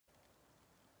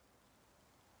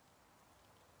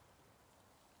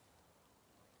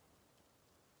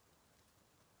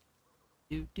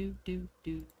Do do do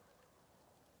do.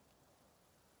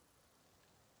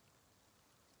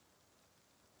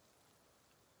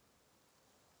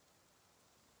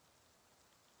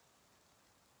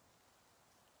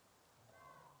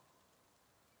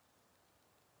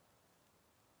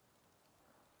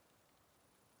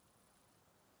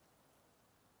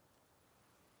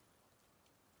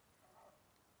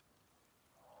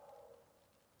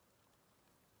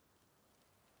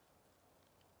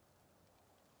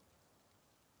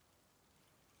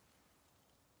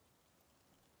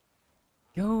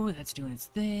 Go, that's doing its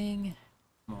thing.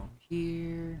 Come over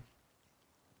here.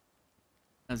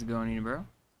 How's it going, Edinburgh?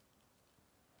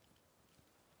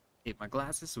 Take my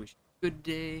glasses, so we should have a good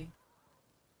day.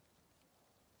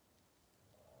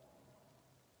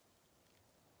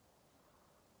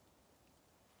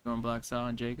 Going Black Saw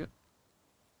and Jacob.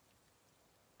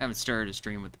 I haven't started a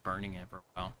stream with the burning in for a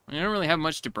while. I don't really have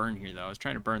much to burn here, though. I was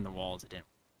trying to burn the walls. It didn't.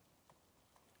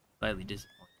 Slightly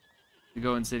disappointed. We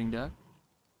go in sitting duck.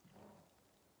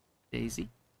 Daisy.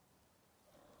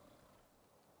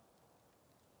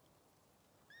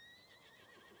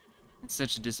 It's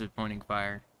such a disappointing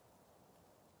fire.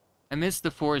 I miss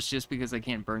the forest just because I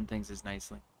can't burn things as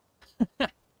nicely.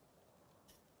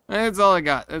 That's all I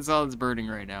got. That's all it's burning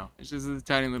right now. It's just a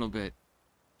tiny little bit.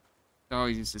 I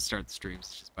always used to start the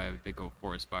streams just by a big old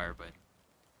forest fire, but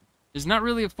there's not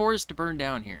really a forest to burn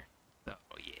down here. So,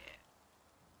 yeah.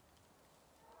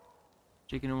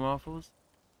 Chicken and waffles?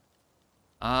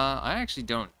 I actually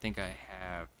don't think I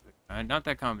have. Not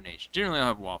that combination. Generally, I'll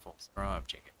have waffles, or I'll have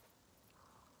chicken.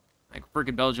 Like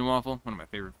frickin' Belgian waffle, one of my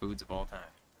favorite foods of all time.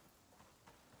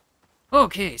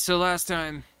 Okay, so last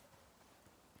time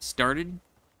started,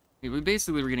 we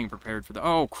basically were getting prepared for the.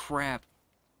 Oh crap!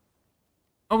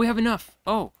 Oh, we have enough.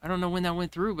 Oh, I don't know when that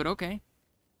went through, but okay. I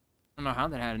don't know how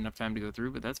that had enough time to go through,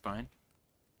 but that's fine.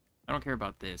 I don't care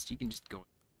about this. You can just go.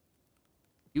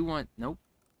 You want? Nope.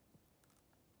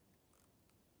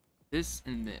 This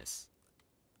and this.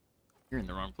 You're in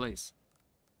the wrong place.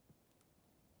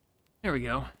 There we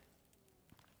go.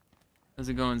 How's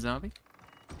it going, zombie?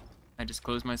 I just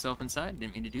closed myself inside.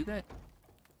 Didn't mean to do that.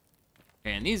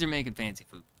 Okay, and these are making fancy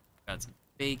food. Got some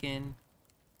bacon.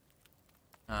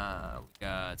 We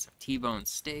got some T-bone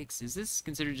steaks. Is this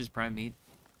considered just prime meat?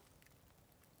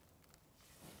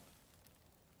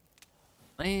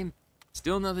 Lame.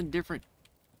 Still nothing different.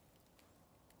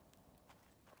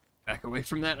 Back away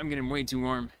from that. I'm getting way too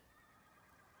warm.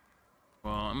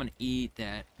 Well, I'm gonna eat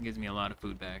that. It gives me a lot of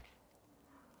food back.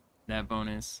 That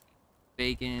bonus.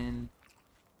 Bacon.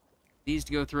 These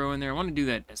to go throw in there. I want to do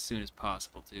that as soon as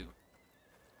possible, too.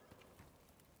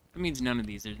 That means none of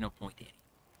these. There's no point in any.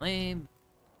 Lame.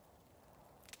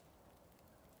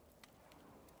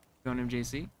 Going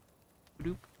MJC.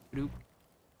 Badoop, badoop.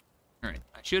 Alright,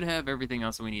 I should have everything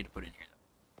else that we need to put in here,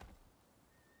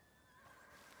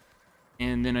 though.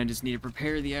 And then I just need to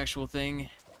prepare the actual thing.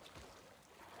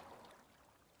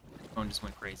 My phone just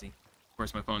went crazy. Of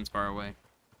course, my phone's far away.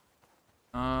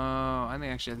 Oh, I may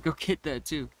actually have to go get that,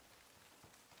 too.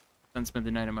 Son spent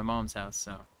the night at my mom's house,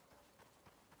 so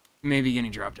maybe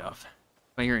getting dropped off.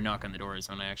 If I hear a knock on the door is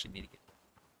when I actually need to get.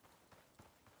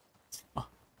 Oh,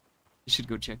 I should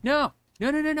go check. No!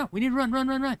 No, no, no, no! We need to run, run,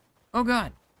 run, run! Oh,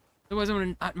 God! Otherwise,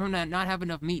 I'm gonna not have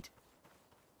enough meat.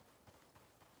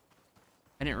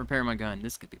 I didn't repair my gun.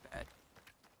 This could be bad.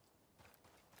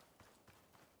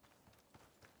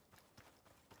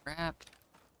 Crap.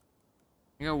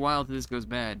 I go wild till this goes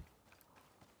bad.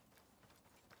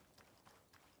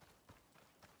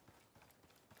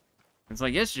 It's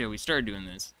like yesterday we started doing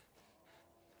this.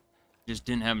 Just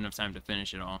didn't have enough time to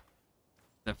finish it all.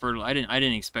 The fertile I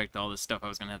didn't expect all this stuff I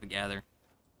was gonna have to gather.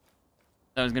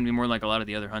 That was gonna be more like a lot of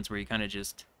the other hunts where you kinda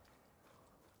just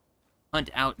hunt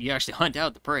out you actually hunt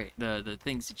out the prey, the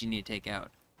things that you need to take out.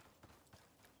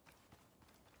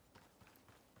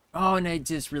 Oh, and I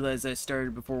just realized I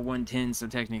started before 110, so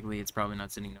technically it's probably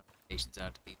not sending notifications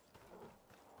out to people.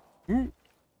 Is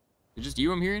it just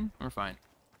you I'm hearing? We're fine.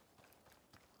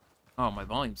 Oh, my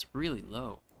volume's really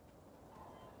low.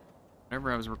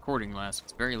 Whatever I was recording last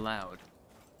was very loud.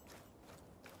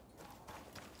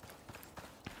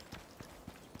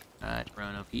 Alright,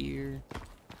 run up here.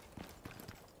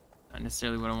 Not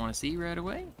necessarily what I want to see right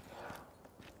away.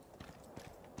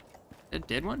 A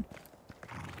dead one?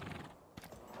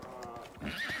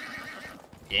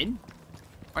 Dead?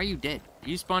 Why are you dead? Did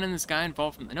you spawn in the sky and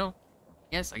fall from the... No.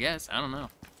 Yes, I guess. I don't know.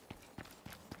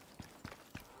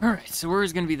 Alright, so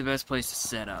where's going to be the best place to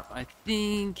set up? I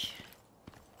think...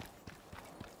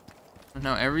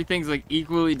 No, everything's like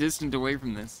equally distant away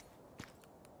from this.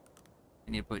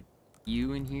 I need to put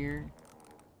you in here.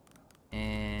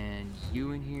 And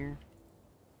you in here.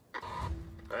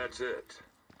 That's it.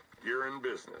 You're in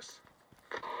business.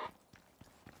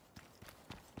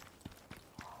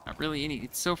 Not really any.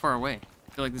 It's so far away.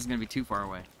 I feel like this is gonna be too far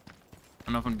away. I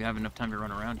don't know if I'm gonna have enough time to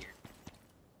run around here.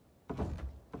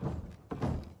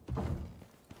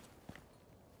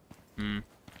 Hmm.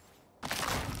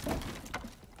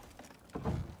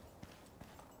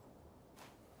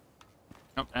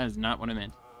 Nope, that is not what I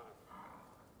meant.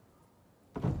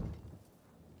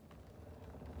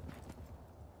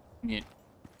 Yeah.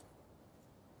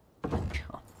 Did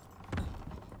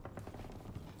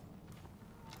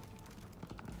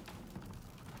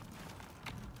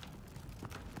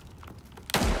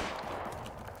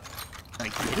I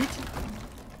get it?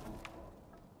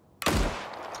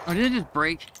 Oh, did it just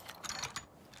break?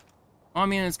 Well, I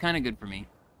mean, it's kind of good for me.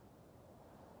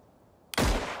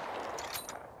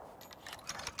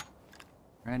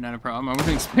 Alright, not a problem. I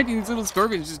wasn't expecting these little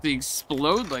scorpions just to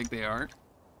explode like they are.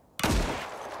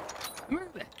 Look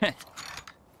at that.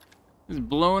 Just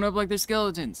blowing up like they're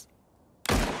skeletons.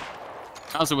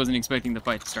 I also wasn't expecting the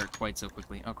fight to start quite so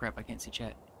quickly. Oh crap, I can't see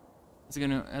chat. How's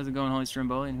it going, Holy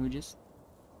Stromboli and Hoojis?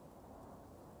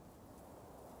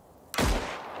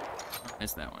 Oh,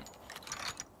 missed that one.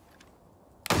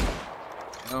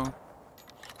 Oh.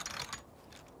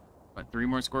 What, 3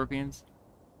 more scorpions?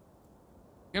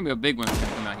 Gonna be a big one that's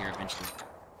gonna come out here eventually.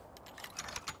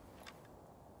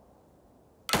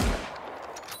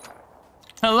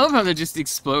 I love how they're just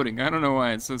exploding. I don't know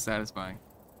why, it's so satisfying.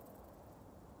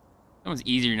 That was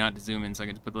easier not to zoom in, so I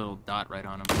could just put the little dot right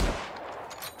on them.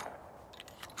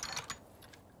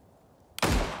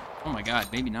 Oh my god,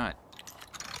 maybe not.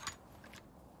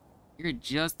 You're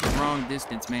just the wrong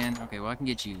distance, man. Okay, well I can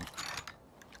get you.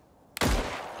 There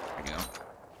we go.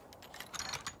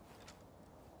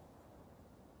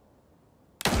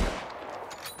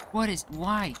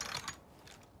 Why?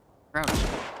 Crouch.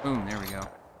 Boom, there we go.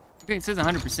 Okay, it says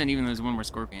 100% even though there's one more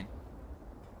scorpion.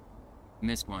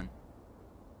 Missed one.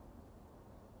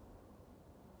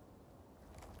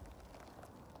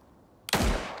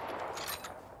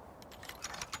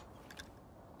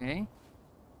 Okay.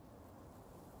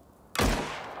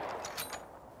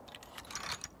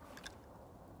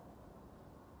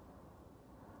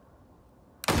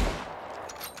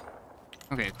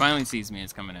 Okay, it finally sees me.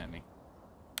 It's coming at me.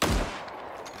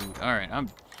 Alright, am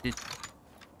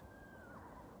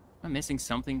I missing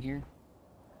something here?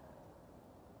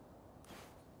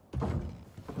 There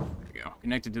we go.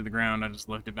 Connected to the ground. I'll just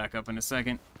lift it back up in a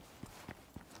second.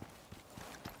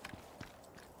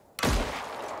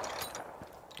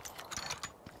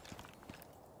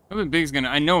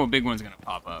 I know a big one's gonna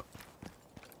pop up.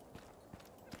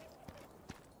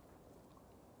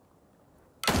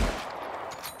 I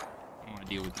don't want to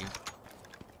deal with you.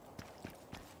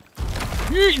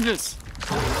 Jesus!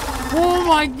 Oh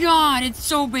my god, it's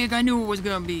so big, I knew it was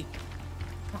gonna be.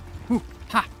 Ooh,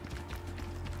 ha!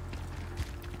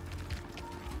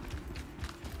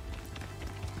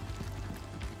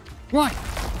 What?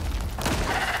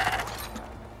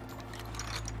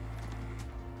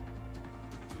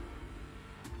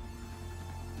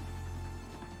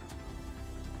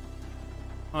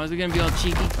 Oh, is it gonna be all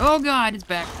cheeky? Oh god, it's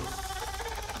back.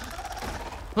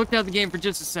 Hooked out the game for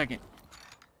just a second.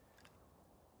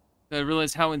 I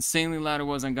realized how insanely loud it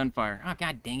was on gunfire. Oh,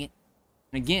 god dang it.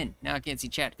 And again, now I can't see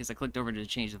chat because I clicked over to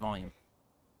change the volume.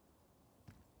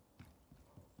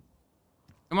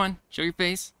 Come on, show your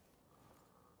face.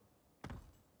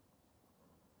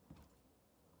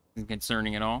 Isn't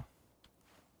concerning at all.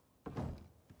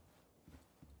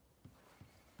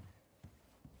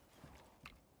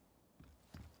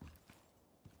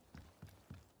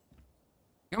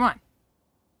 Come on.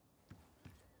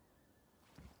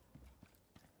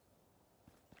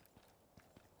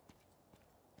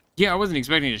 Yeah, I wasn't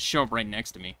expecting it to show up right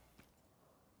next to me.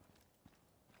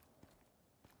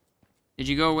 Did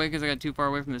you go away because I got too far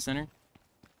away from the center?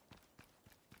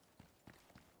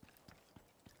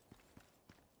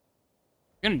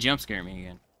 You're gonna jump scare me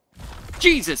again.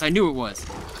 Jesus, I knew it was.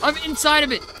 I'm inside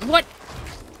of it. What?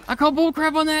 I call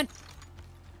bullcrap on that?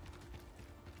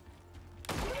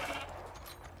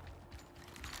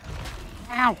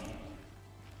 Ow.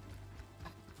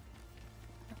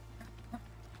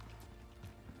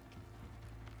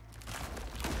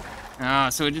 Ah,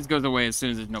 so it just goes away as soon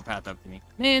as there's no path up to me.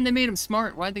 Man, they made him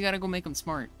smart. Why'd they gotta go make him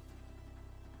smart?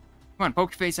 Come on,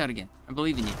 poke your face out again. I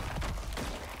believe in you.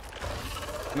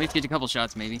 At least get a couple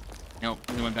shots, maybe. Nope,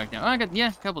 he went back down. Oh, I got, yeah,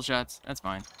 a couple shots. That's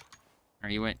fine.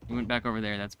 Alright, you went back over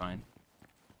there. That's fine.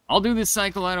 I'll do this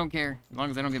cycle. I don't care. As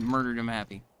long as I don't get murdered, I'm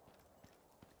happy.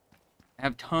 I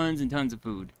have tons and tons of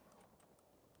food.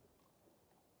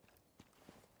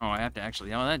 Oh, I have to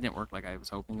actually... Oh, that didn't work like I was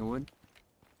hoping it would.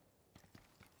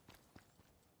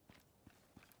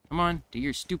 Come on, do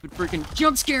your stupid freaking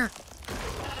jump scare!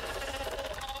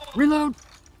 Reload!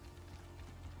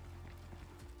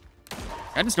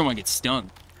 I just don't want to get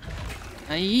stung.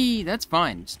 Aye, that's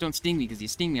fine. Just don't sting me, because you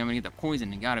sting me, I'm gonna get the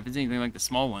poison. And God, if it's anything like the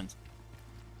small ones.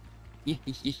 Oh,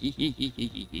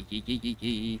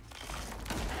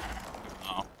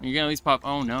 you're gonna at least pop.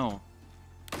 Oh no.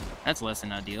 That's less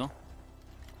than ideal.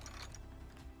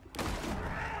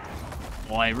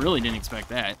 Well, I really didn't expect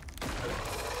that.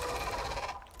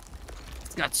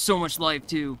 It's got so much life,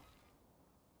 too.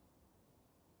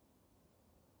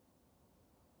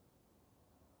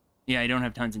 Yeah, I don't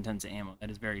have tons and tons of ammo.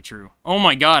 That is very true. Oh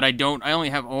my god, I don't. I only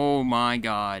have... Oh my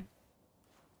god.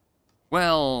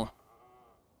 Well...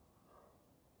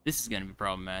 This is gonna be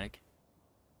problematic.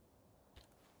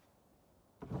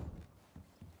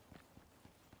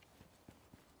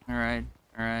 Alright,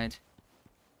 alright.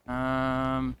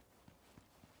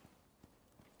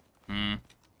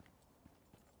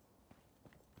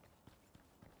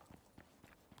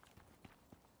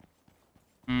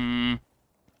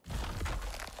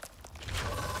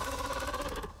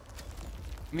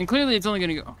 I mean, clearly it's only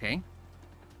gonna go... Okay. I'm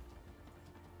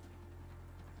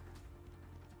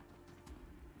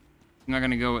not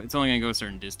gonna go... It's only gonna go a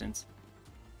certain distance.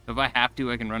 So if I have to,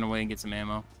 I can run away and get some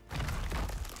ammo.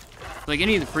 Like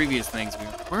any of the previous things.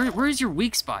 Where is your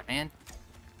weak spot, man?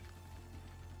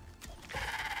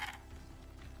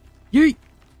 Yeet!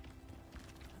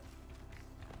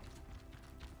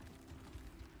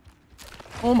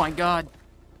 Oh my god.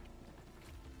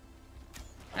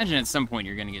 Imagine at some point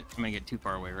I'm gonna get too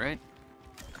far away, right?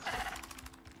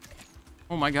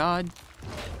 Oh my god.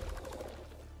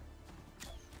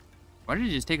 Why did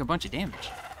it just take a bunch of damage?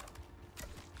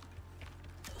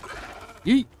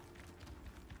 Yeet!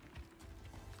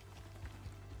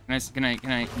 Can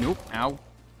I, nope, ow.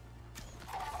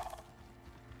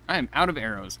 I am out of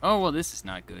arrows. Oh, well, this is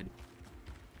not good.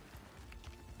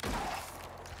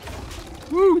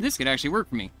 Woo, this could actually work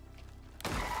for me.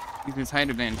 Use this height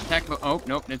advantage. Attack, oh,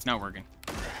 nope, it's not working.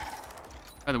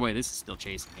 By the way, this is still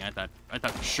chasing me. I thought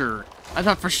for sure. I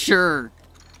thought for sure.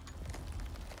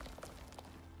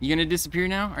 You gonna disappear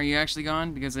now? Are you actually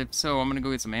gone? Because if so, I'm gonna go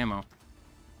get some ammo.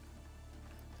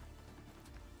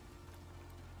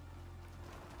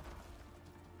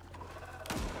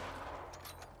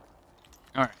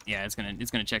 Alright, yeah, it's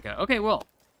gonna check out. Okay, well,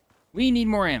 we need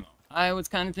more ammo. I was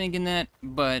kind of thinking that,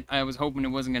 but I was hoping it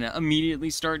wasn't gonna immediately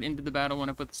start into the battle when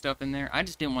I put the stuff in there. I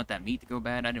just didn't want that meat to go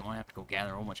bad. I didn't want to have to go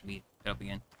gather a whole bunch of meat up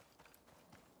again.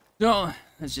 So,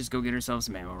 let's just go get ourselves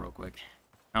some ammo real quick.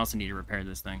 I also need to repair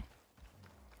this thing.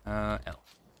 L.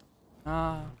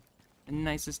 The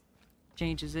nicest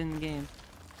changes in the game.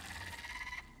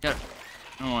 Shut up.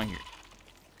 I don't want to hear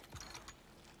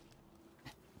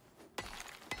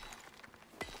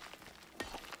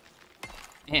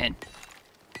it. Man.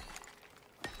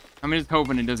 I'm just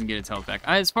hoping it doesn't get its health back.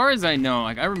 As far as I know,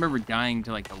 like, I remember dying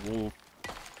to, like, the wolf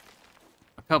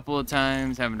a couple of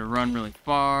times, having to run really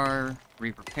far,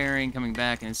 re-preparing, coming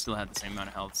back, and it still had the same amount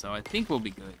of health, so I think we'll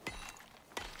be good.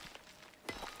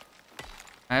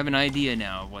 I have an idea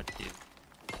now of what to do.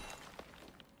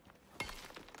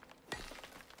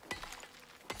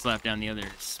 Slap down the other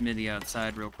smithy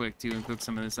outside real quick, too, and cook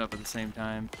some of this up at the same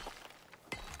time.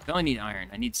 I only need iron.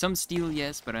 I need some steel,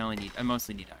 yes, but I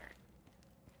mostly need iron.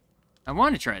 I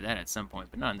want to try that at some point,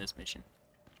 but not in this mission.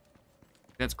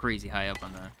 That's crazy high up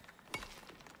on the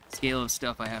scale of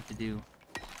stuff I have to do.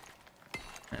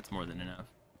 That's more than enough.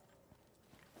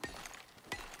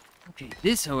 Okay,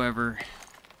 this, however,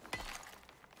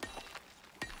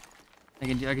 I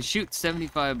can shoot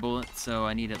 75 bullets, so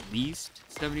I need at least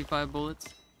 75 bullets.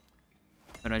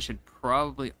 But I should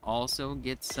probably also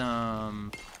get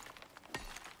some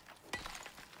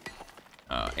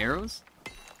arrows.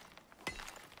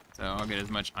 So I'll get as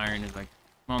much iron as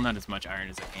well, not as much iron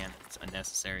as I can. It's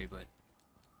unnecessary, but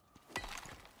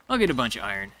I'll get a bunch of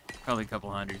iron. Probably a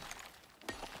couple hundred.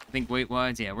 I think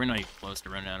weight-wise, yeah, we're not even close to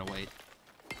running out of weight.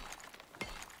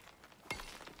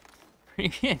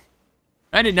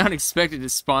 I did not expect it to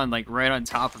spawn, like, right on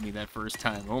top of me that first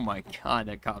time. Oh my god,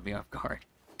 that caught me off guard.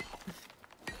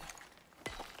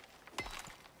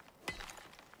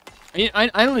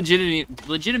 I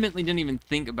legitimately didn't even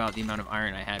think about the amount of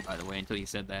iron I had, by the way, until you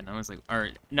said that. And I was like,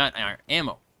 or, not iron,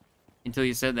 ammo. Until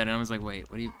you said that, and I was like,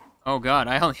 wait, what do you... Oh god,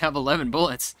 I only have 11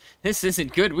 bullets. This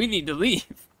isn't good, we need to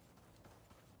leave.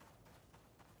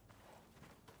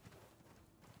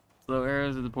 Slow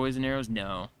arrows or the poison arrows?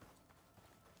 No.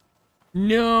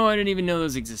 No, I didn't even know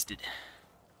those existed.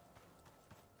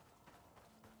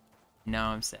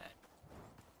 Now I'm sad.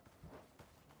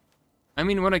 I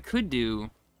mean, what I could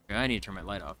do... I need to turn my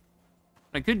light off.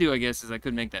 What I could do, I guess, is I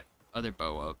could make that other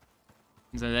bow up.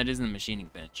 So that isn't the machining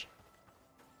bench.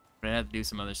 But I'd have to do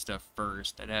some other stuff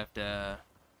first. I'd have to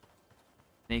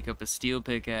make up a steel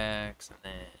pickaxe, and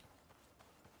then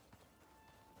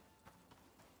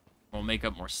we'll make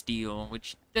up more steel,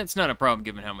 which that's not a problem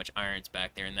given how much iron's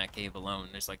back there in that cave alone.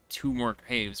 There's like 2 more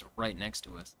caves right next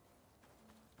to us.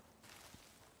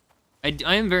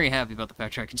 I am very happy about the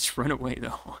fact that I can just run away,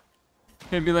 though.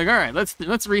 And be like, alright, let's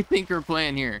rethink our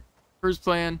plan here. First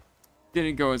plan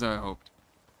didn't go as I hoped.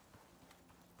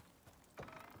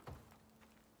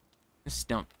 This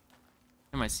stump.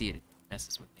 Every time I see it, it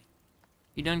messes with me.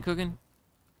 You done cooking?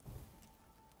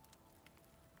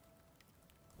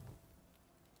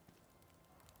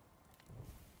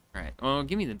 Alright, well,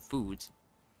 give me the foods.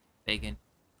 Bacon.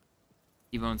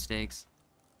 T-bone steaks.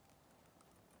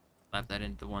 Slap that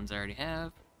into the ones I already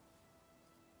have.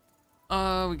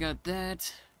 We got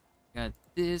that. Got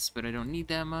this, but I don't need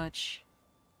that much.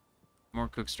 More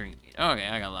cooked string meat. Okay,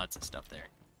 I got lots of stuff there.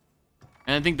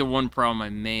 And I think the one problem I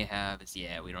may have is,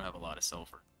 yeah, we don't have a lot of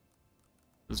sulfur.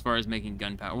 As far as making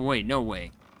gunpowder. Wait, no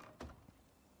way.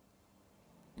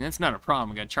 And that's not a problem.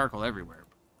 We got charcoal everywhere.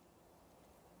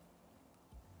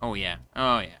 Oh, yeah.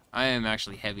 Oh, yeah. I am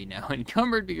actually heavy now,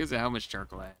 encumbered because of how much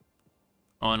charcoal I have.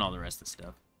 Oh, and all the rest of the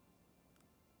stuff.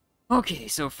 Okay,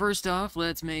 so first off,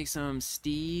 let's make some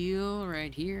steel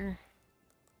right here.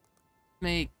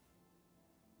 I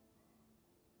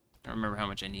don't remember how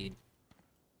much I need.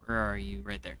 Where are you?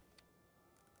 Right there.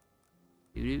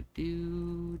 Do.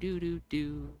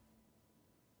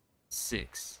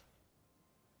 6.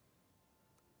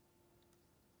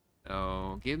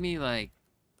 So, give me like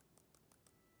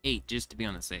 8 just to be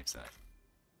on the safe side.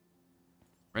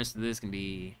 Rest of this can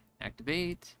be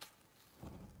activate.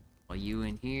 While you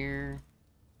in here,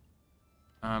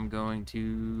 I'm going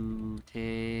to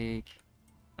take...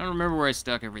 I don't remember where I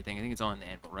stuck everything. I think it's all in the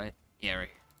anvil, right? Yeah, right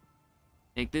here.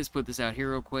 Take this, put this out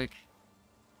here real quick.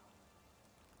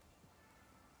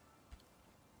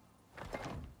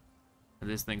 Let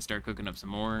this thing start cooking up some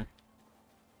more.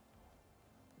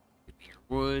 Give me your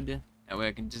wood. That way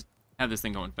I can just have this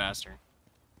thing going faster.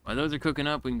 While those are cooking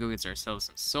up, we can go get ourselves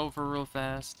some sulfur real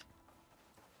fast.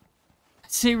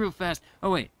 I'd say real fast.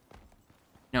 Oh, wait.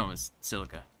 No, it was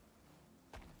silica.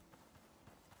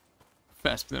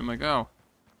 Fast, but I'm like, oh.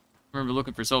 I remember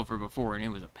looking for sulfur before, and it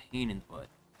was a pain in the butt.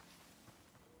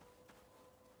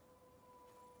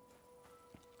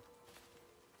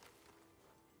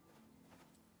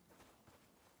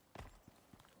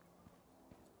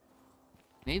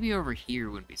 Maybe over here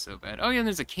wouldn't be so bad. Oh yeah,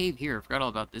 there's a cave here. I forgot all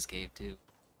about this cave too.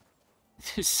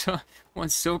 There's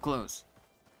one's so close.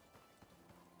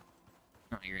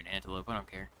 Oh, you're an antelope. I don't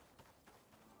care.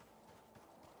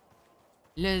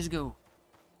 Let's go.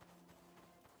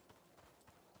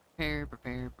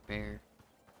 Prepare.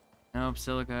 Nope,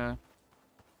 silica.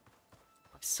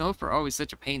 Sulfur always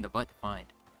such a pain in the butt to find.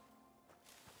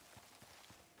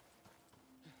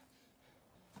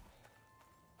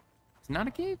 It's not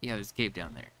a cave? Yeah, there's a cave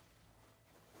down there.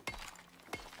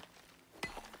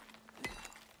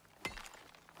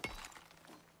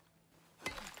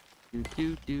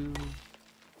 Do. Give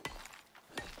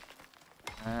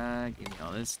me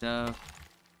all this stuff.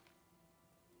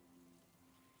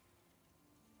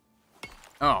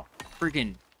 Oh,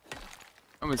 freaking.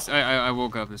 I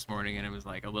woke up this morning and it was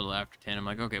like a little after 10. I'm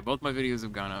like, okay, both my videos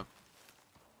have gone up.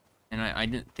 And I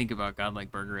didn't think about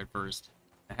Godlike Burger at first.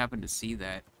 I happened to see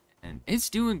that. And it's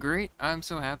doing great. I'm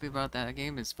so happy about that. That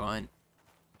game is fun.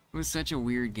 It was such a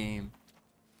weird game.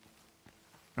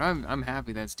 But I'm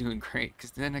happy that's doing great,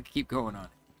 because then I can keep going on it.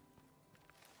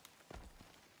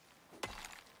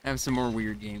 I have some more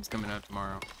weird games coming out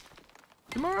tomorrow.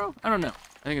 Tomorrow? I don't know.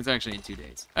 I think it's actually in 2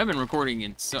 days. I've been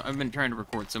recording I've been trying to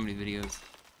record so many videos.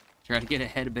 Try to get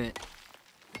ahead a bit.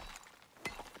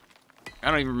 I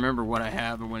don't even remember what I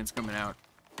have and when it's coming out.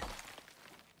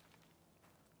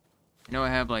 I know I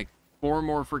have like 4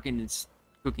 more freaking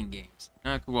cooking games.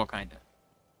 Well, kinda.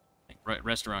 Like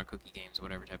restaurant cookie games,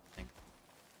 whatever type of thing.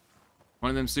 One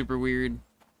of them super weird.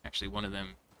 Actually, 2 of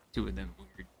them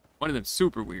weird. One of them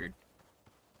super weird.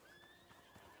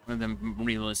 One of them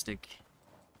realistic,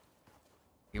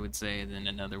 I would say, and then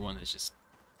another one that's just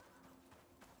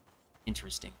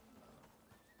interesting.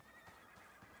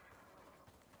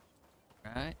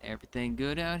 Right, everything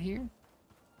good out here?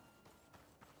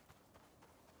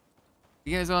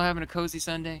 You guys all having a cozy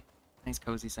Sunday? Nice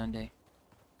cozy Sunday.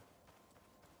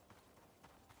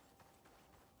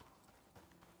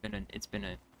 It's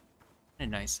been a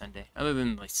nice Sunday, other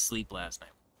than like sleep last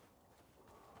night.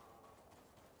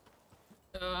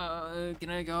 Can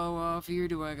I go off here?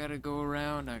 Do I gotta go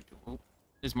around? Oh,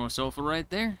 there's more sulfur right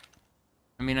there.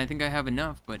 I mean, I think I have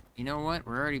enough, but you know what?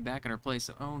 We're already back at our place,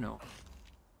 so... Oh, no.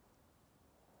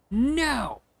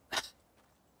 No!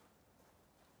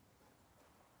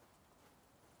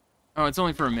 Oh, it's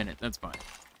only for a minute. That's fine.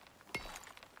 Did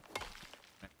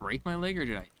I break my leg, or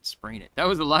did I sprain it? That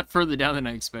was a lot further down than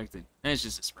I expected. It's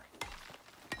just a sprain.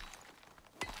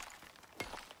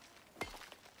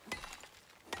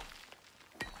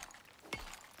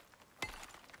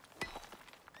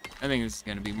 I think this is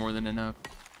going to be more than enough.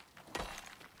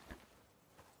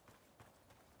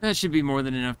 That should be more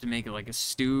than enough to make it like a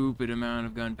stupid amount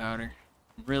of gunpowder.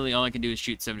 Really, all I can do is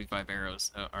shoot 75 arrows,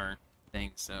 or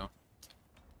things, so...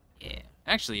 Yeah.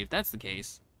 Actually, if that's the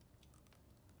case...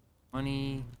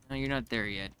 20... No, you're not there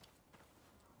yet.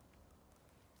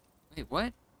 Wait,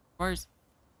 what? Where's...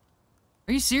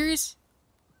 Are you serious?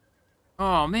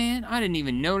 Oh, man, I didn't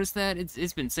even notice that.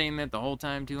 It's been saying that the whole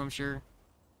time, too, I'm sure.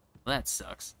 Well, that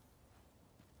sucks.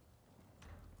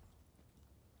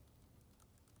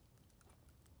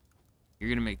 You're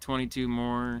gonna make 22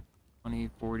 more. 20,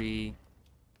 40,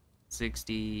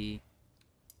 60.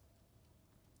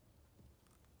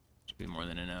 Should be more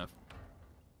than enough.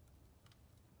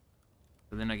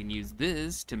 So then I can use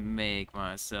this to make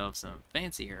myself some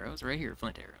fancy arrows. Right here,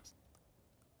 flint arrows.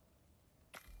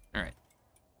 Alright.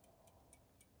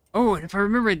 Oh, and if I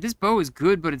remember it, this bow is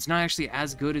good, but it's not actually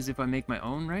as good as if I make my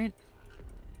own, right?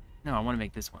 No, I want to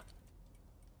make this one.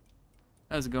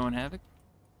 How's it going, Havoc?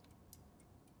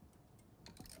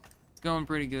 It's going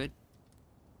pretty good.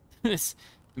 This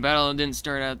battle didn't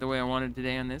start out the way I wanted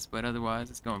today on this, but otherwise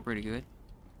it's going pretty good.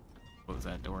 Close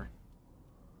that door.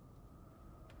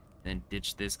 Then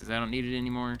ditch this because I don't need it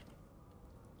anymore.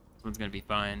 This one's gonna be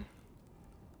fine.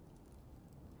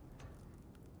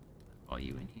 All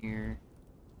you in here.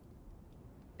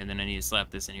 And then I need to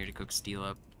slap this in here to cook steel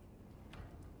up.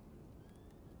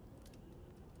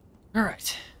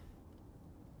 Alright.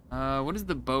 What does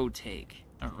the bow take?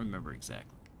 I don't remember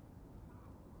exactly.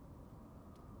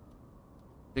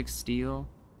 6 steel.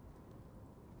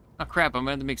 Oh crap, I'm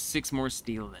gonna have to make 6 more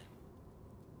steel then.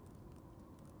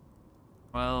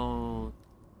 Well,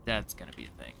 that's gonna be a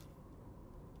thing.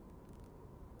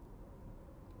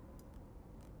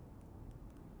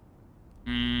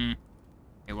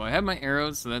 Okay, well I have my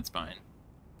arrows, so that's fine.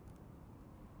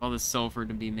 All the sulfur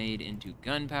to be made into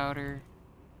gunpowder.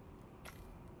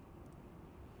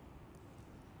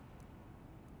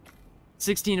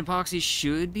 $16 epoxy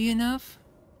should be enough.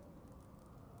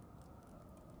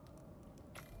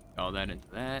 All that into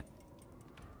that.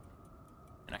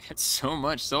 And I had so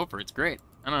much sulfur, it's great.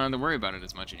 I don't have to worry about it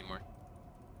as much anymore.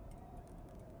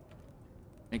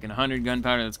 Making 100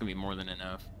 gunpowder, that's gonna be more than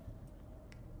enough.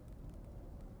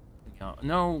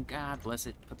 No, God bless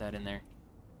it. Put that in there.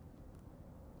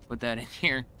 Put that in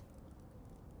here.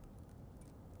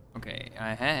 Okay,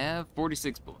 I have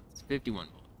 46 bullets, 51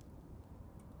 bullets.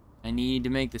 I need to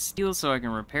make the steel so I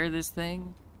can repair this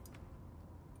thing.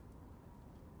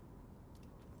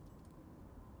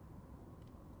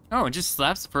 Oh, it just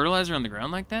slaps the fertilizer on the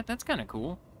ground like that? That's kind of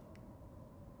cool.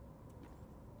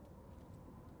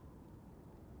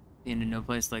 Into no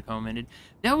place like home ended.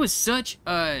 That was such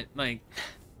a, like...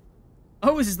 I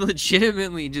was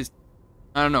legitimately just,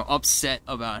 I don't know, upset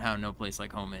about how No Place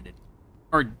Like Home ended.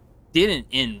 Or didn't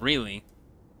end, really.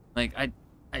 Like,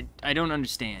 I don't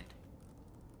understand.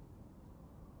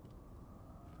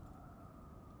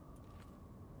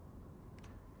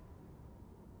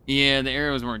 Yeah, the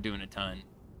arrows weren't doing a ton.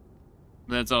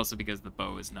 But that's also because the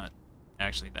bow is not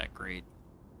actually that great.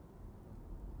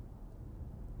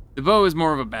 The bow is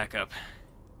more of a backup.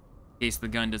 In case the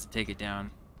gun doesn't take it down.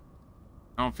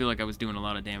 I don't feel like I was doing a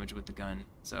lot of damage with the gun,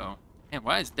 so... Man,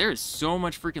 why is... There is so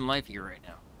much freaking life here right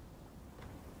now.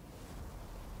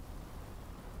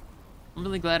 I'm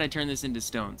really glad I turned this into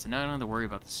stone, so now I don't have to worry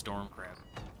about the storm crap.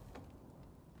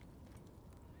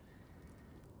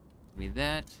 Give me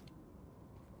that.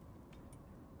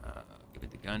 Give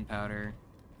it the gunpowder.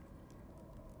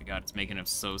 Oh my god, it's making it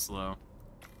so slow.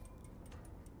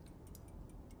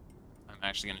 I'm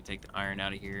actually going to take the iron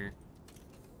out of here.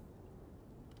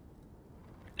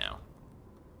 Now.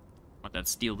 I want that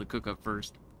steel to cook up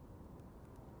first.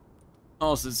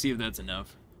 Also, see if that's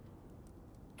enough.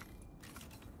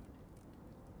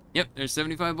 Yep, there's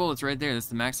 75 bullets right there. That's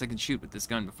the max I can shoot with this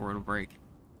gun before it'll break.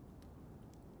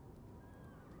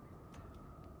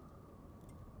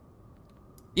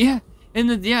 Yeah, and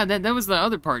that was the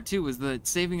other part too, was the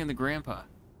saving of the grandpa.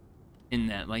 In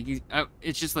that, like,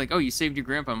 it's just like, oh, you saved your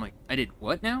grandpa. I'm like, I did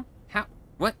what now? How?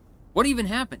 What? What even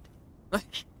happened?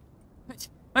 Like,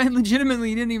 I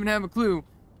legitimately didn't even have a clue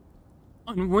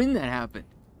on when that happened.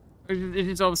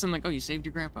 It's all of a sudden like, oh, you saved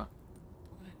your grandpa.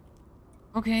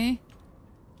 Okay.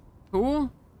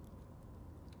 Cool.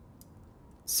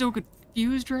 So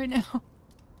confused right now.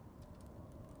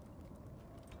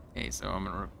 Okay, so I'm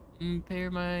gonna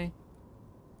repair my...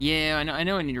 Yeah, I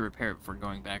know I need to repair it before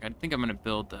going back. I think I'm gonna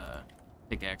build the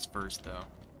pickaxe first, though.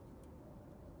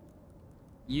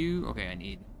 Okay, I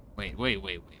need... Wait.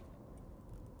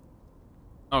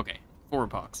 Okay, 4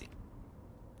 epoxy.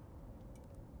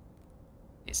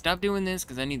 Okay, stop doing this,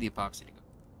 because I need the epoxy to go.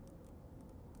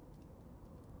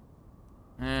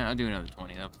 I'll do another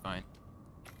 20, that's fine.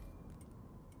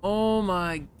 Oh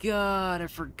my god, I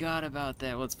forgot about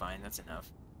that. Well, it's fine, that's enough.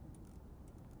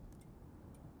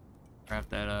 Craft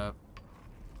that up.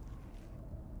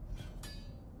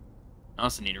 I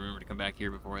also need to remember to come back here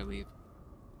before I leave.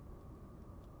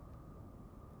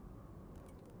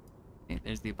 Okay,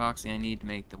 there's the epoxy I need to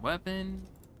make the weapon.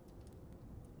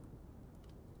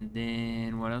 And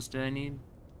then, what else did I need?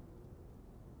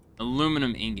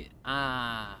 Aluminum ingot.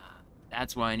 Ah,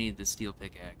 that's why I need the steel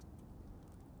pickaxe.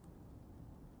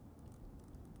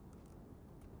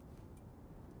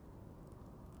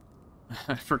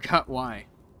 I forgot why.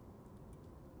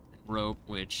 Rope,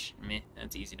 which, meh,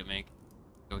 that's easy to make.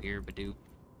 Go here, Badoo.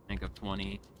 Make up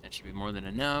 20. That should be more than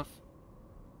enough.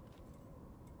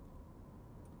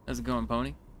 How's it going,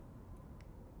 Pony?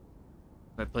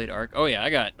 I played Ark. Oh yeah,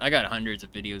 I got hundreds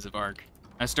of videos of Ark.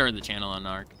 I started the channel on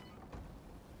Ark.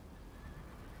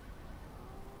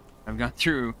 I've gone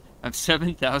through... I have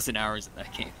 7,000 hours of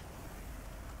that game.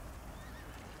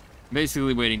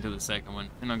 Basically waiting till the second one,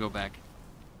 and I'll go back.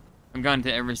 I've gone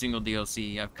to every single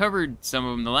DLC. I've covered some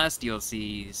of them. The last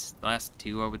DLCs, the last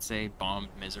 2, I would say, bombed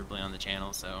miserably on the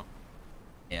channel, so...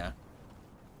 Yeah.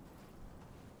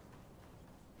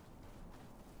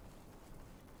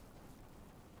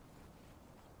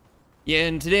 Yeah,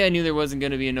 and today I knew there wasn't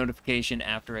going to be a notification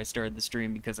after I started the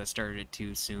stream because I started it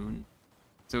too soon.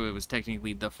 So it was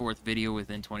technically the 4th video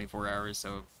within 24 hours,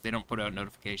 so they don't put out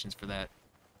notifications for that.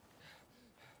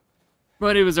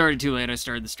 But it was already too late, I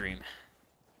started the stream.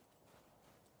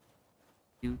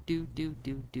 Do.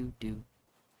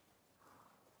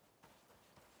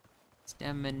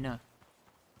 Stamina.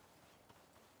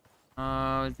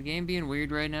 Is the game being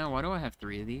weird right now? Why do I have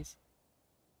 3 of these?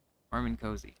 Warm and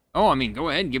cozy. Oh, I mean, go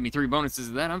ahead and give me 3 bonuses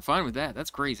of that. I'm fine with that. That's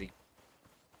crazy.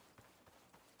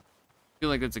 I feel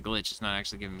like that's a glitch. It's not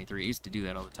actually giving me 3. I used to do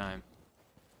that all the time.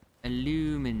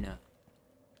 Alumina.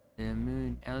 The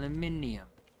moon. Aluminium.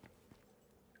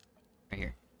 Right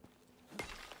here.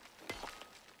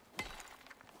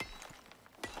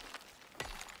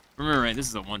 Remember, right, this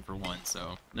is a 1-for-1,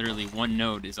 so literally 1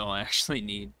 node is all I actually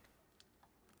need.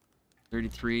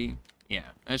 33. Yeah,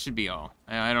 that should be all.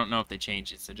 I don't know if they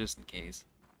changed it, so just in case.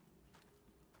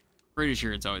 Pretty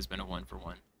sure it's always been a 1-for-1.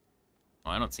 Well,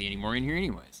 I don't see any more in here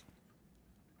anyways.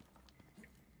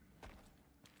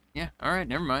 Yeah, alright,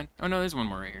 never mind. Oh no, there's one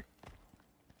more right here.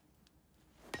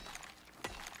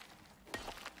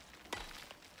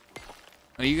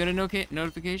 Oh, you got a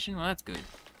notification? Well, that's good.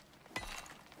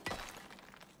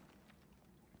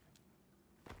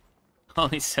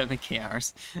 Only 7K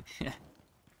hours. Yeah.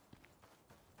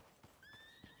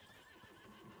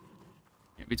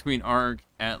 Between Ark,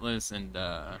 Atlas, and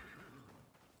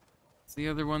what's the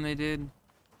other one they did?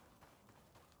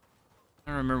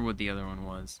 I don't remember what the other one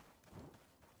was.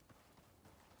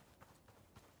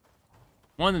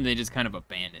 One that they just kind of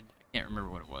abandoned. I can't remember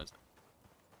what it was.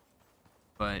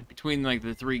 But between like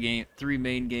the 3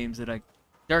 main games that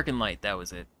Dark and Light, that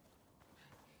was it.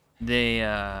 They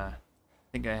I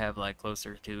think I have like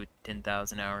closer to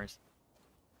 10,000 hours.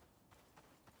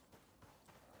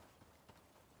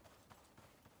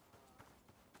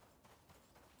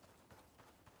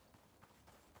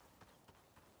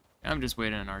 I'm just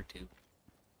waiting on R2.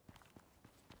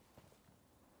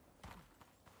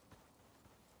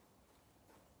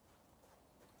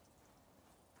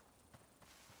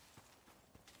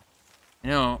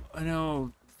 I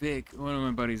know, Vic, one of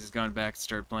my buddies has gone back to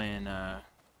start playing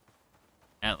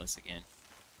Atlas again.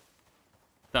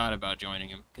 Thought about joining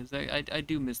him, because I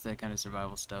do miss that kind of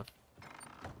survival stuff.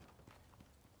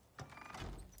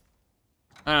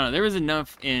 I don't know, there was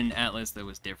enough in Atlas that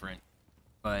was different,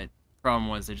 but the problem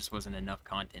was there just wasn't enough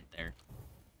content there.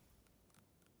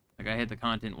 Like, I hit the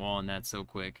content wall and that's so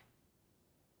quick.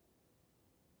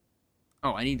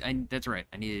 Oh, that's right,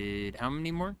 I needed how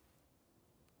many more?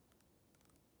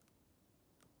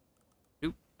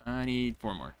 Oop, I need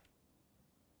 4 more.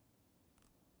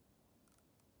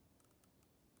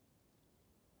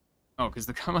 Oh, because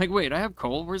I'm like, wait, I have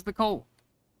coal. Where's the coal?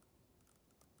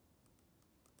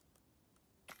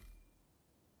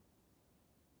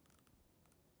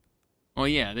 Well,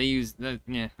 yeah, they use that.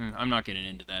 Yeah, I'm not getting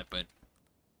into that, but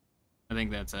I think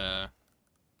that's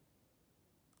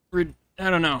I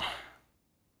don't know,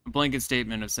 a blanket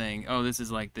statement of saying, oh, this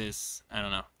is like this. I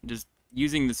don't know. Just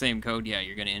using the same code, yeah,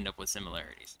 you're going to end up with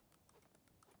similarities.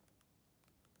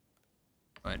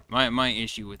 But my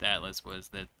issue with Atlas was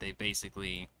that they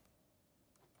basically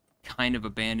kind of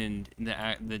abandoned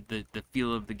the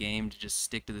feel of the game to just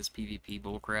stick to this PvP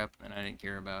bullcrap, and I didn't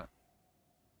care about.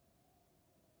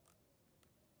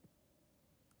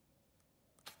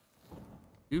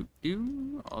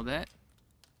 Do all that.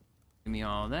 Give me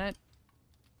all that.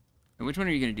 And which one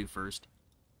are you gonna do first?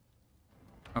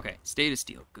 Okay, State of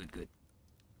Steel. Good, good.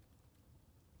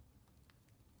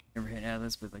 Never hit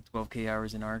Atlas with like 12k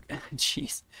hours in Arc.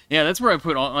 Jeez. Yeah, that's where I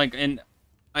put all, like, and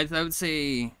I would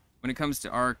say when it comes to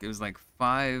Arc, it was like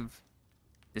 5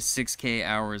 to 6k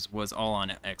hours was all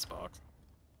on Xbox.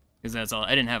 Because that's all.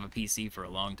 I didn't have a PC for a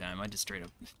long time. I just straight up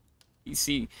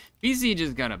PC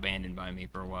just got abandoned by me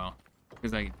for a while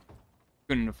because I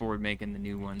couldn't afford making the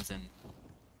new ones, and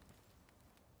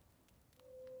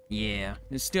yeah,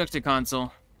 just stuck to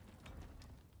console.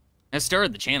 I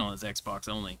started the channel as Xbox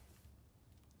only,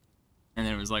 and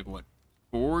then it was like what,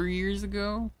 4 years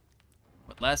ago?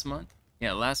 What, last month?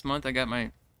 Yeah, last month I got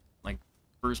my like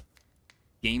first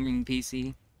gaming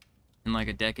PC in like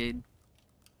a decade.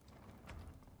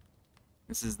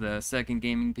 This is the second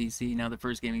gaming PC. Now the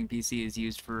first gaming PC is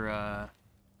used for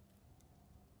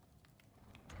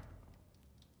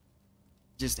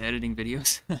just editing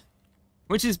videos,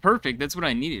 which is perfect. That's what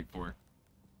I need it for.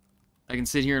 I can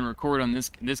sit here and record on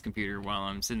this computer while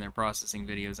I'm sitting there processing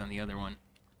videos on the other one,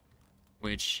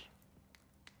 which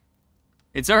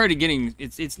it's already getting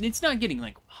it's not getting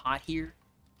like hot here,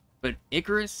 but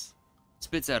Icarus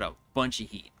spits out a bunch of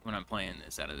heat when I'm playing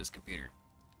this out of this computer.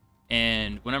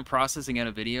 And when I'm processing out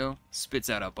a video, spits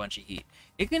out a bunch of heat.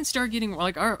 It can start getting,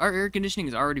 like, our air conditioning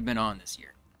has already been on this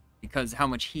year. Because how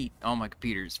much heat all my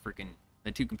computers,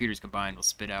 the two computers combined, will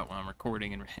spit out while I'm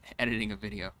recording and editing a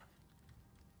video.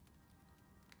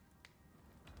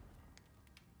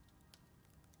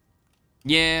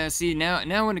 Yeah, see,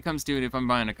 now when it comes to it, if I'm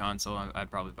buying a console, I'd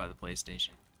probably buy the PlayStation.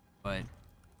 But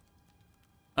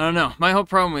I don't know. My whole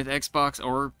problem with Xbox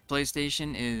or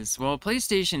PlayStation is, well,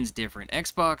 PlayStation's different.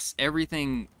 Xbox,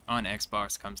 everything on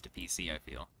Xbox comes to PC, I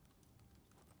feel.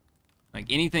 Like,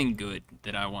 anything good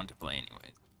that I want to play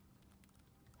anyways.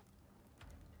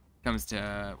 Comes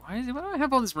to, why do I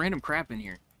have all this random crap in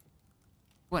here?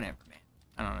 Whatever, man.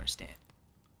 I don't understand.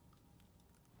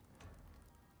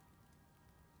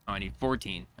 Oh, I need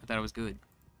 14. I thought it was good.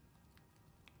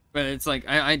 But it's like,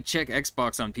 I check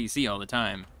Xbox on PC all the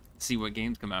time. See what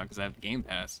games come out because I have the Game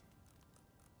Pass.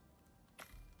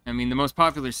 I mean, the most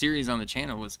popular series on the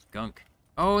channel was Gunk.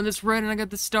 Oh, and it's red, and I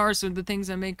got the star, so the things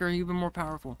I make are even more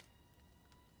powerful.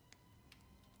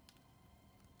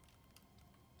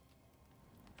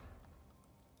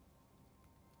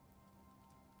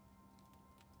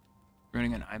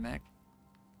 Running an iMac.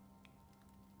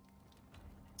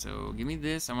 So give me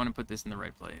this. I want to put this in the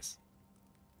right place.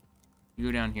 You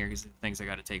go down here because the things I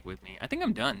got to take with me. I think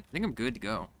I'm done. I think I'm good to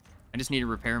go. I just need to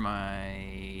repair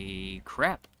my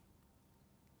crap.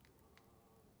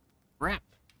 Crap.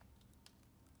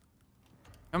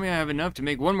 Tell me I have enough to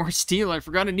make one more steel. I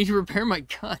forgot I need to repair my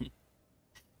gun.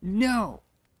 No.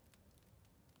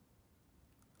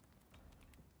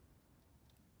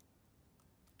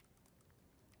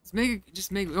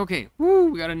 Just make, okay.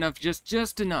 Woo, we got enough,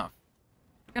 just enough.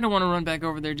 I don't want to run back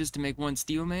over there just to make one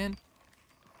steel, man.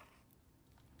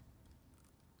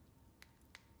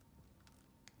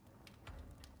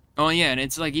 Oh, yeah, and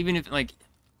it's like, even if, like, if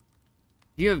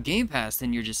you have Game Pass,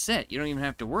 then you're just set. You don't even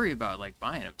have to worry about, like,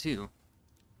 buying them, too.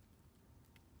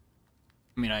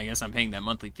 I mean, I guess I'm paying that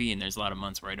monthly fee, and there's a lot of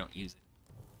months where I don't use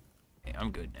it. Okay,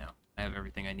 I'm good now. I have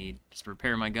everything I need. Just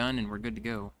repair my gun, and we're good to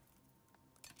go.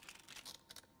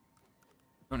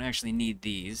 Don't actually need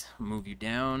these. We'll move you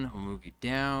down. We'll move you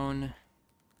down.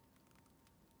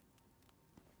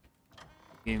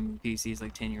 Game PC is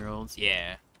like 10-year-olds.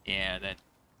 Yeah, that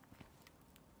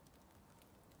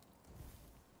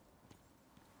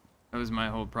was my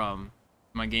whole problem.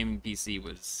 My gaming PC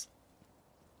was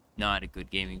not a good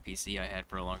gaming PC I had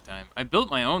for a long time. I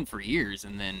built my own for years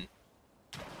and then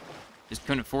just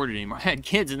couldn't afford it anymore. I had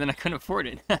kids and then I couldn't afford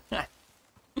it.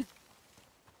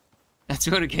 That's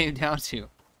what it came down to.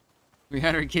 We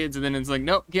had our kids and then it's like,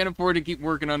 nope, can't afford to keep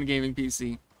working on a gaming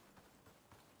PC.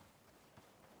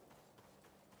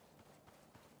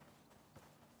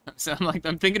 So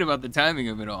I'm thinking about the timing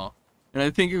of it all. And I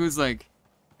think it was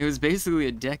basically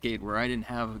a decade where I didn't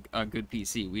have a good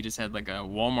PC. We just had like a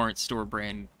Walmart store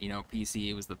brand, PC.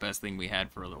 It was the best thing we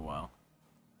had for a little while.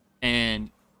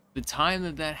 And the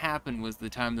time that happened was the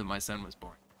time that my son was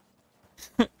born.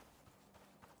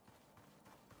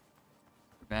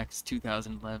 Back to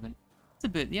 2011. It's a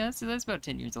bit, yeah, that's about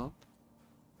 10 years old.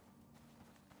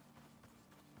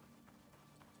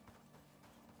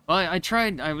 Well, I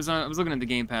tried, I was looking at the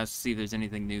Game Pass to see if there's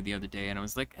anything new the other day, and I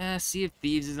was like, see if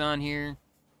Thieves is on here.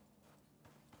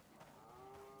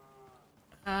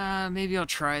 Maybe I'll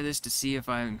try this to see if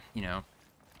I'm,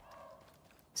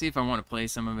 see if I want to play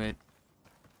some of it.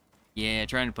 Yeah,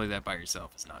 trying to play that by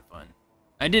yourself is not fun.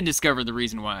 I did discover the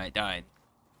reason why I died.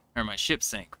 Or my ship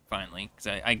sank, finally.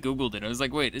 Because I googled it. I was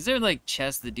like, wait, is there, like,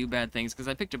 chests that do bad things? Because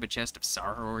I picked up a chest of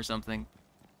sorrow or something.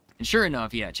 And sure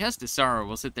enough, yeah, chest of sorrow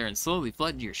will sit there and slowly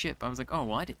flood into your ship. I was like, oh,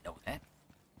 well, I didn't know that.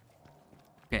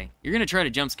 Okay, you're going to try to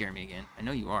jump scare me again. I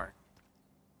know you are.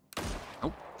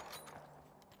 Nope.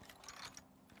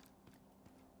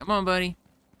 Come on, buddy.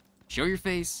 Show your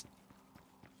face.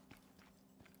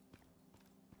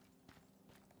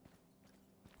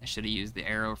 I should have used the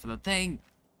arrow for the thing.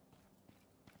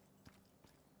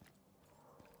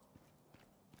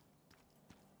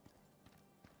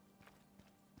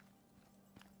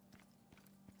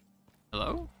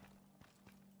 Hello?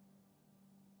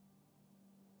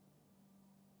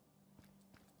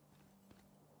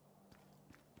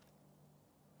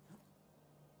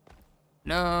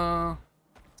 No.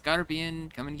 Scorpion,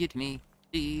 come and get me.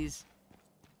 Please.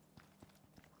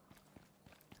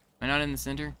 Am I not in the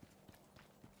center?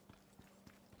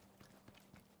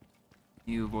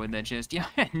 You avoid that chest? Yeah,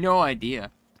 I had no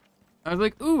idea. I was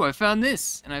like, ooh, I found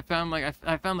this. And I found like,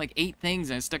 I found like 8 things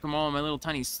and I stuck them all in my little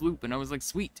tiny sloop and I was like,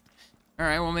 sweet.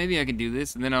 Alright, well maybe I can do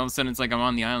this. And then all of a sudden it's like I'm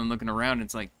on the island looking around and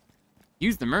it's like,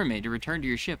 use the mermaid to return to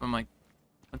your ship. I'm like,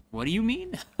 what do you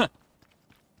mean?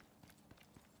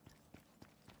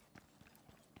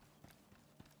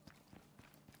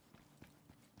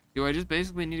 Do I just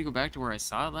basically need to go back to where I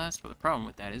saw it last? But the problem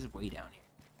with that is it's way down here.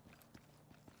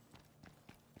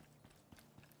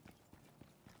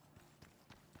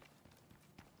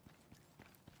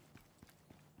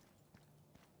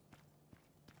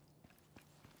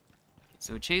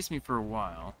 So it chased me for a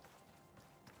while.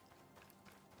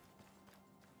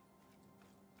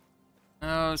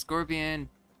 Oh, Scorpion.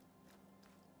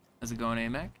 How's it going,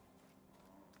 AMAC?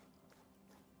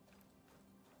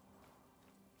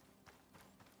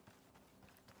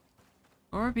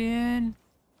 Scorpion!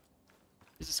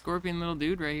 There's a scorpion little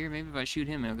dude right here. Maybe if I shoot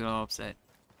him, he'll get all upset.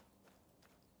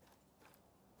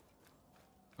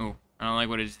 Oh, I don't like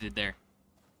what I just did there.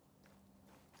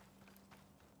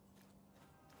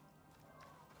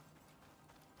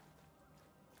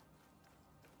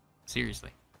 Seriously.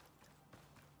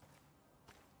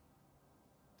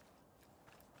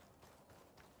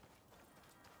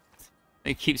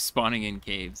 They keep spawning in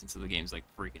caves, and so the game's like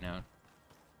freaking out.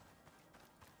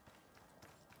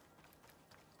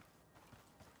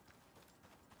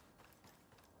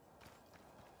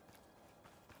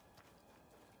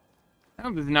 I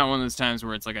hope this is not one of those times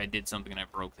where it's like I did something and I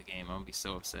broke the game. I'm gonna be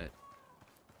so upset.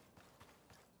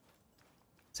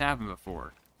 It's happened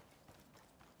before.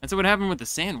 That's what happened with the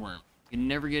sandworm. You can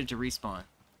never get it to respawn.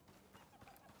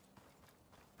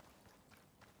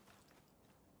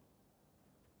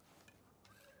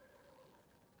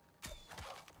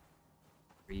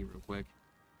 Real quick.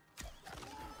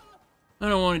 I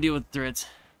don't want to deal with threats.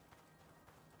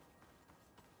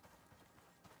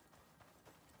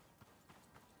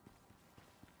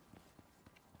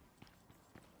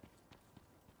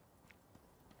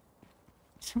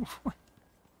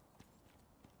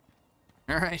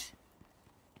 All right.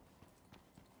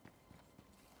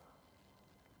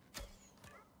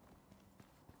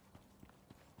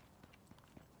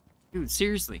 Dude,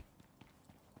 seriously.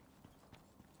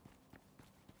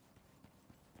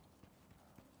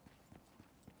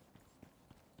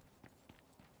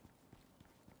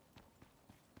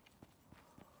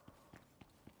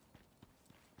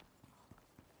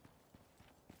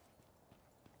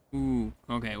 Ooh,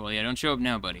 okay, well, yeah, don't show up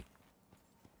now, buddy.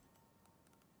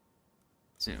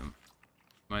 Zoom.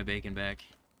 My bacon back.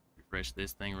 Refresh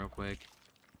this thing real quick.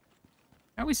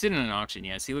 How are we sitting in an auction?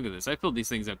 Yeah, see, look at this. I filled these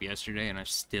things up yesterday, and I'm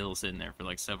still sitting there for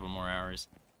like several more hours.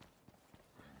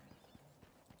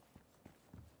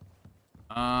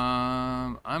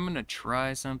 I'm gonna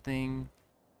try something.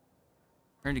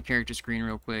 Turn to character screen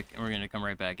real quick, and we're gonna come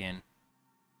right back in.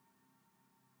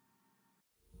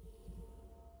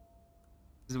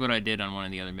 This is what I did on one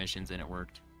of the other missions, and it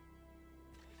worked.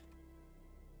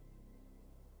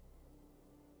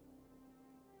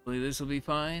 Hopefully this will be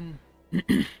fine.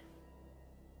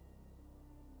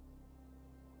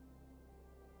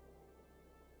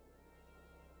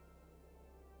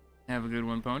 Have a good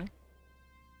one, Pony.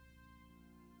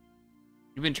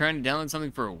 You've been trying to download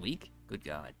something for a week? Good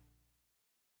God.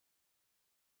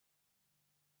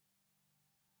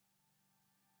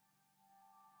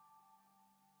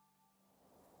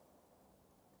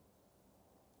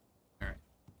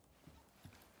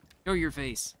 Show your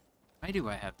face. Why do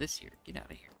I have this here? Get out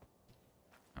of here.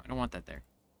 No, I don't want that there.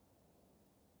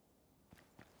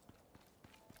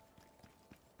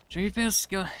 Show your face,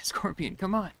 Scorpion.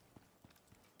 Come on.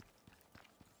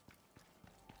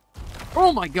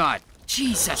 Oh my god.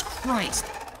 Jesus Christ.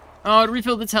 Oh, it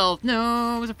refilled its health. No,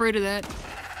 I was afraid of that.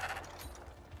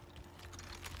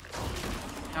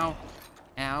 Ow.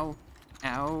 Ow.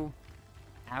 Ow.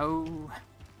 Ow.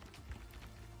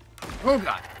 Oh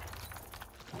god.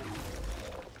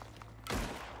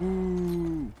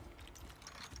 Ooh.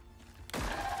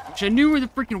 Wish I knew where the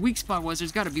freaking weak spot was.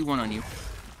 There's got to be one on you.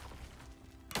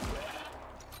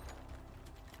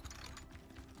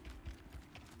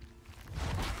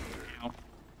 Ow.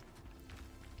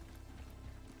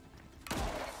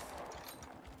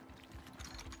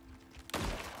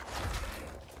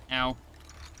 Ow.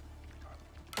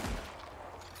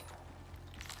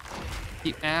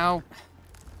 Ow.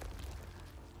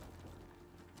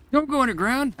 Don't go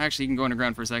underground. Actually, you can go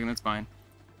underground for a second. That's fine.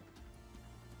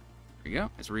 There we go.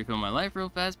 Let's refill my life real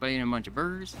fast by eating a bunch of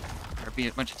burgers. Or a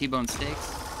bunch of T-bone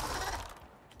steaks.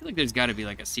 I feel like there's got to be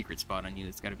like a secret spot on you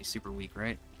that's got to be super weak,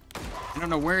 right? I don't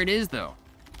know where it is, though.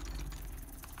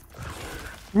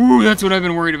 Ooh, that's what I've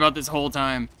been worried about this whole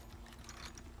time.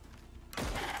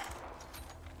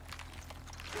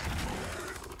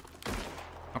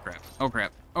 Oh, crap. Oh,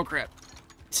 crap. Oh, crap.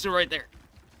 It's still right there.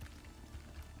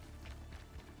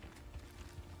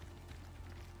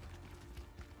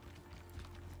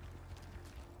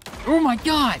 Oh my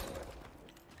god!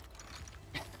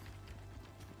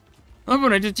 I love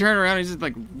when I just turn around and he's just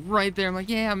like right there. I'm like,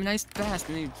 yeah, I'm nice and fast.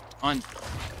 And he's on.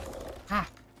 Ha!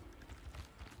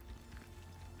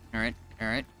 Alright,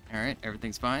 alright, alright.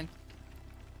 Everything's fine.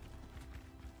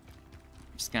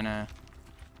 Just gonna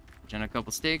put on a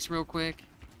couple steaks real quick.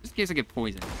 Just in case I get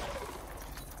poisoned.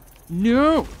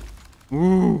 No!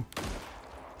 Ooh!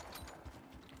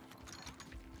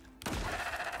 I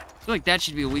feel like that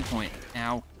should be a weak point.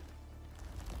 Ow.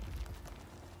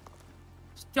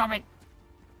 Stop it!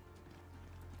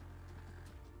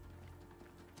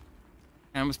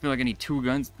 I almost feel like I need 2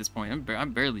 guns at this point.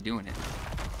 I'm barely doing it.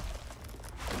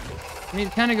 I mean,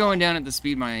 it's kind of going down at the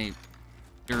speed my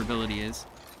durability is.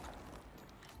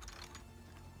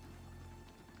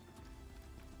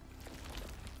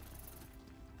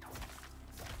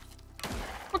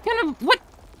 What kind of... What?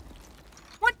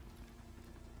 What?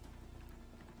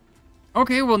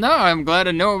 Okay, well now I'm glad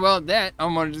I know about that.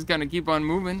 I'm gonna just kind of keep on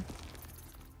moving.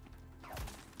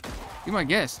 Be my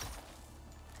guest.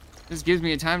 This gives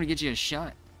me a time to get you a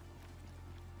shot.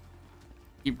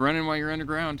 Keep running while you're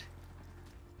underground.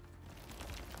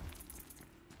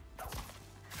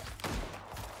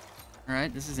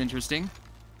 Alright, this is interesting.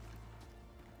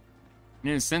 In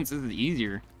a sense, this is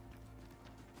easier.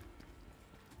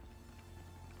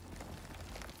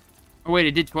 Oh wait,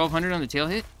 it did 1200 on the tail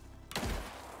hit?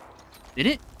 Did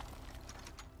it?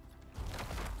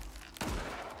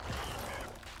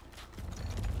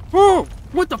 Whoa!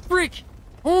 What the frick?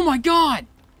 Oh my god!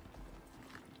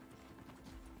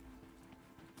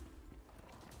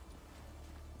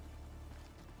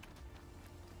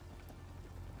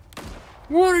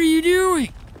 What are you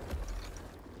doing?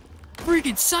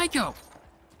 Freaking psycho!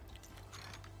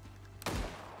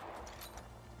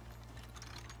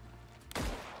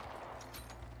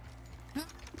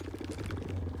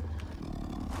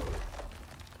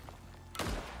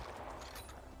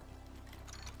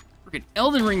 Freaking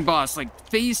Elden Ring boss, like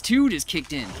phase 2 just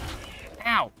kicked in.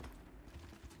 Ow!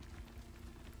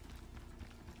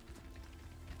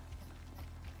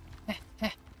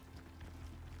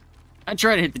 I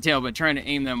try to hit the tail, but trying to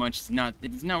aim that much is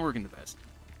it's not working the best.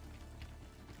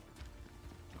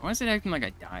 Why is it acting like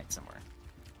I died somewhere?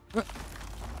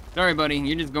 Sorry, buddy.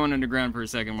 You're just going underground for a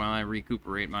second while I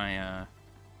recuperate my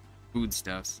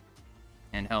foodstuffs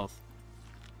and health.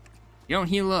 You don't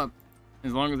heal up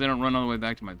as long as I don't run all the way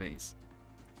back to my base.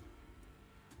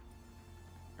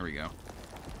 There we go.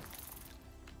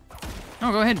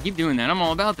 No, go ahead and keep doing that. I'm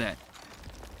all about that.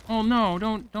 Oh no,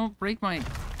 don't break my...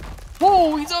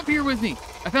 Oh, he's up here with me.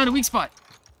 I found a weak spot.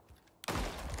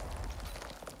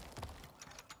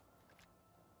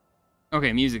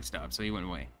 Okay, music stopped, so he went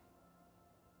away.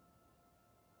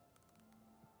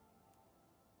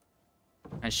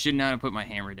 I should not have put my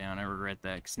hammer down. I regret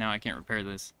that, because now I can't repair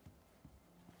this.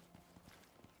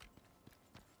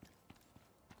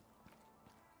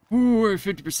 Ooh, we're at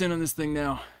 50% on this thing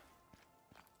now.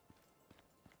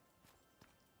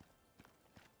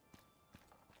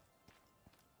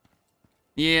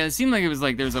 Yeah, it seemed like it was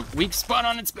like there's a weak spot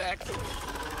on its back.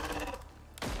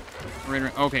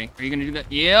 Right, okay, are you gonna do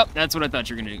that? Yep, that's what I thought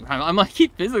you were gonna do. I'm like,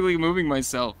 keep physically moving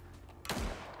myself.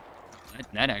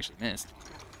 That actually missed.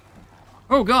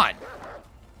 Oh, God!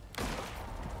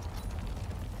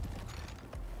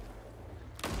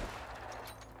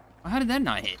 How did that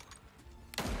not hit?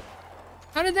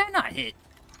 How did that not hit?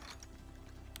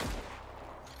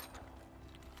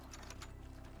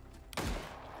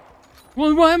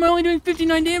 Well, why am I only doing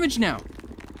 59 damage now?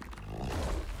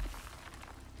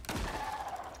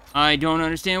 I don't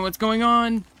understand what's going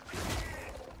on.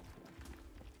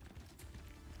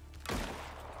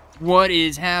 What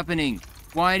is happening?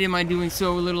 Why am I doing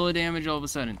so little damage all of a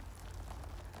sudden?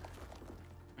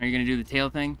 Are you gonna do the tail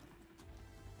thing?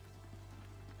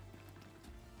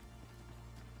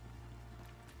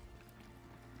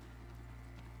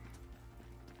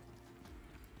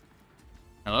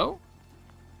 Hello?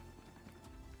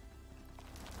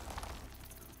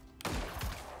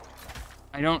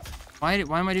 I don't... Why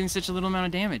am I doing such a little amount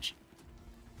of damage?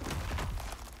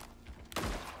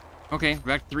 Okay,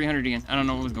 back to 300 again. I don't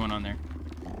know what was going on there.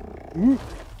 Ooh.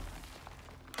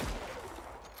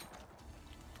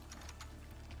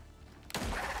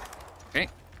 Okay.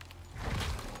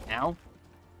 Now.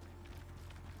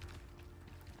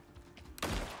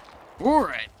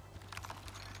 Alright.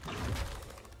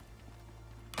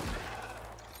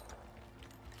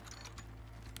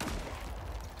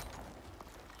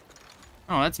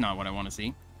 Oh, that's not what I want to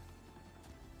see.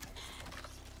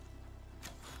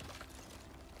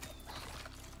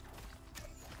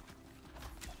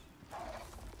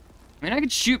 I mean, I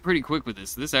could shoot pretty quick with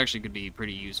this. This actually could be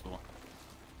pretty useful.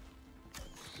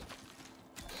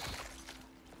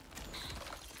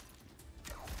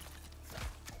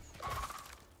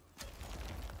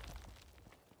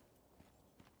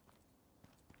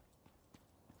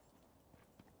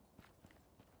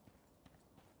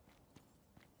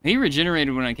 He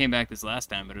regenerated when I came back this last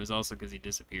time, but it was also because he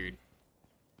disappeared.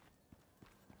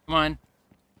 Come on. What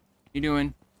you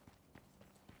doing?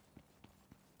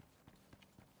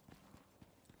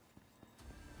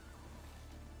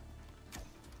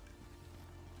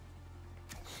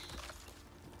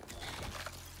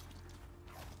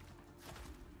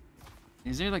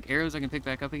 Is there, like, arrows I can pick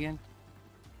back up again?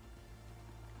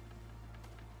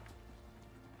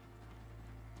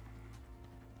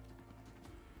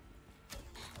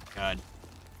 God.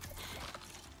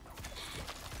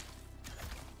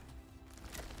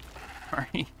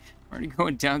 Already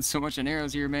going down so much on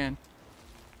arrows here, man.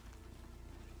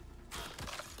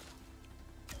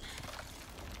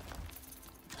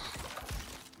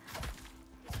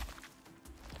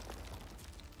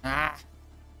 Ah.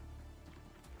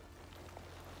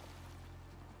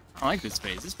 I don't like this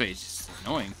phase. This phase is just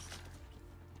annoying.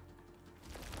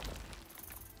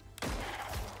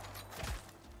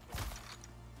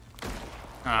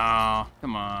 Oh,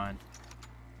 come on.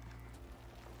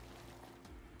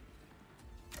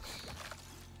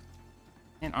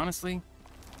 And honestly...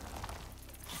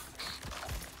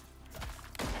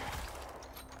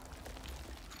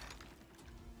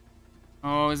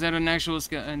 Oh, is that an actual...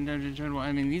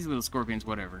 I mean, these little scorpions,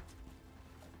 whatever.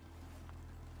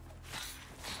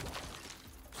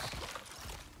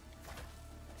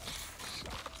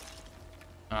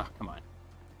 Oh, come on.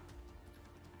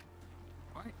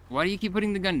 Why do you keep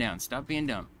putting the gun down? Stop being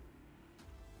dumb.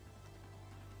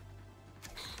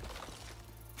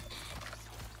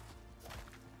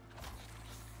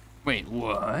 Wait,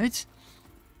 what?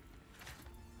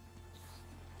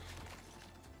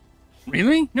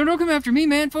 Really? No, don't come after me,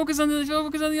 man. Focus on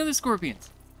the other scorpions.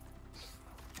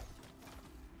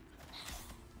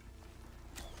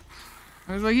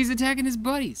 I was like, he's attacking his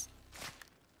buddies.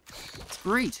 It's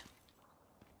great.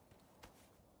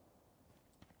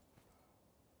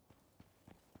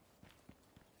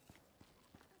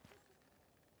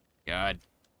 God.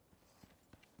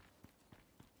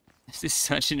 This is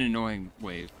such an annoying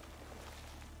wave.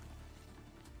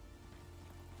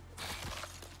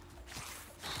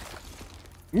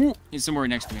 Ooh, he's somewhere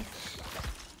next to me.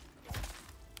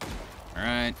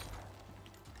 Alright.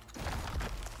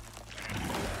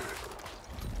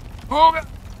 Oh, God.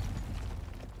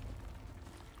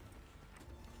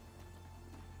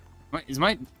 Is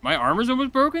my armor's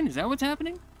almost broken? Is that what's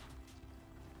happening?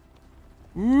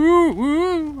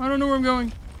 Ooh, I don't know where I'm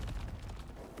going.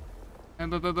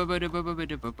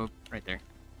 Right there.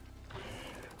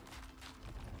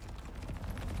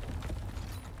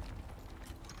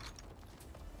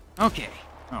 Okay.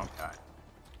 Oh, God.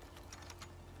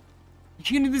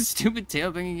 You gonna do this stupid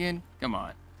tail thing again? Come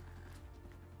on.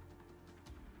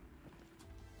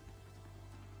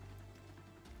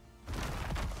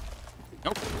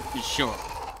 Nope. Just show up.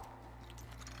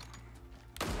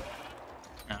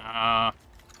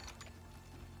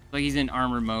 Like he's in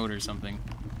armor mode or something.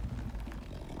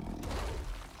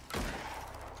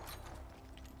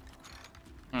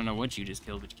 don't know what you just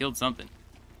killed, but you killed something.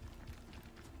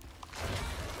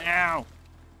 Ow!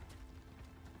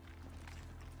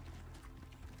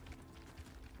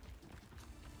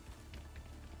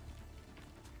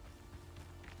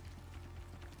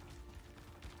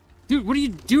 Dude, what are you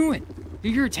doing? Do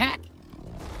your attack.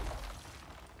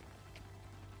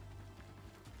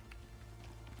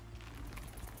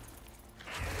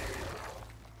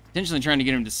 Intentionally trying to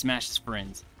get him to smash his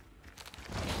friends.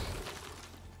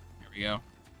 There we go.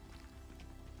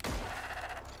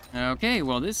 Okay,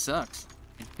 well, this sucks.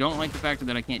 I don't like the fact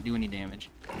that I can't do any damage.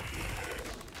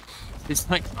 It's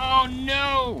like, oh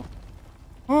no!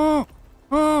 Oh!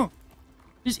 Oh!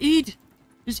 Just eat!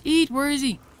 Just eat! Where is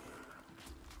he?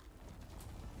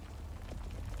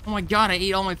 Oh my god, I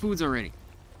ate all my foods already.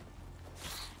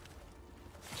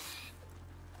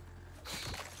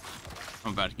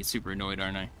 I'm about to get super annoyed,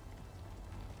 aren't I?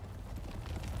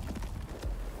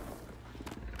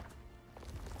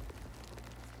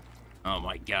 Oh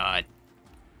my god.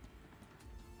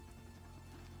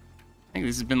 I think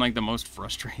this has been like the most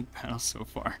frustrating battle so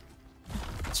far.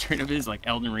 Straight up is like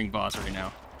Elden Ring boss right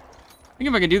now. I think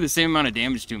if I could do the same amount of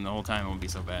damage to him the whole time, it won't be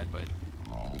so bad, but...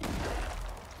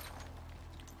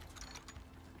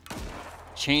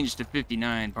 Change to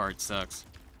 59 part sucks.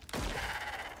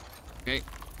 Okay.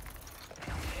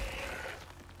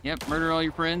 Yep, murder all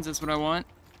your friends, that's what I want.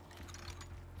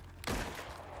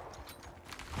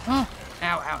 Oh!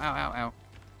 Ow, ow, ow, ow, ow.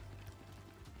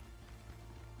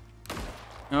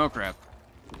 Oh, crap.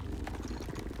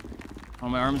 Oh,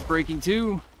 my arm's breaking,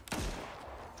 too.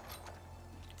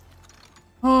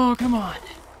 Oh, come on.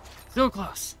 So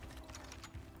close.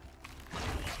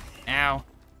 Ow.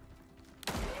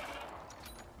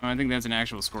 Oh, I think that's an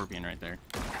actual scorpion right there.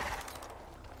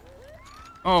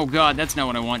 Oh, God, that's not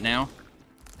what I want now.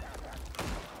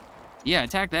 Yeah,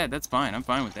 attack that. That's fine. I'm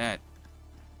fine with that.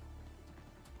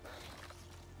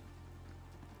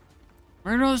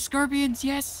 Murder all the scorpions,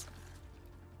 yes!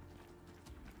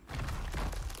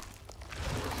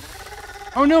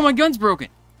 Oh no, my gun's broken!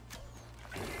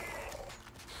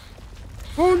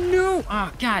 Oh no!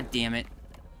 Oh, god damn it.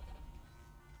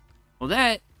 Well,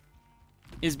 that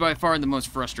is by far the most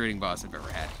frustrating boss I've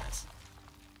ever had in this.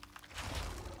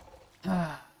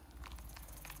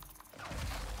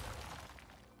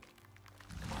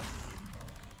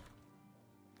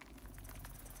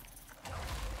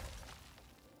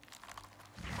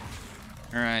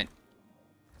 Alright.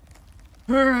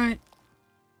 Alright.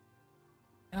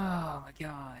 Oh my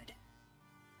god.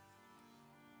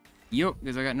 Yup,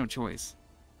 because I got no choice.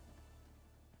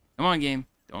 Come on, game.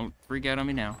 Don't freak out on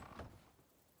me now.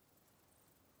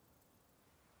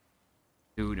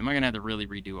 Dude, am I gonna have to really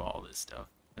redo all this stuff?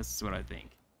 That's what I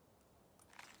think.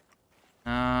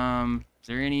 Is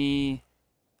there any...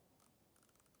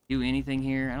 Do anything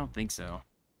here? I don't think so.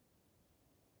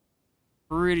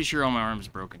 Pretty sure all my arms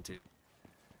are broken, too.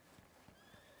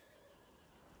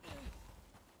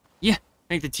 Yeah,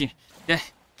 I think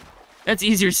that's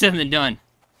easier said than done.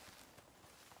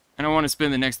 I don't want to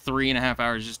spend the next 3.5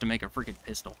 hours just to make a freaking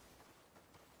pistol.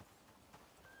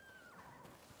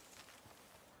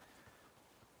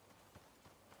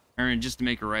 Or just to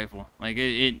make a rifle. Like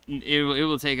it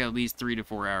will take at least 3 to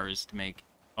 4 hours to make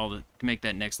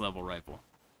that next level rifle.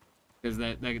 Because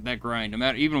that grind, no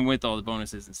matter, even with all the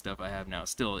bonuses and stuff I have now,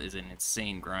 still is an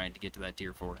insane grind to get to that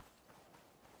tier 4.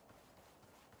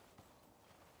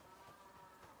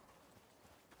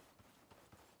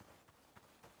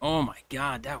 Oh my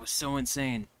god, that was so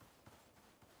insane.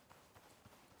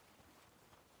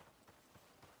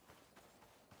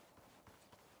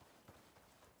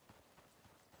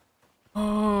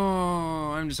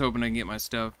 Oh, I'm just hoping I can get my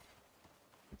stuff.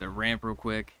 Get the ramp real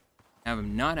quick. Have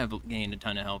him not have gained a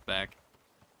ton of health back.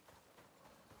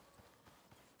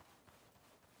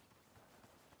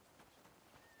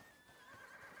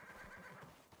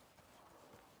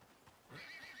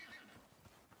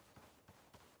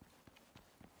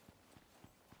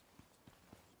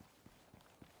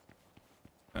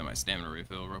 Let my stamina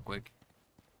refill real quick.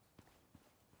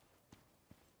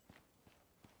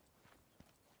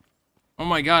 Oh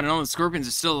my god, and all the scorpions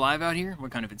are still alive out here?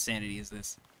 What kind of insanity is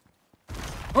this?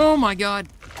 Oh my god!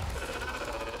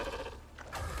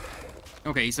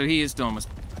 Okay, so he is still almost...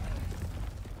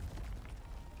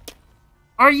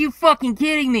 Are you fucking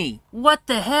kidding me? What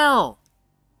the hell?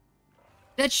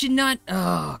 That should not...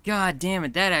 Oh, god damn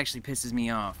it, that actually pisses me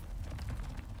off.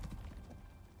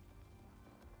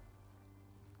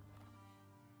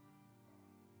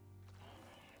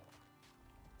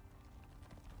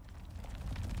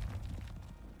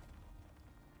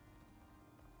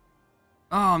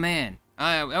 Oh, man.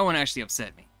 That one actually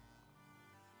upset me.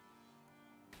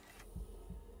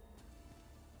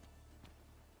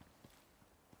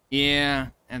 Yeah,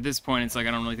 at this point, it's like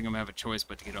I don't really think I'm gonna have a choice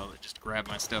but to get all that, just grab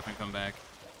my stuff and come back.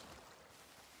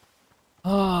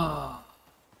 Oh,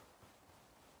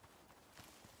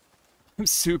 I'm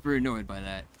super annoyed by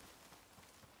that.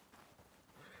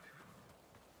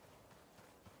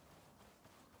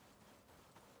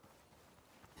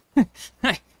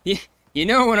 You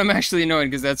know when I'm actually annoyed,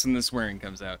 because that's when the swearing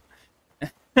comes out.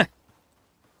 Oh,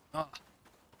 I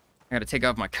gotta take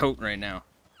off my coat right now.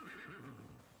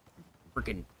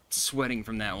 Freaking sweating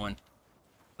from that one.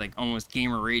 Like, almost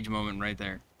gamer rage moment right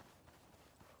there.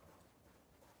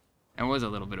 That was a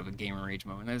little bit of a gamer rage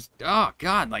moment. That's, oh,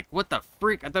 God, like, what the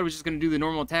frick? I thought I was just gonna do the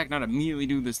normal attack, not immediately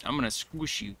do this. I'm gonna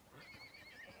squish you.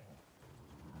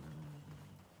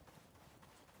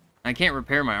 I can't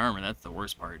repair my armor, that's the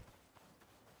worst part.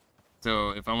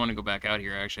 So, if I want to go back out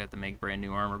here, I actually have to make brand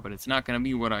new armor, but it's not gonna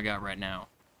be what I got right now.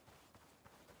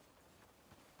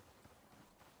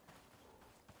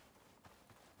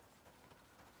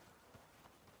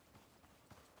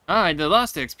 The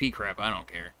lost XP crap, I don't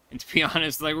care. And to be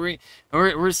honest, like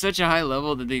we're such a high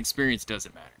level that the experience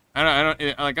doesn't matter.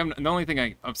 The only thing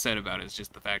I'm upset about is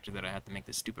just the fact that I have to make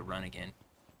this stupid run again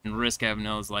and risk having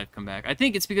Ella's life come back. I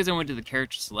think it's because I went to the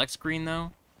character select screen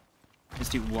though, as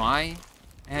to why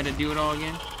I had to do it all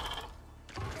again.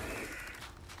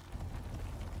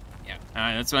 Yeah,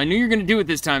 that's what I knew you were gonna do it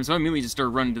this time, so I immediately just started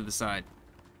running to the side.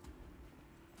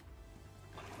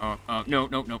 Oh,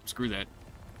 no, screw that.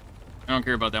 I don't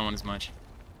care about that one as much.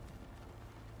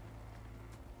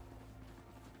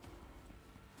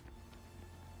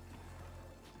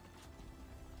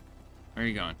 Where are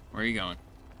you going? Where are you going?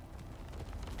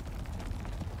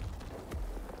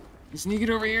 You sneak it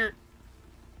over here.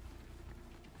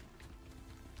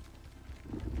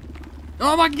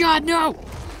 Oh my God, no!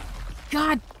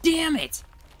 God damn it!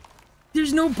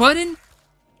 There's no button?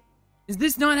 Does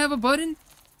this not have a button?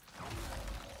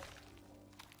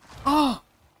 Oh!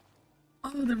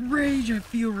 Oh, the rage I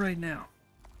feel right now.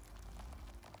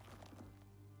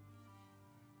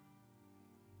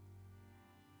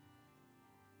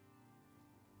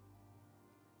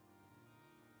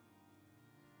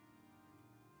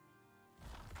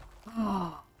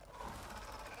 Oh.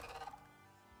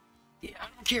 Yeah, I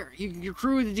don't care. Your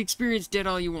crew with the experience dead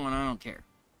all you want. I don't care.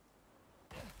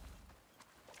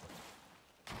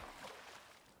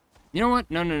 You know what?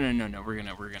 No.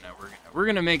 We're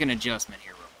gonna make an adjustment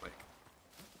here real quick.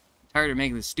 I'm tired of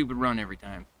making this stupid run every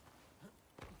time.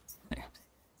 It's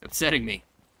upsetting me.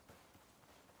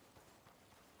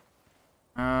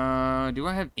 Do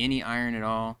I have any iron at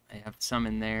all? I have some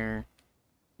in there.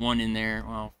 One in there.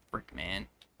 Well, frick, man.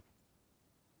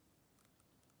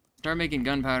 Start making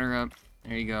gunpowder up.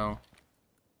 There you go.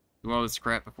 Do all this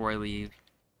crap before I leave.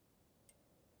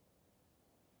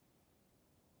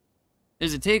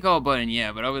 There's a take all button,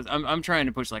 yeah, but I'm trying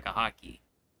to push like a hotkey.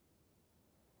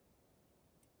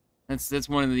 That's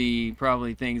one of the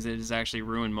probably things that has actually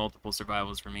ruined multiple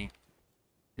survivals for me.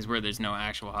 Is where there's no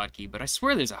actual hotkey, but I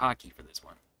swear there's a hotkey for this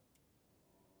one.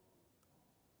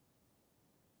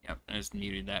 Yep, I just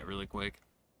muted that really quick.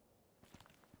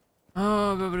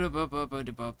 Oh, what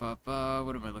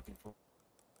am I looking for?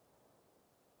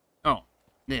 Oh,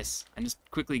 this. And just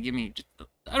quickly give me...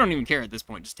 I don't even care at this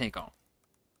point. Just take all.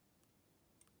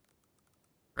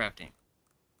 Crafting.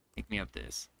 Take me up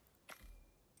this.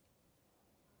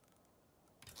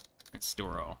 And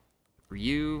store all. For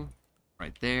you,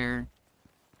 right there.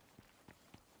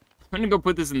 I'm gonna go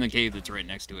put this in the cave that's right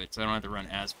next to it, so I don't have to run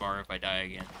as far if I die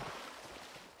again.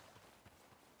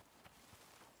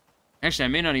 Actually, I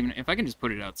may not even... If I can just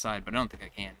put it outside, but I don't think I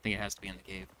can. I think it has to be in the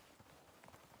cave.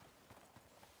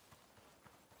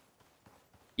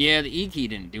 Yeah, the E key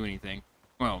didn't do anything.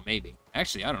 Well, maybe.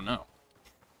 Actually, I don't know.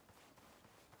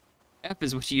 F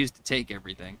is what you use to take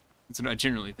everything. That's what I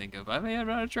generally think of. I may have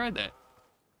not tried that.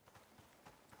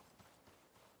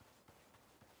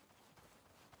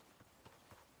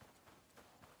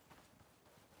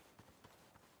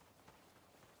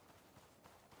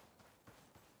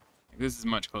 This is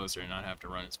much closer and not have to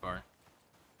run as far.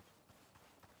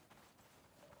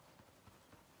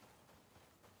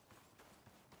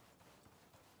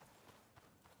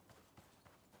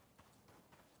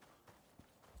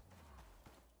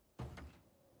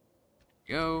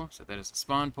 Go, set that as a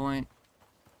spawn point.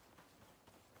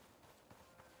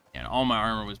 And all my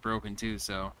armor was broken too,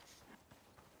 so...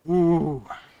 Ooh.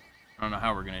 I don't know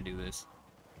how we're gonna do this.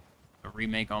 But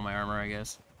remake all my armor, I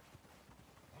guess.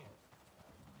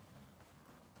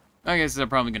 I guess I'm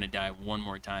probably gonna die one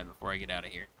more time before I get out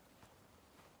of here.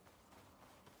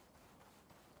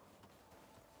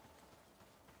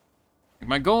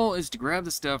 My goal is to grab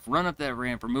the stuff, run up that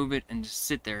ramp, remove it, and just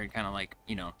sit there and kind of like,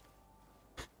 you know,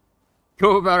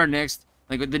 go about our next,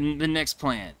 like, the next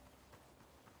plan.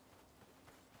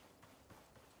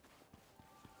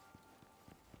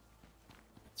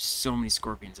 So many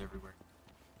scorpions everywhere.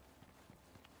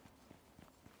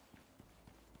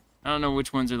 I don't know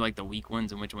which ones are like the weak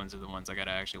ones and which ones are the ones I gotta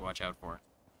actually watch out for.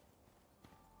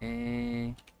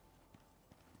 Okay.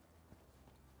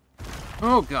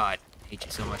 Oh god. I hate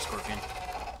you so much, Scorpion.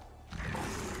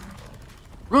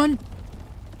 Run!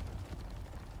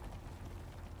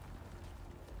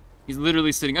 He's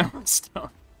literally sitting on my stuff.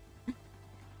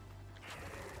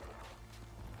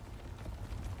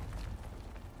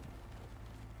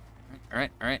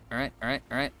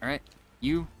 Alright.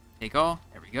 You, take all.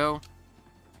 There we go.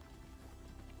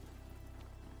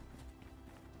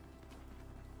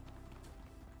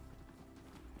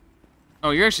 Oh,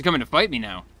 you're actually coming to fight me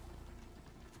now.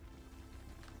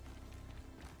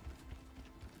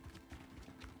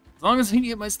 As long as I can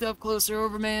get my stuff closer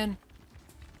over, man.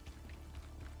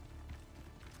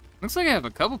 Looks like I have a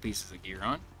couple pieces of gear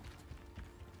on.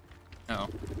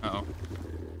 Uh-oh.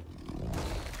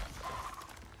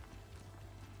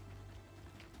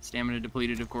 Stamina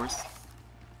depleted, of course.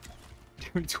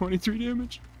 Doing 23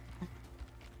 damage.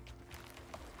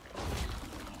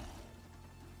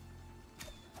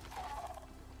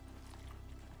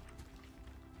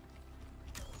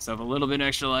 So I have a little bit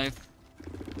extra life.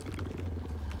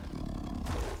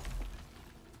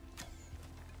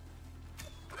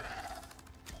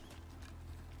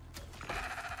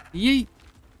 Yeet!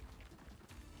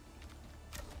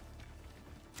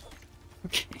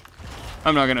 Okay.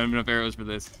 I'm not gonna have enough arrows for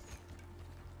this.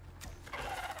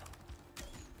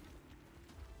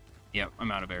 Yep,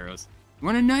 I'm out of arrows. You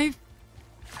want a knife?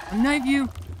 I'll knife you!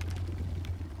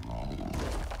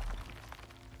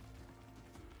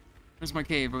 Where's my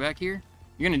cave? We're back here?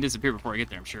 You're gonna disappear before I get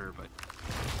there, I'm sure, but...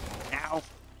 Ow!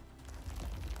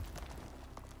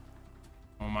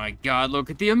 Oh my god, look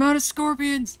at the amount of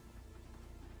scorpions!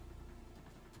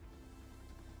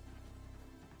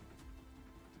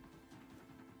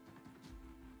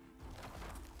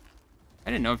 I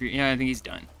didn't know if you're... Yeah, I think he's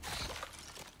done.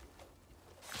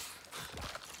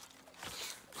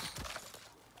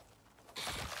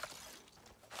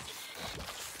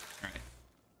 Alright.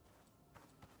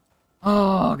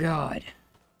 Oh, God.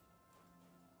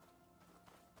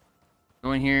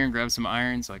 Go in here and grab some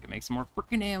iron so I can make some more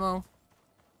freaking ammo.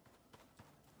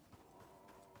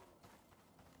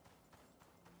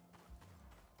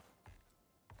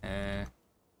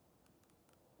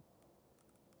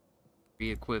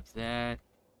 Re-equip that.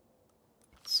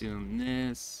 Consume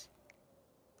this.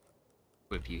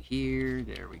 Equip you here.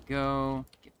 There we go.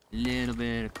 Get a little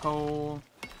bit of coal.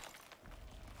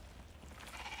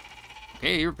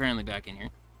 Okay, you're apparently back in here.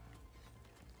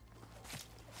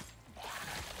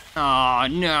 Oh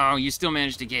no, you still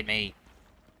managed to get me.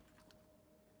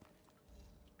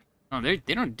 Oh, they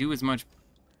don't do as much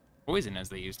poison as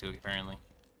they used to, apparently.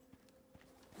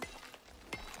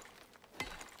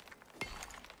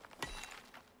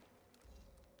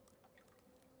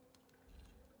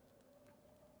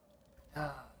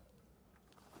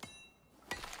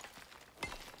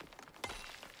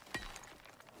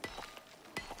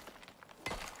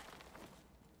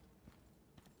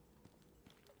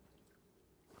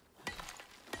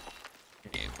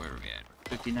 Okay, where are we at?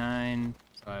 59,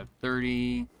 so I have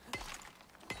 30.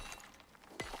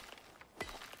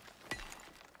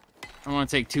 I don't want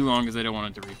to take too long because I don't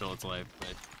want it to refill its life, but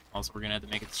also we're gonna have to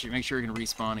make sure it can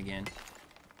respawn again.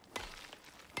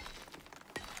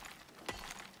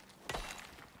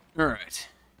 Alright.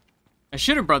 I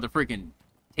should have brought the freaking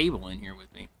table in here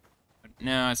with me. But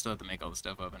no, I still have to make all the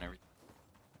stuff up and everything.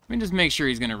 Let me just make sure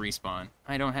he's gonna respawn.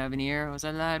 I don't have any arrows.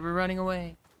 I lied. We're running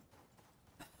away.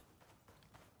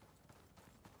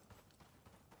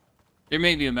 There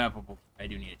may be a map. I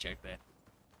do need to check that.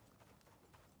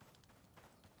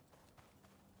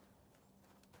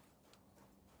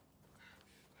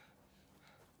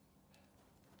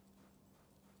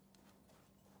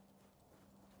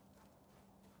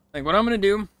 Like, what I'm gonna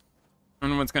do,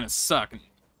 and what's gonna suck and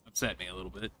upset me a little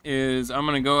bit, is I'm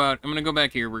gonna go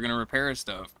back here, we're gonna repair his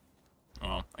stuff.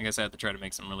 Well, I guess I have to try to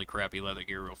make some really crappy leather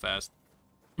gear real fast.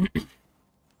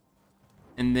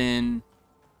 And then...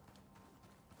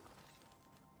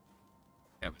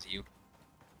 That was you.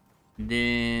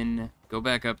 Then, go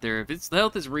back up there. If the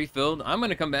health is refilled, I'm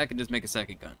gonna come back and just make a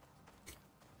second gun.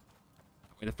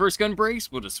 When the first gun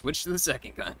breaks, we'll just switch to the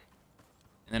second gun.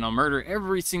 And then I'll murder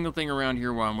every single thing around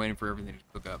here while I'm waiting for everything to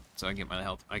cook up. So I can get my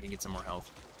health. I can get some more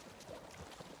health.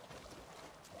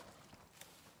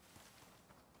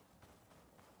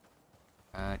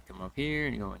 Alright, come up here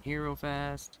and go in here real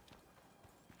fast.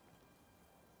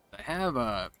 I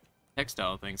have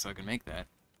textile thing so I can make that.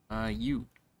 You.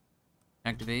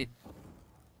 Activate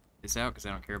this out because I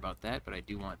don't care about that, but I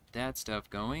do want that stuff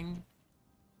going.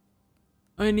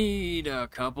 I need a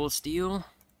couple steel.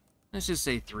 Let's just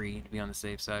say 3 to be on the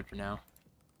safe side for now.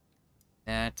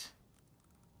 That.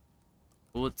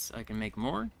 Bullets, I can make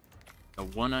more. The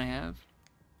 1 I have.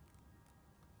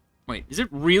 Wait, is it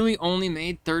really only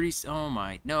made 30? Oh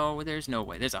my, no, there's no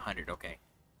way. There's 100, okay.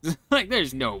 Like,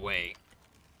 there's no way.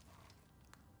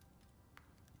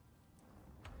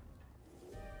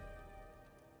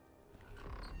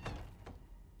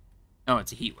 Oh,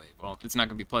 it's a heat wave. Well, it's not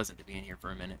going to be pleasant to be in here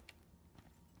for a minute.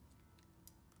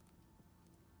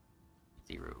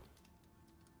 0.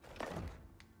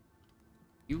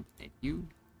 You,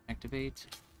 activate.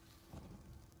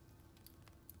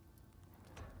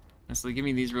 Honestly, give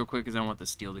me these real quick because I want the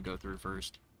steel to go through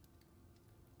first.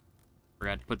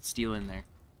 Forgot to put the steel in there.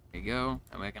 There you go.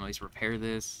 That way I can at least repair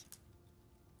this.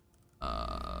 Did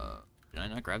I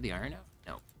not grab the iron out?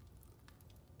 No.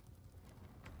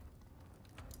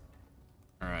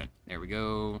 Alright, there we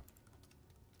go.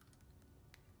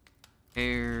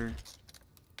 Repair.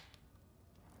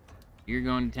 You're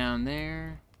going to town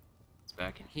there. It's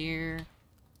back in here.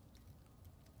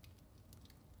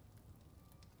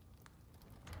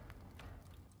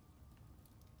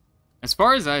 As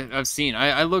far as I've seen,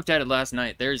 I looked at it last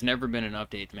night. There's never been an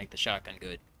update to make the shotgun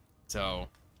good. So,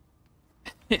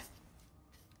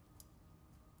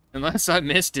 unless I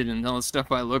missed it and all the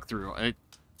stuff I looked through, it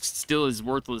still is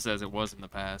worthless as it was in the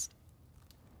past.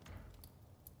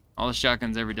 All the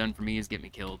shotgun's ever done for me is get me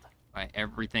killed by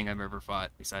everything I've ever fought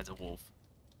besides a wolf.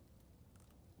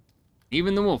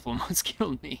 Even the wolf almost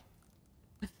killed me.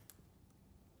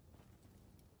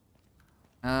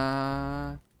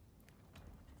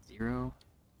 0.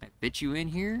 I fit you in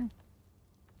here?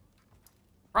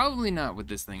 Probably not with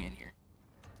this thing in here.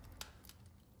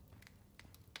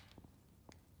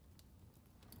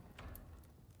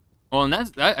 Well, and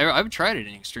I've tried it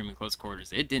in extremely close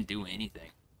quarters. It didn't do anything.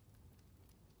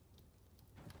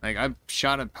 Like, I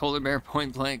shot a polar bear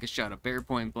point blank, I shot a bear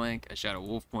point blank, I shot a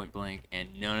wolf point blank,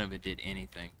 and none of it did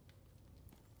anything.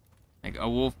 Like, a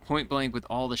wolf point blank with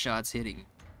all the shots hitting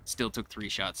still took 3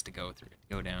 shots to go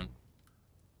down.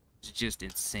 It's just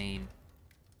insane.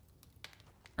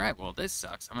 Alright, well, this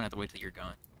sucks. I'm gonna have to wait till you're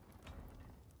gone.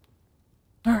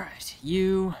 Alright,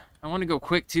 you. I want to go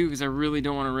quick, too, because I really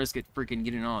don't want to risk it freaking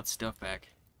getting all its stuff back.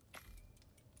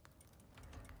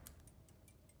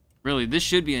 Really, this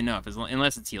should be enough,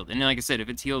 unless it's healed. And like I said, if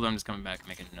it's healed, I'm just coming back and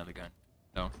making another gun.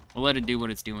 So, we'll let it do what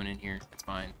it's doing in here. It's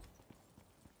fine.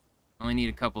 Only need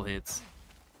a couple hits.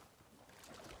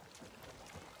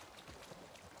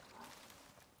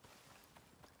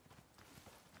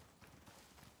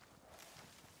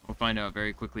 We'll find out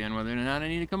very quickly on whether or not I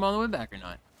need to come all the way back or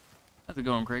not. How's it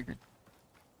going, Kraker?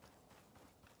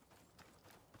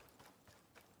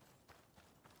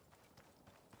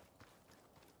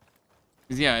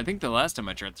 Because, yeah, I think the last time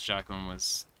I tried the shotgun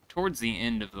was towards the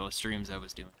end of the streams I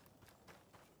was doing.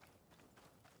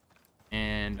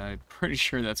 And I'm pretty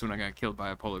sure that's when I got killed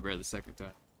by a polar bear the second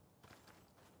time.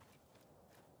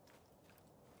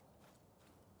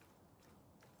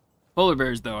 Polar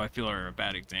bears, though, I feel are a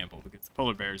bad example, because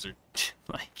polar bears are,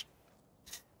 like...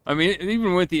 I mean,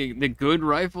 even with the good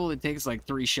rifle, it takes, like,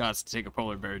 3 shots to take a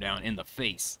polar bear down in the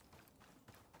face.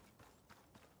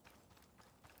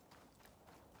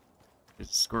 There's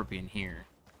a scorpion here.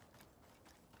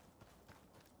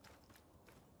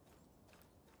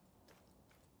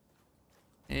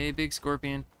 Hey, big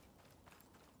scorpion.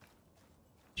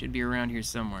 Should be around here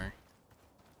somewhere.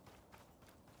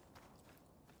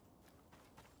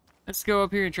 Let's go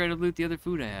up here and try to loot the other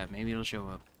food I have. Maybe it'll show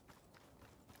up.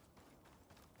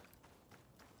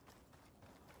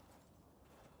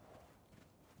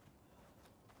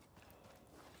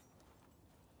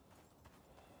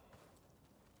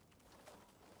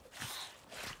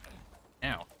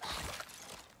 Ow.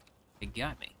 It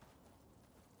got me.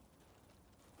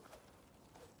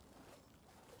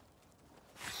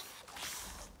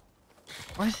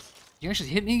 What? You actually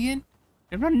hit me again?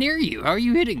 I'm not near you. How are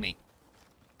you hitting me?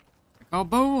 I call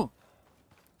bull.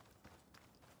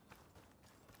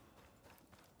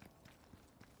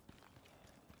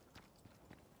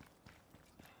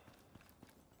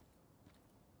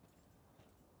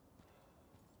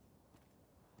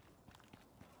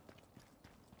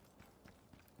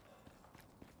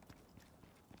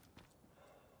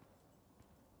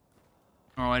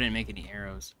 Oh, I didn't make any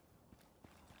arrows.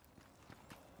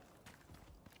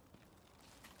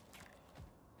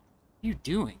 What are you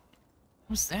doing?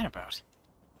 What's that about?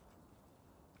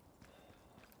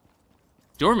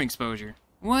 Storm exposure?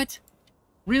 What?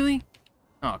 Really?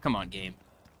 Oh, come on, game.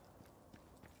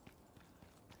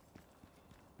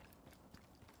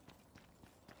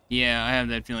 Yeah, I have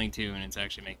that feeling too, and it's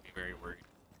actually making me very worried.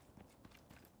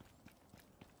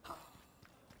 Oh,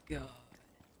 God.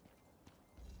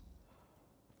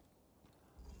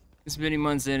 This many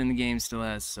months in, and the game still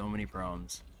has so many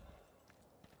problems.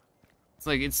 It's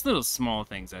like, it's little small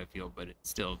things, I feel, but it's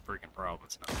still freaking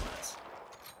problems nonetheless.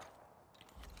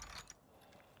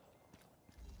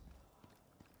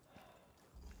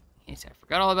 Yes, I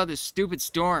forgot all about this stupid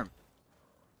storm.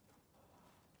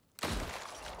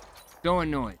 So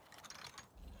annoyed.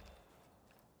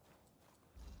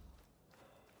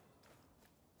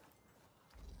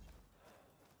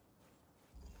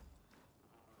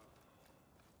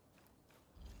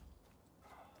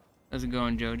 How's it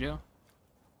going, JoJo?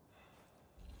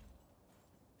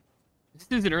 This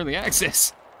isn't early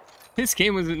access. This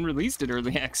game wasn't released at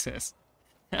early access.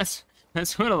 That's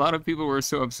what a lot of people were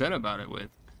so upset about it with.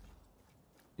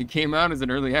 It came out as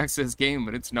an early access game,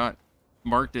 but it's not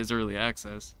marked as early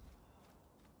access.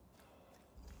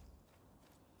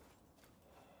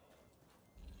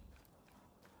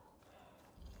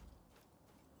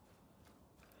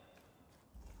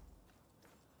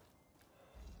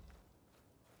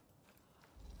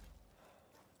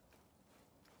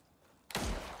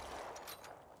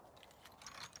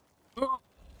 Oh.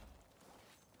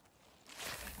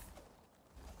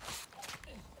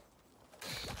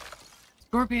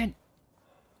 Scorpion!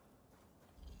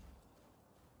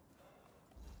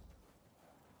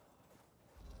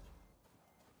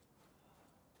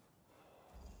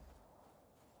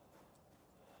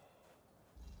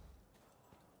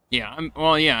 Yeah,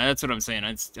 well, yeah, that's what I'm saying.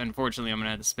 Unfortunately, I'm gonna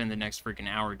have to spend the next freaking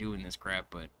hour doing this crap,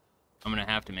 but I'm gonna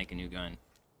have to make a new gun.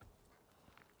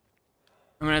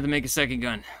 I'm gonna have to make a second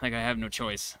gun. Like, I have no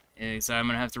choice. So I'm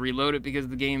gonna have to reload it because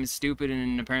the game is stupid,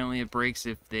 and apparently it breaks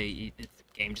if the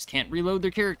game just can't reload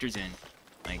their characters in.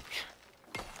 Like,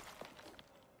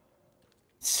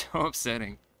 it's so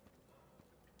upsetting.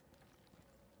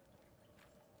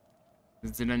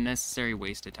 It's an unnecessary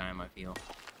waste of time, I feel.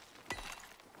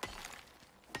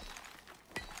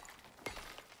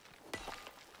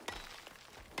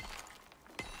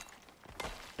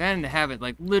 And to have it,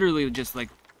 like, literally just, like,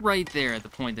 right there at the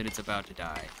point that it's about to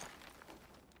die.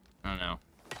 I don't know.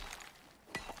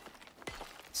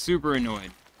 Super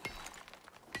annoyed.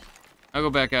 I'll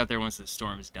go back out there once the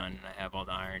storm is done and I have all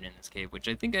the iron in this cave, which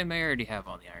I think I may already have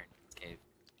all the iron in this cave.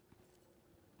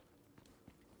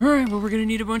 Alright, well, we're gonna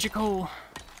need a bunch of coal.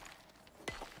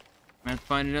 I have to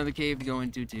find another cave to go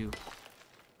into, too.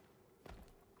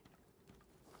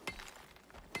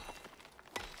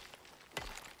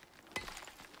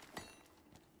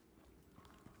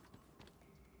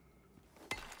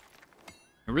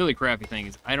 The really crappy thing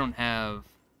is I don't have...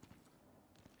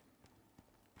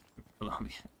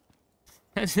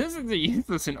 This is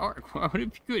useless in Ark. Why would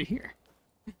it be good here?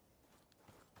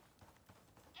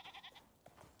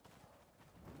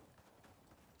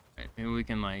 Right, maybe we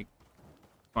can, like,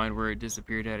 find where it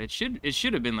disappeared at. It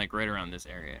should have been, like, right around this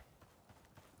area.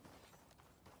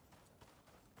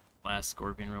 Last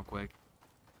scorpion real quick.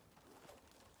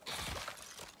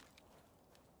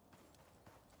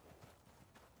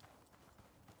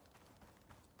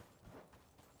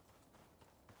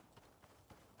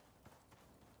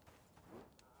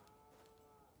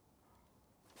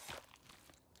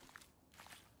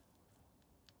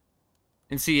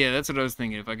 And see, yeah, that's what I was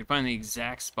thinking. If I could find the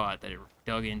exact spot that it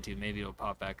dug into, maybe it'll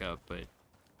pop back up, but...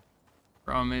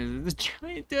 Problem is, it's a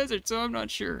giant desert, so I'm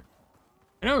not sure.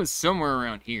 I know it's somewhere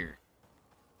around here.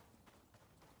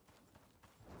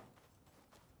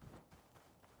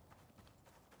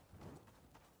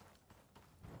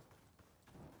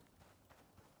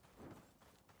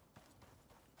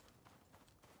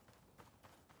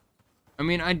 I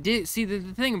mean, I did... See, the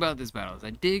thing about this battle is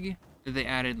I dig that they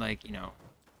added, like, you know...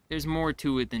 There's more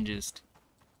to it than just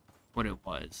what it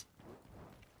was.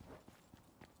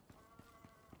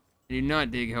 I do not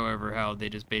dig, however, how they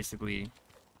just basically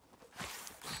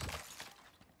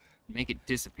make it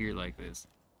disappear like this.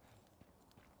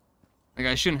 Like,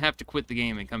 I shouldn't have to quit the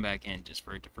game and come back in just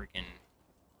for it to freaking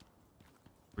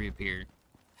reappear.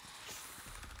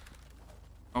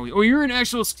 Oh, you're an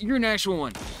actual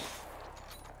one.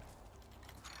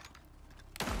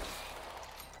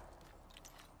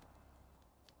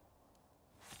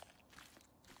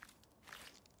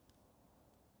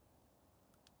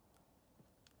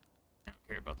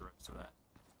 About the rest of that.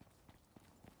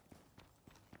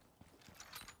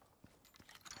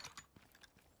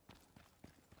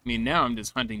 I mean, now I'm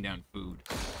just hunting down food.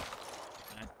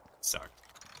 That sucked.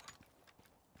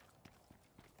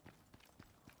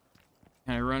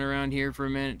 Can I run around around here for a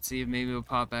minute, see if maybe it'll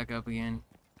pop back up again.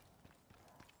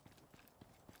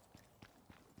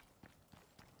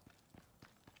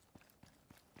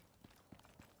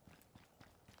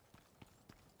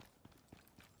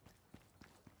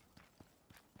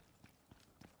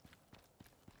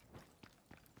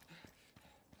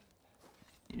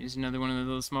 Just another one of those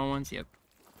little small ones? Yep.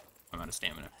 I'm out of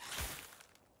stamina.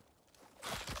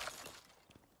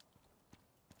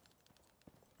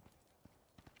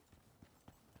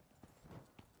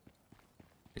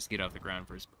 Just get off the ground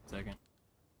for a second.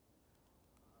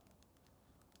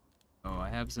 Oh, I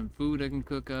have some food I can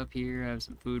cook up here. I have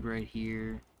some food right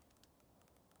here.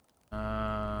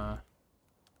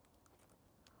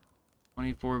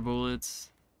 24 bullets.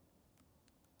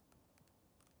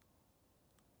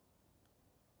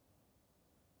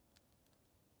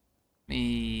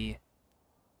 Me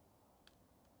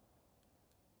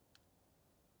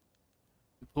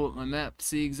pull up my map to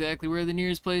see exactly where the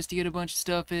nearest place to get a bunch of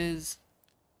stuff is.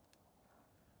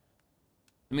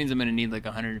 That means I'm gonna need like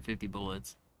 150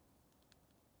 bullets.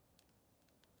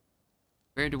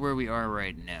 Compared to where we are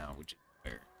right now, which is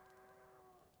where?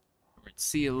 We're at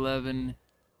C11.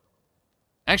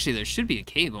 Actually, there should be a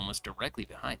cave almost directly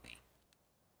behind me.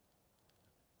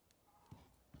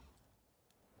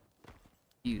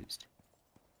 Used.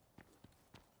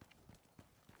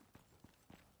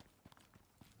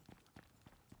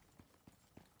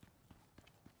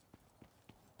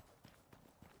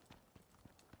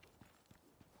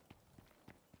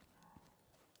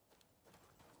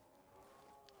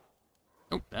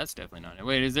 Oh, that's definitely not it.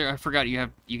 Wait, is there? I forgot you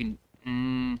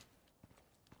can.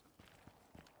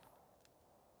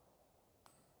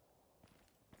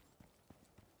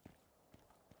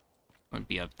 Would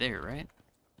be up there, right?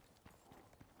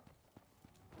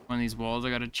 One of these walls I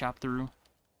gotta chop through.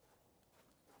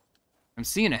 I'm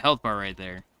seeing a health bar right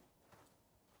there.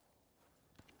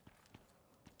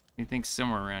 I think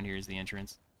somewhere around here is the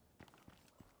entrance.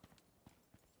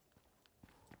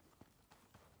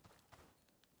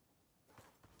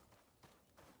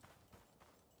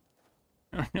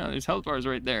 Oh no, there's health bars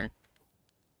right there.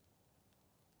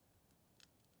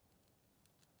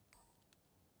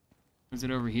 Is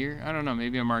it over here? I don't know,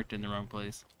 maybe I marked it in the wrong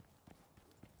place.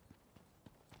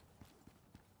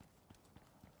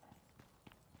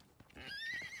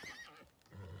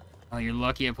 Oh, you're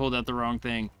lucky I pulled out the wrong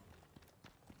thing.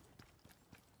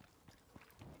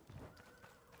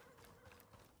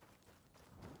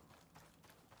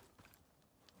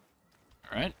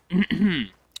 Alright.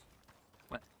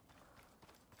 What?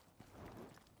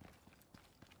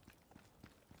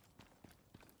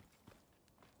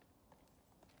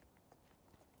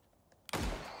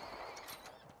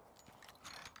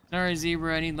 Sorry,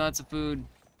 Zebra, I need lots of food.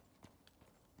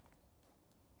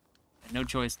 No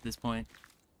choice at this point.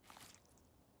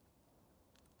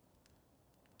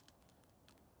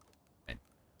 Okay.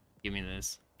 Give me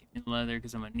this. Give me the leather,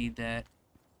 because I'm going to need that.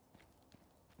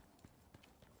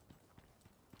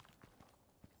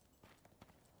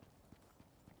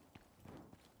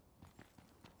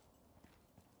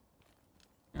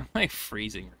 I'm like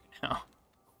freezing right now.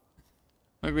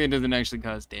 Luckily it doesn't actually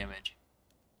cause damage.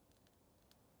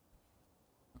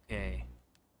 Okay.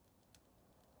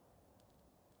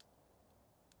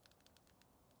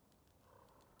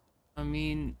 I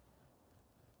mean,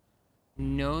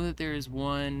 know that there is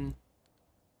one.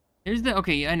 There's the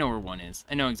okay. I know where one is.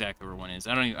 I know exactly where one is.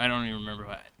 I don't even remember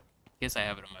what. I guess I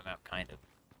have it on my map, kind of.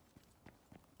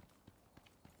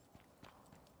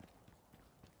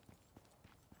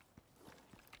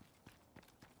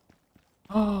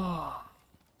 Oh,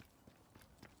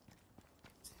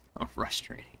 so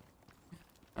frustrating.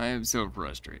 I am so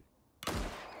frustrated.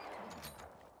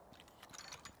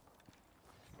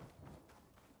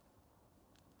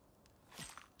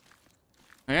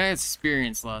 I got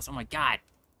experience loss. Oh my god.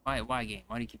 Why game?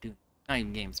 Why do you keep doing it? Not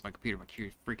even games, my computer. My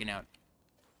computer's freaking out.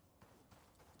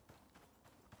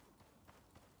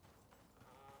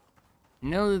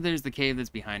 Know that there's the cave that's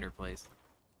behind our place.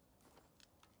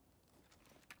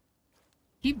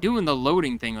 Keep doing the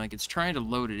loading thing like it's trying to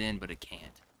load it in, but it can't.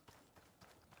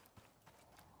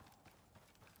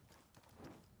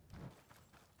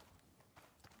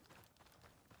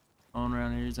 All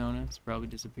around Arizona, it's probably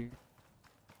disappeared.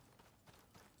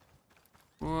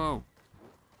 Whoa.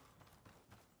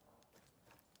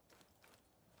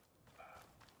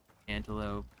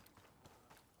 Antelope.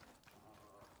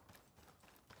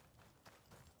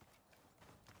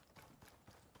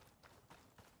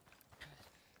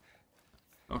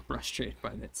 Oh, frustrated by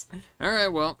this. All right,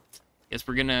 well, guess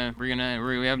we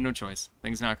have no choice.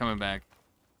 Things not coming back.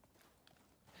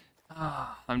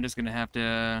 I'm just gonna have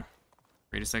to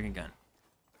create a second gun.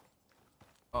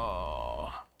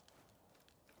 Oh.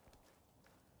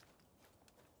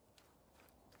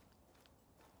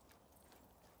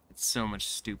 It's so much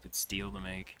stupid steel to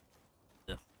make.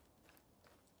 Ugh.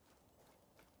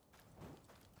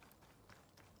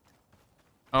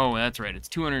 Oh, that's right. It's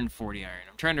 240 iron.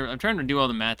 I'm trying to do all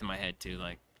the math in my head too,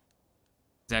 like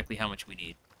exactly how much we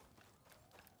need.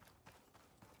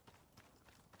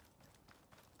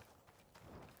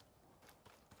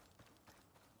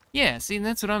 Yeah, see,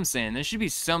 that's what I'm saying. There should be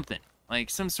something, like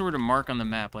some sort of mark on the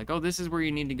map, like, oh, this is where you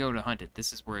need to go to hunt it.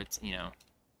 This is where it's, you know,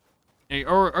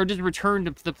 or just return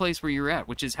to the place where you're at,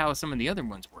 which is how some of the other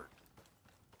ones work.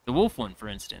 The wolf one, for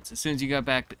instance, as soon as you got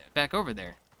back over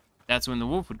there, that's when the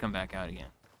wolf would come back out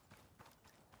again.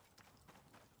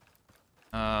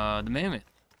 The mammoth.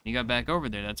 You got back over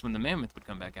there, that's when the mammoth would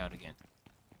come back out again.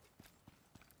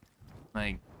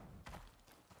 Like,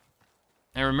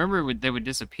 I remember they would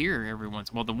disappear every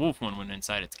once. Well, the wolf one went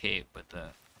inside its cave, but the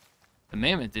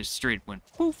mammoth just straight went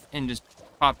poof and just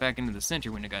popped back into the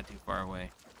center when it got too far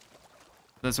away.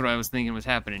 That's what I was thinking was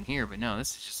happening here, but no,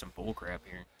 this is just some bullcrap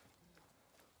here.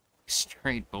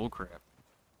 Straight bullcrap.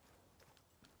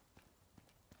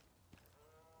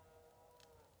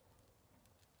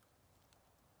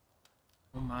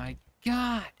 Oh my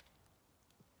god! I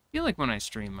feel like when I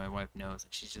stream, my wife knows,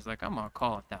 and she's just like, I'm gonna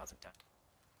call 1,000 times.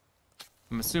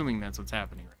 I'm assuming that's what's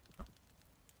happening right now.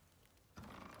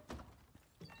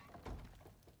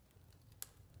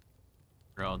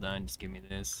 We're all done, just give me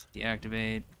this.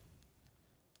 Deactivate.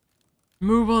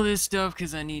 Move all this stuff,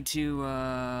 because I need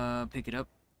to, pick it up.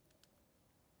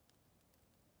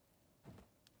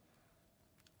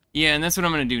 Yeah, and that's what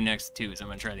I'm gonna do next, too, is I'm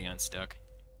gonna try the unstuck.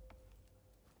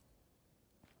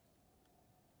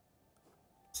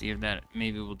 See if that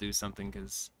maybe will do something,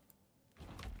 because...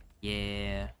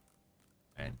 Yeah...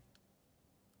 Right.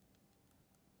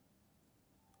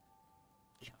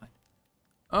 God.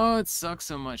 Oh, it sucks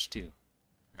so much too.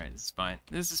 Alright, this is fine.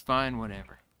 This is fine,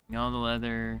 whatever. All the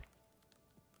leather.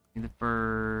 The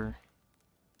fur.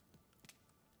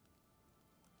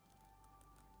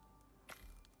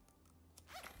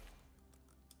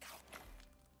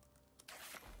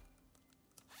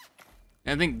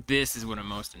 I think this is what I'm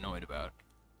most annoyed about.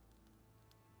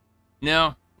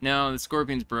 No, the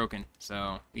scorpion's broken,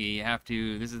 so we have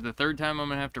to... This is the third time I'm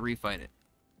gonna have to refight it.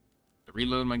 To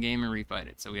reload my game and refight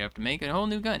it, so we have to make a whole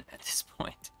new gun at this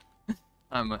point.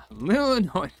 I'm a little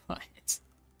annoyed by it.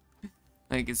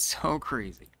 Like, it's so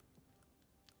crazy.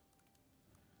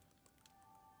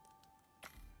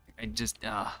 I just,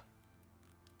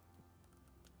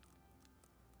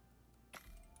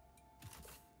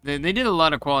 They did a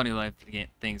lot of quality of life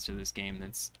things to this game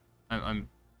that's I'm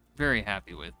very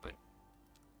happy with, but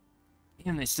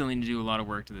damn, they still need to do a lot of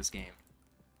work to this game.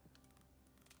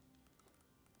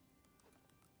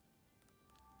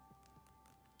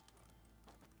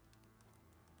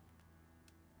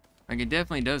 Like, it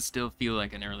definitely does still feel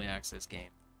like an early access game,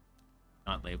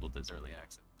 not labeled as early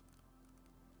access.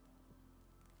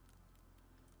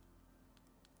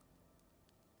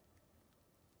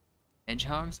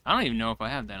 Hedgehogs? I don't even know if I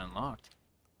have that unlocked.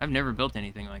 I've never built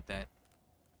anything like that.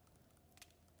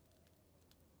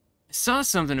 I saw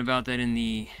something about that in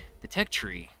the tech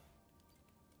tree.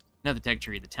 Not the tech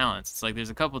tree, the talents. It's like there's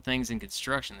a couple things in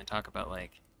construction that talk about,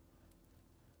 like...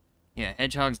 Yeah,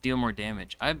 hedgehogs deal more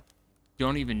damage. I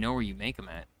don't even know where you make them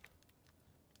at.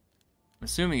 I'm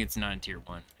assuming it's not in tier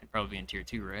 1. It'd probably be in tier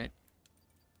 2, right?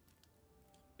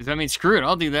 Because, I mean, screw it,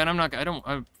 I'll do that. I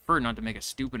prefer not to make a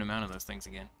stupid amount of those things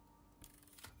again.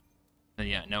 But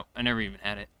yeah, no, I never even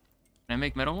had it. Can I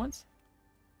make metal ones?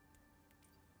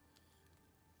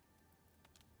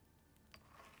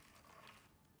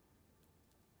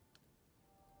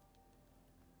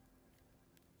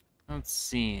 I don't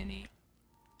see any.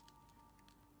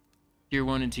 Tier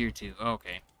 1 and tier 2. Oh,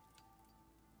 okay.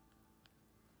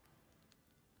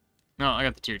 No, I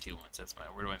got the tier 2 ones. That's fine.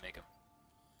 Where do I make them?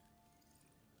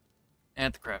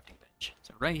 At the crafting bench.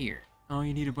 So right here. Oh,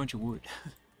 you need a bunch of wood.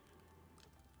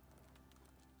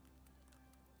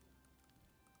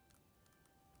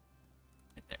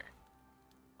 Right there.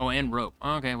 Oh, and rope.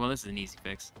 Okay, well, this is an easy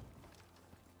fix.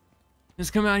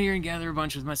 Just come out here and gather a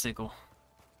bunch with my sickle.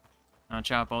 I'll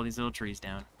chop all these little trees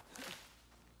down.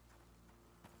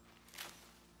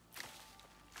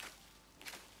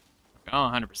 I'll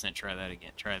 100% try that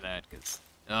again. Try that, because,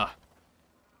 ugh.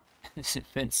 This has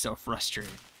been so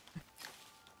frustrating.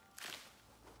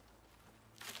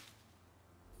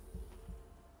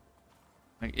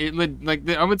 Like,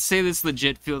 I would say this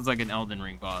legit feels like an Elden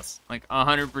Ring boss. Like,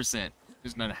 100%.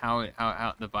 Just not how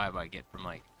the vibe I get from,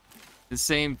 like, the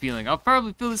same feeling. I'll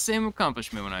probably feel the same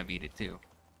accomplishment when I beat it, too.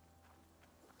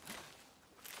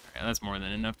 Yeah, that's more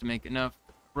than enough to make enough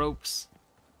ropes.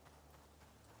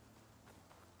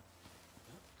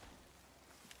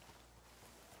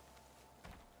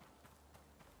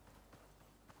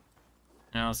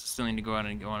 And I also still need to go out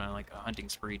and go on like a hunting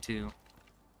spree too.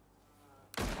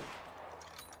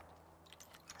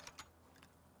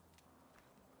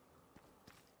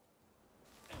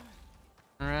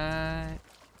 Alright.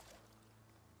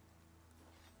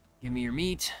 Give me your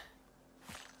meat.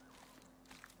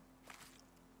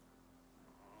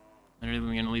 Literally,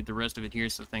 we're gonna leave the rest of it here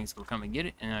so things will come and get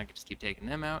it, and I can just keep taking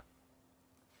them out.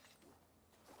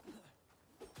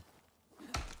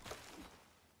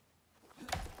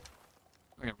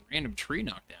 I got a random tree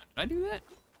knocked down. Did I do that?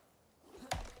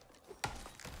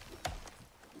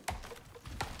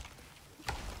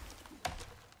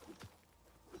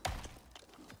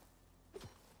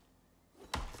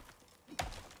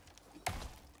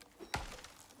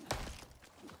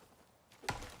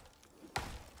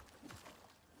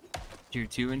 Tier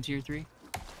 2 and Tier 3?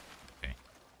 Okay.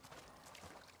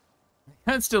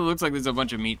 That still looks like there's a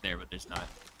bunch of meat there, but there's not.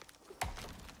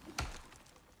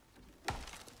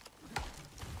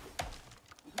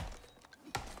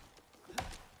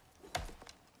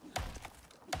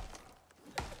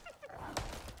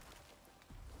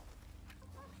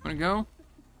 Wanna go?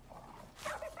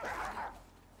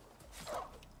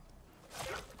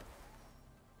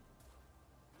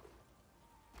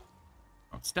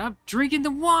 Oh, stop drinking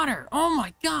the water! Oh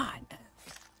my god!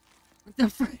 What the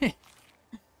frick?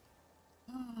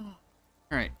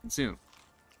 Alright, consume.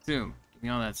 Consume. Give me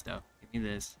all that stuff. Give me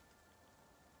this.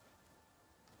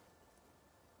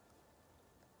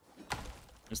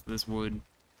 Just this wood.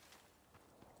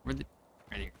 Where the...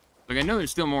 Right here. Look, I know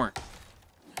there's still more.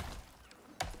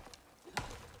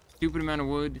 Stupid amount of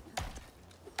wood.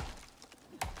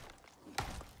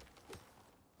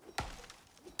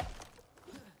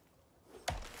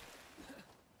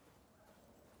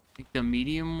 Like the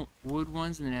medium wood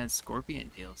ones, and then it has scorpion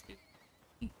tails, dude.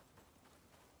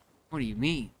 What do you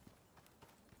mean?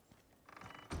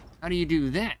 How do you do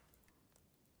that?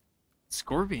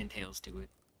 Scorpion tails to it.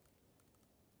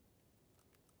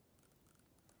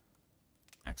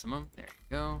 Maximum. There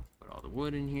you go. Put all the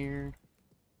wood in here.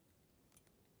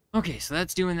 Okay, so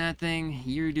that's doing that thing.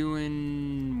 You're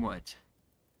doing what?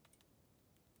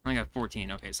 I got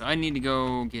 14. Okay, so I need to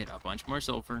go get a bunch more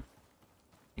sulfur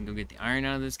and go get the iron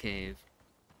out of this cave.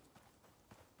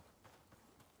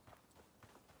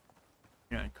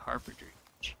 Get on carpentry.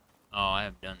 Oh, I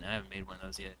haven't made one of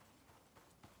those yet.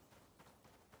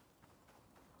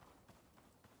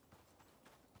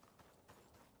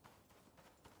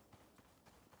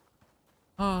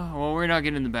 Oh, well, we're not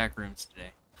getting the back rooms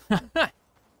today.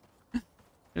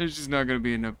 There's just not going to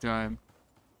be enough time.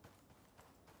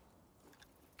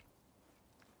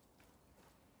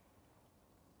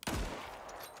 Can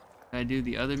I do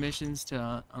the other missions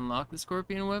to unlock the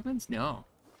scorpion weapons? No.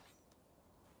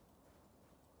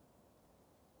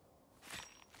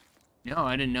 No,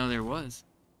 I didn't know there was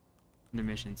other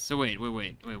missions. So wait. Down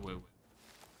here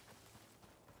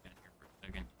for a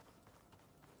second.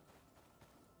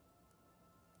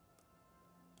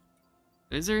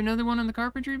 Is there another one on the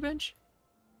carpentry bench?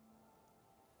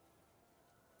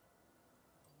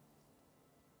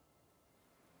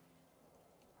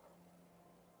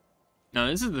 No,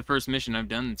 this is the first mission I've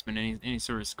done that's been any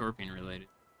sort of scorpion related.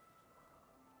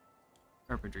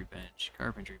 Carpentry bench.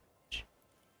 Right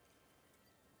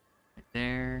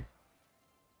there.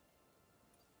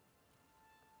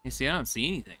 You see, I don't see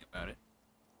anything about it.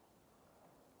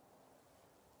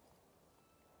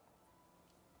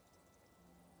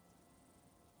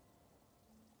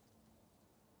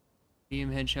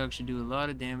 Medium hedgehog should do a lot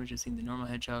of damage. I've seen the normal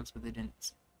hedgehogs, but they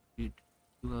didn't do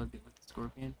too well with the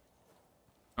scorpion.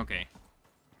 Okay.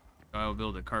 I'll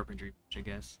build a carpentry bench, I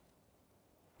guess.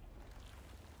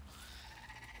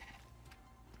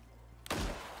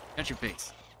 Got your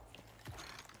face.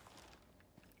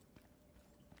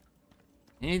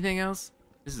 Anything else?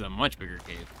 This is a much bigger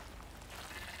cave.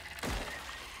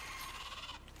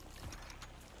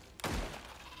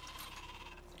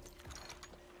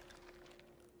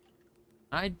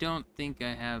 I don't think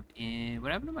I have any...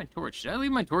 What happened to my torch? Did I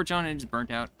leave my torch on and it just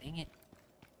burnt out? Dang it.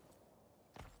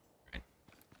 Right.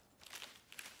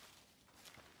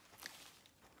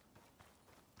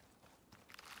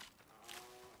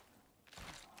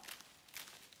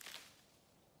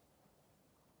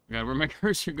 God, where'd my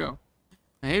cursor go?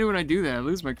 I hate it when I do that. I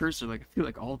lose my cursor, like, I feel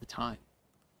like all the time.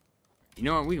 You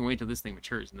know what? We can wait till this thing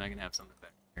matures and I can have something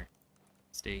back here.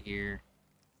 Stay here.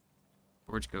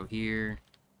 Torch go here.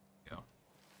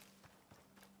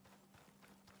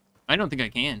 I don't think I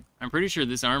can. I'm pretty sure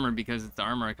this armor, because it's the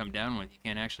armor I come down with, you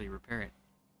can't actually repair it.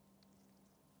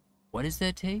 What does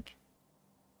that take?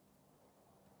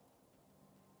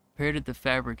 Repaired at the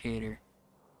fabricator.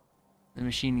 The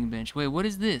machining bench. Wait, what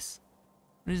is this?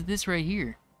 What is this right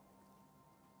here?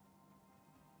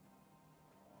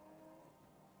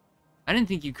 I didn't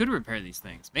think you could repair these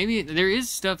things. Maybe there is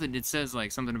stuff that it says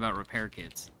like something about repair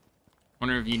kits.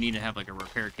 Wonder if you need to have like a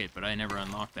repair kit, but I never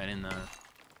unlocked that in the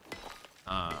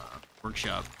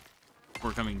workshop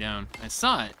before coming down. I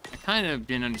saw it. I kind of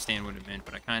didn't understand what it meant,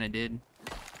 but I kind of did.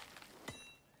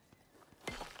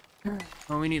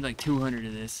 Oh, we need like 200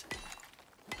 of this.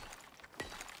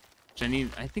 Which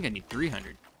I think I need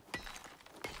 300.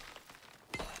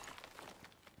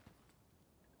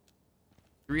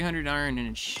 $300 iron and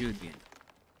it should be enough.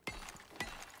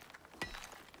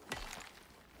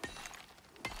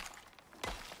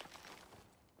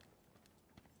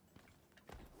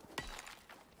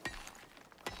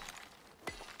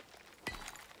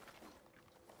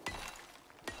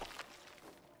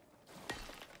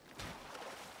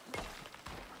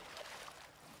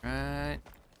 Right.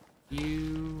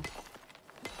 You.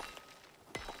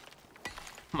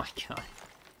 Oh my god.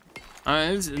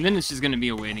 And then it's just going to be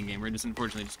a waiting game. We're just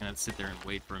unfortunately just going to have to sit there and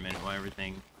wait for a minute while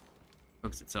everything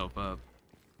hooks itself up.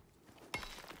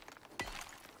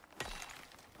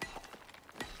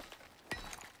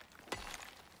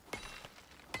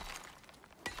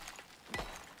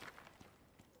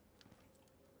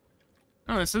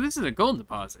 Oh, so this is a gold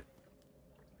deposit.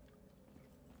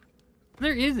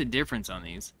 There is a difference on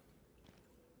these.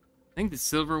 I think the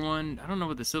silver one, I don't know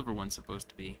what the silver one's supposed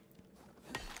to be.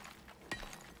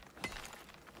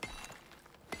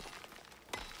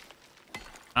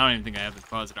 I don't even think I have the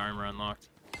deposit armor unlocked.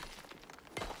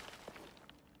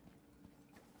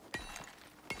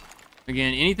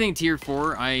 Again, anything tier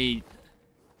 4, I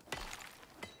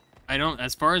don't,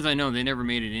 as far as I know, they never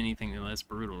made it anything less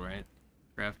brutal, right?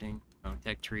 Crafting, oh,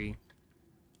 tech tree.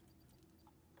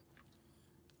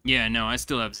 Yeah, no, I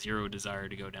still have zero desire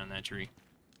to go down that tree.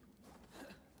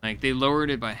 Like, they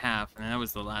lowered it by half, and that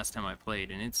was the last time I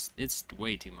played, and it's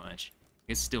way too much.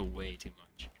 It's still way too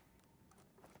much.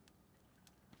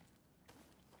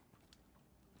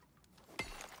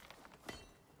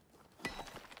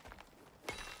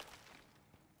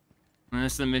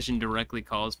 Unless the mission directly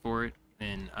calls for it,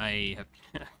 then I have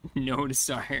no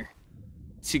desire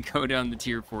to go down the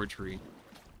tier 4 tree.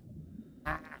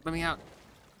 Ah, let me out.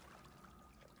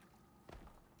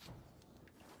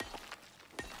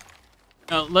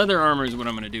 Leather armor is what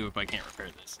I'm going to do if I can't repair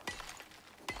this.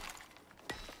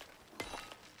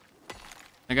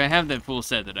 Like, I have that full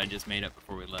set that I just made up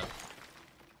before we left.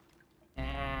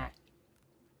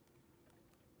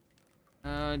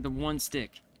 The one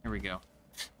stick. Here we go.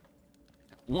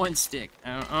 One stick.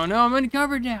 Oh no, I'm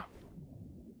uncovered now.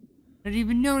 I didn't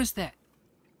even notice that.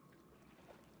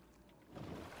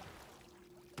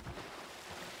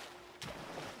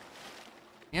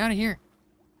 Get out of here.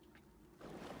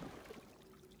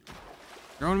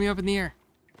 Throwing me up in the air.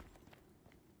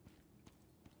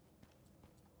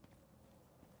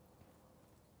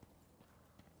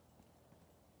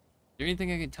 Is there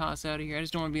anything I can toss out of here? I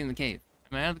just don't want to be in the cave.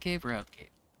 Am I out of the cave or out of the cave?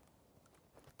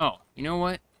 Oh, you know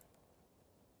what?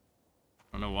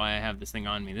 I don't know why I have this thing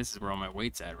on me. This is where all my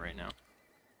weight's at right now.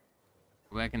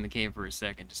 Go back in the cave for a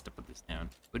second just to put this down.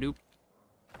 Badoop.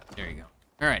 There you go.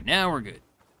 Alright, now we're good.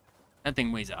 That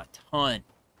thing weighs a ton.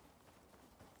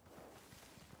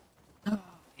 Oh,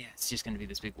 yeah, it's just gonna be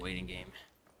this big waiting game.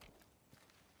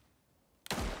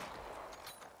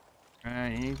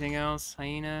 Alright, anything else,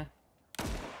 hyena?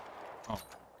 Oh,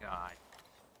 God.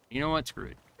 You know what? Screw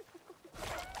it.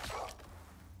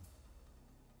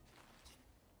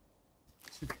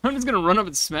 I'm just gonna run up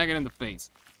and smack it in the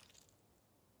face.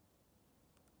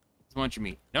 Just want your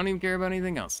meat. Don't even care about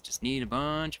anything else. Just need a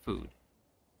bunch of food.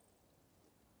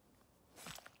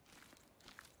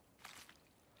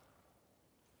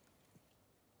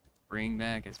 Bring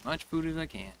back as much food as I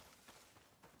can.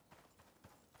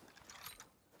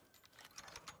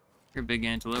 You're a big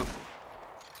antelope.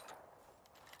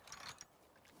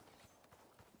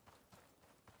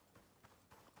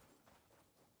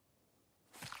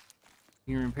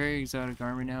 You can repair your exotic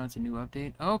armor now. It's a new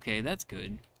update. Okay, that's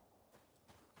good.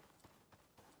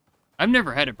 I've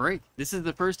never had it break. This is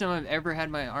the first time I've ever had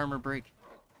my armor break.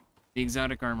 The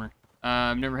exotic armor.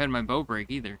 I've never had my bow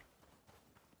break either.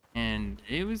 And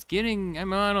it was getting... I don't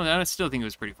know. I still think it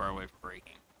was pretty far away from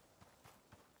breaking.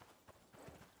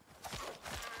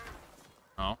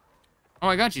 Oh. Oh,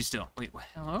 I got you still. Wait, what?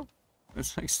 Hello?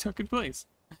 It's like stuck in place.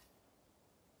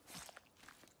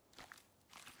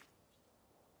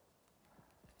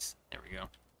 There we go.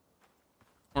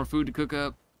 More food to cook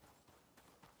up.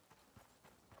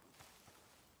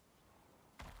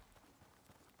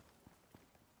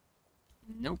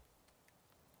 Nope.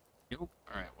 Nope.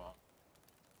 Alright, well.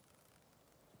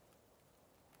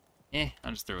 I'll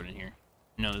just throw it in here.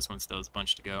 No, this one still has a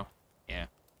bunch to go. Yeah.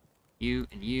 You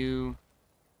and you.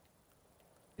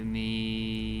 Give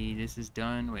me... This is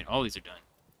done. Wait, all these are done.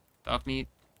 Soft meat,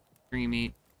 creamy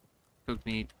meat, cooked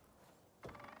meat.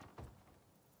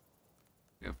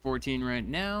 We have 14 right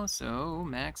now, so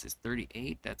max is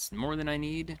 38. That's more than I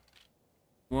need.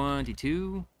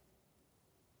 22.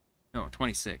 No,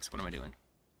 26. What am I doing?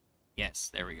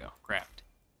 Yes, there we go. Craft.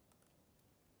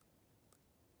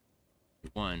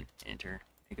 1. Enter.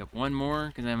 Pick up one more,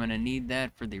 because I'm going to need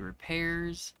that for the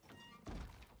repairs. I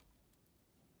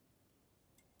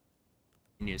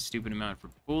need a stupid amount for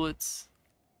bullets.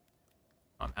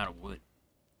 Oh, I'm out of wood.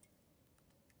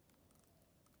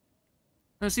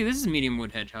 Oh, see, this is medium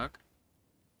wood hedgehog.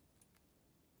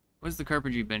 What does the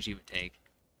carpentry bench even take?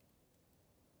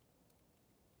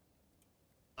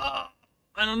 Oh,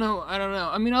 I don't know. I don't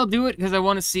know. I mean, I'll do it because I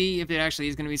want to see if it actually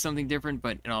is going to be something different,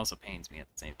 but it also pains me at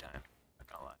the same time. Not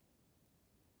gonna lie.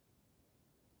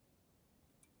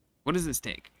 What does this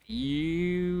take?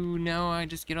 You know, I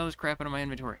just get all this crap out of my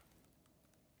inventory.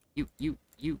 You,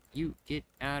 get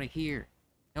out of here.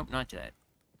 Nope, not that.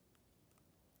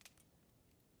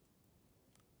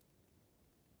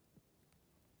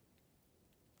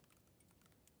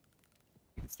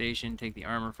 Take the station, take the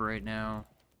armor for right now.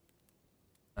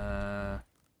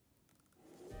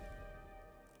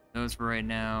 Those for right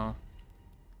now.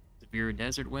 Severe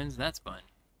desert winds, that's fun.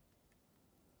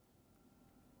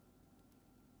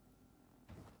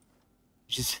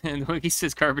 Just the wiki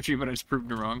says carpentry, but I just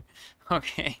proved it wrong.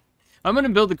 Okay. I'm gonna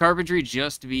build the carpentry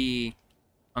just to be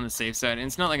on the safe side, and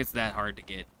it's not like it's that hard to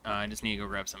get. I just need to go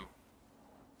grab some.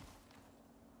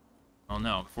 Oh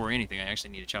no, before anything, I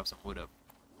actually need to chop some wood up.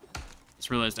 Just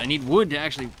realized I need wood to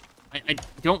actually... I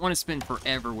don't want to spend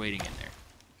forever waiting in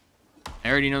there. I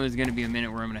already know there's going to be a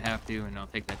minute where I'm going to have to, and I'll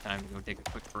take that time to go take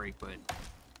a quick break, but...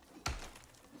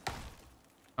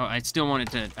 Oh, I still wanted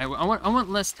to... I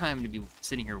want less time to be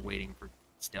sitting here waiting for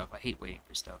stuff. I hate waiting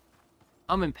for stuff.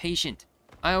 I'm impatient.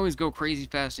 I always go crazy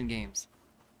fast in games.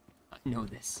 I know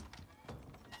this.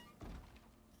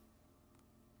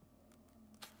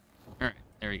 Alright,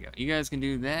 there we go. You guys can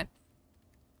do that.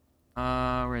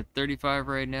 We're at 35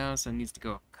 right now, so it needs to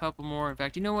go a couple more. In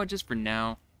fact, you know what? Just for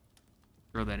now,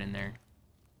 throw that in there.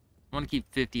 I want to keep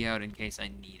 50 out in case I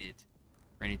need it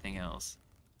or anything else.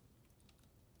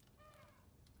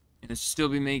 And it should still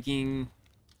be making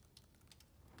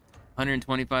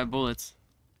 125 bullets.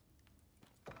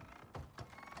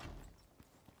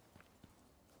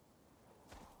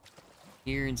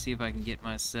 Here and see if I can get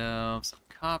myself some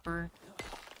copper.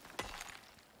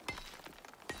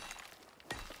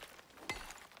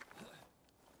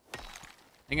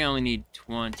 I think I only need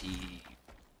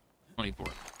 24.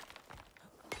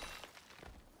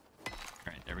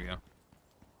 Alright, there we go.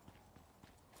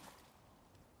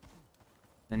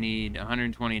 I need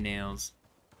 120 nails.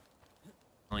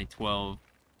 Only 12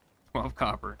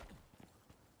 copper.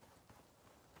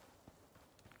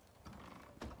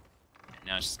 And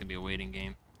now it's just gonna be a waiting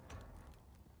game.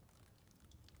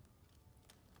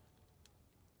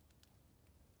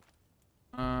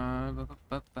 I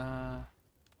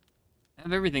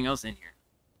have everything else in here.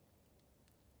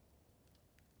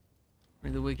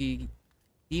 Where the wiki,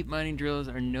 deep mining drills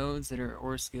are nodes that are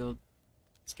ore skilled,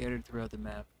 scattered throughout the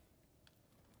map.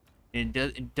 And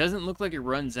it doesn't look like it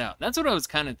runs out. That's what I was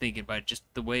kind of thinking by just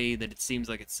the way that it seems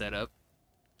like it's set up.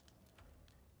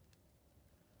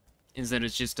 Is that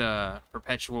it's just a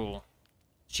perpetual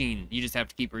machine. You just have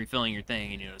to keep refilling your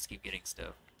thing and you just keep getting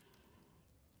stuff.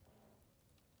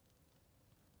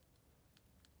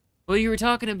 Well, you were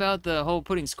talking about the whole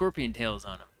putting scorpion tails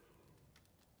on them.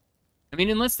 I mean,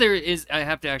 unless there is... I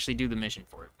have to actually do the mission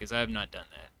for it, because I have not done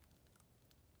that.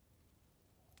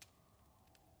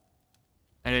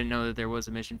 I didn't know that there was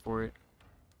a mission for it.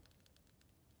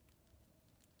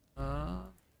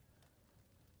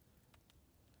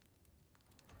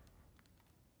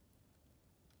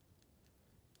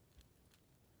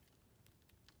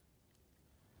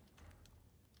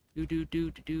 Do.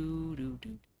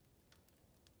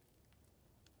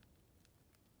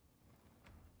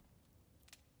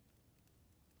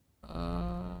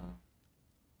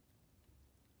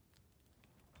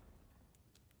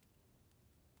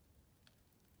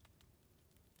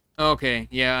 Okay,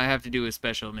 yeah, I have to do a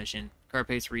special mission.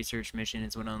 Carpace research mission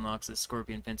is what unlocks the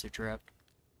scorpion fencer trap.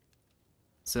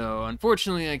 So,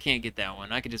 unfortunately, I can't get that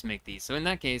one. I could just make these. So in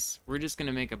that case, we're just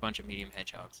gonna make a bunch of medium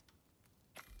hedgehogs.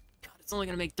 God, It's only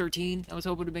gonna make 13. I was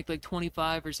hoping to make like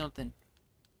 25 or something.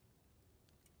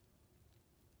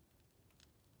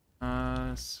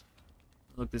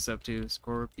 Look this up too.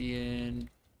 Scorpion.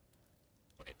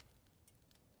 Wait.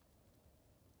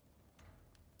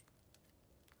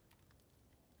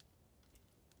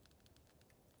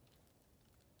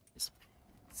 It's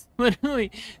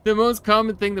literally the most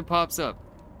common thing that pops up.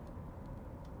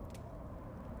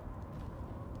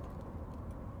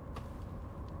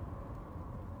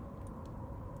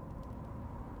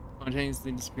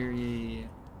 Spontaneously disappear. Yeah.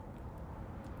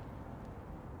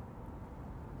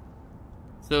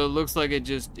 So it looks like it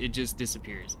just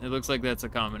disappears. It looks like that's a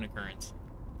common occurrence.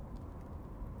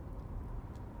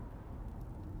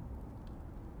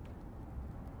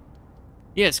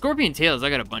 Yeah, scorpion tails, I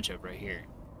got a bunch of right here.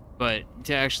 But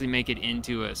to actually make it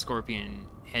into a scorpion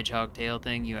hedgehog tail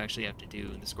thing, you actually have to do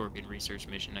the scorpion research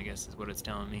mission, I guess is what it's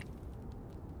telling me.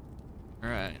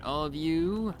 Alright, all of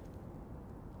you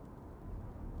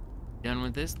done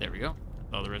with this. There we go.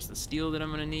 That's all the rest of the steel that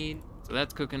I'm gonna need. So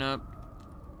that's cooking up.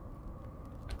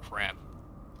 Oh, crap.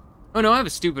 Oh no, I have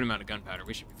a stupid amount of gunpowder.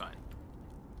 We should be fine.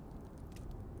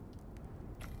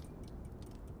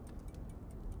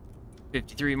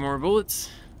 $53 more bullets.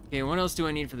 Okay, what else do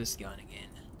I need for this gun again?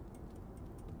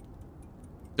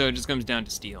 So it just comes down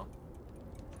to steel.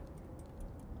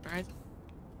 Alright.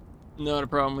 Not a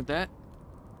problem with that.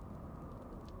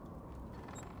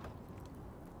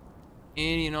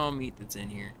 Any and all meat that's in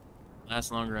here.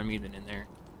 Lasts longer on me than in there.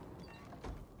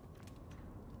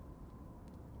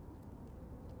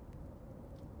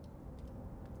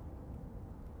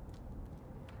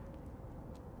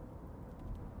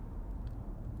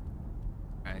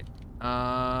 Alright.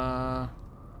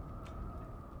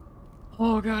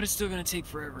 Oh god, it's still gonna take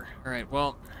forever. Alright,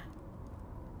 well.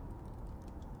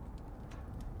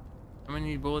 How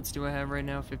many bullets do I have right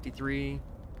now? 53.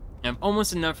 I have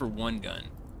almost enough for one gun.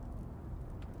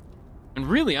 And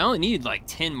really, I only needed like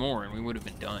 10 more and we would have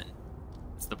been done.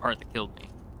 That's the part that killed me.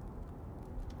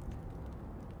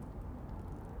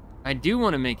 I do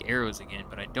want to make arrows again,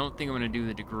 but I don't think I'm going to do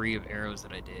the degree of arrows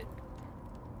that I did.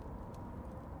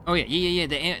 Oh yeah,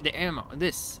 the ammo.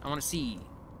 This, I want to see.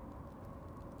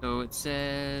 So it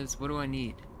says, what do I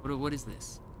need? What is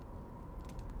this?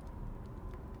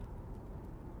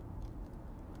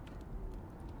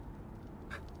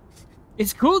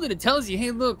 It's cool that it tells you,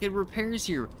 hey look, it repairs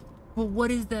here. Well,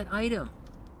 what is that item?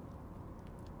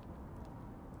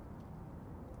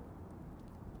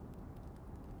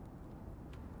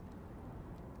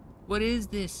 What is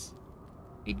this?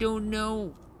 I don't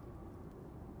know.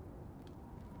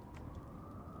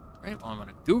 Right, well, I'm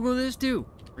gonna Google this too.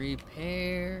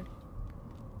 Repair.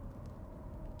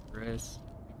 Press.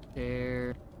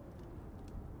 Repair.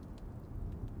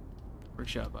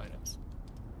 Workshop items.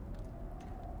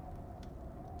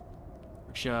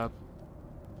 Workshop.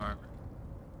 Armor.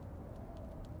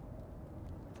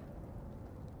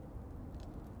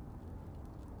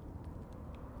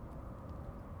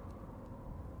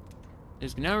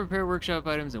 There's now repair workshop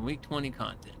items and week 20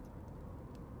 content.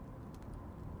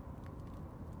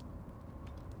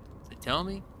 Does it tell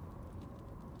me?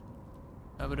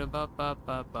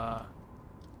 Ba-ba-da-ba-ba-ba-ba.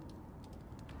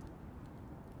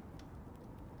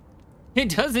 It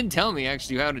doesn't tell me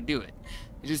actually how to do it.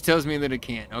 It just tells me that it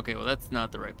can't. Okay, well that's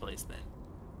not the right place then.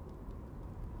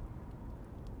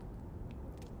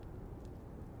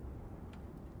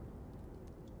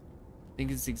 I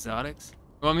think it's exotics.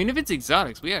 Well, I mean, if it's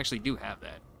exotics, we actually do have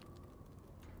that.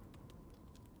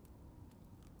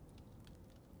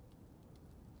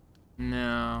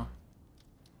 No.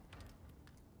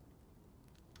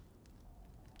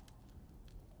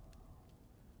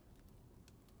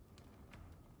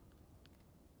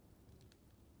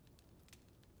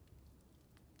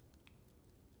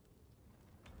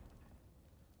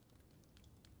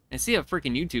 I see a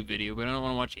freaking YouTube video, but I don't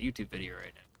want to watch a YouTube video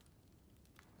right now.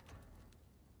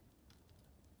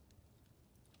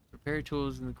 Repair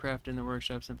tools in the craft in the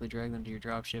workshop, simply drag them to your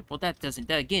dropship. Well, that doesn't,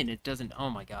 that again, it doesn't, oh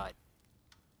my god.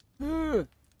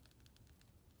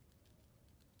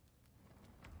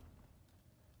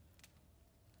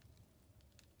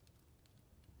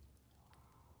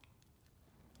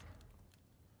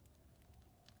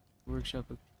 Workshop,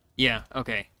 yeah,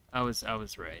 okay. I was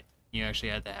right. You actually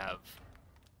had to have,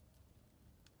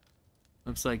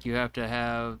 looks like you have to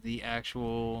have the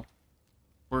actual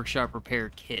workshop repair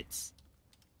kits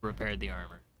to repair the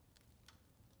armor.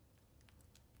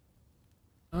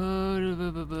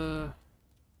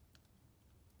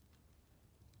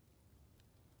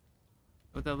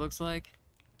 What that looks like?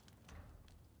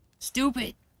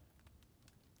 Stupid!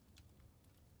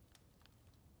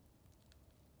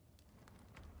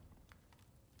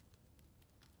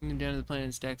 Moving down to the planet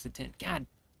in stacks of 10. God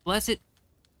bless it.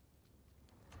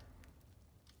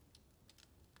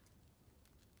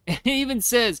 It even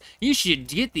says you should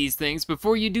get these things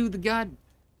before you do the god.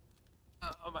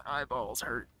 Oh, my eyeballs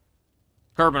hurt.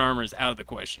 Carbon armor is out of the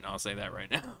question. I'll say that right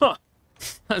now.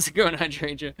 How's it going,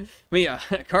 Hydrangea? But yeah,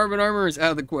 carbon armor is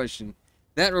out of the question.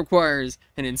 That requires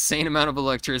an insane amount of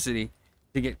electricity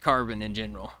to get carbon in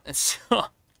general. And so,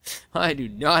 I do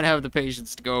not have the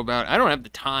patience to go about. I don't have the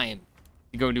time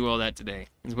to go do all that today,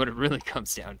 is what it really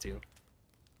comes down to.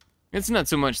 It's not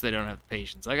so much that I don't have the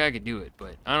patience. Like, I could do it,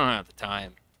 but I don't have the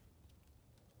time.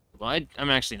 Well, I'm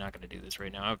actually not going to do this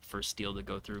right now. I prefer steel to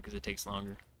go through because it takes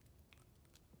longer.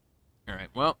 Alright,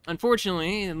 well,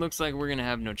 unfortunately, it looks like we're going to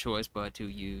have no choice but to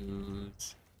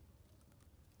use...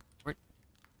 Where?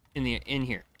 In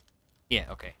here. Yeah,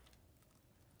 okay.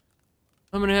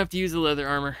 I'm going to have to use the leather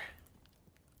armor.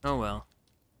 Oh well.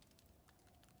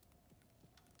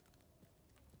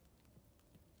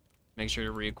 Make sure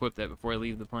to re-equip that before I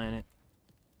leave the planet.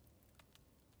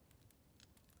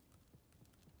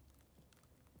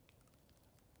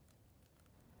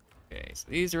 Okay, so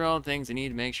these are all things I need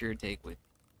to make sure to take with me.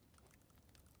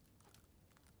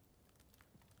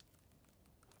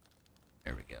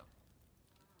 There we go.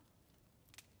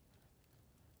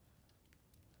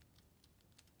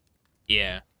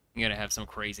 Yeah, you gotta have some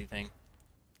crazy thing.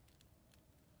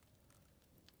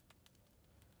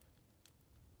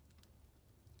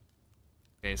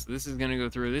 Okay, so this is gonna go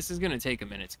through. This is gonna take a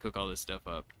minute to cook all this stuff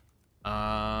up.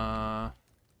 How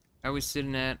are we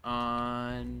sitting at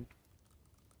on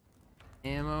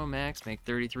ammo? Max, make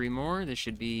 33 more. This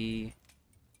should be,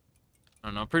 I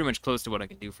don't know, pretty much close to what I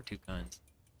can do for 2 guns.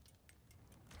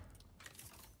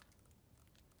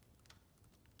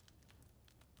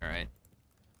 Alright.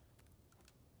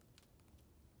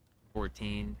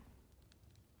 14.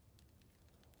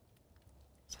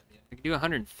 So, yeah, I could do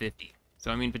 150.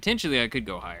 So, I mean, potentially I could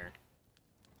go higher.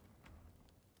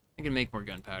 I can make more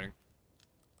gunpowder.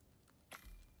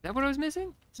 Is that what I was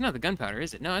missing? It's not the gunpowder,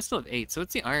 is it? No, I still have 8, so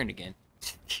it's the iron again.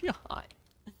 God.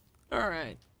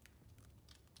 Alright.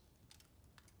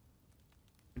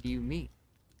 What do you mean?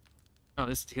 Oh,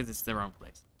 this is because it's the wrong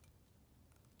place.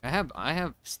 I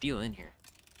have steel in here.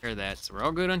 Repair that, so we're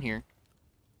all good on here.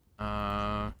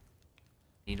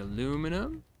 Need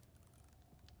aluminum.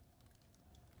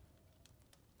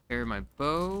 Repair my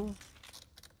bow.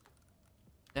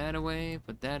 That away.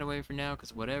 Put that away for now,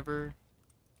 because whatever.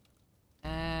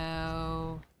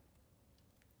 Ow.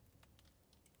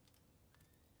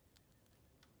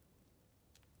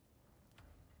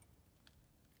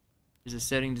 There's a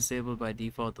setting disabled by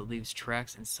default that leaves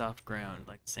tracks in soft ground,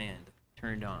 like sand,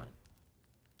 turned on.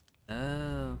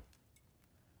 Oh.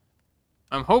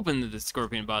 I'm hoping that the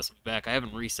scorpion boss will be back. I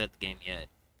haven't reset the game yet.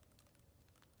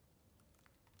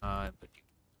 But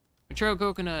trail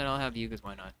coconut, I'll have you, because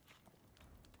why not?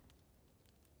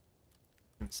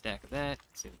 Stack of that.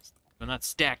 Well, not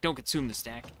stack. Don't consume the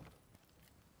stack.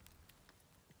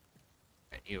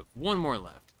 Alright, you have 1 more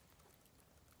left.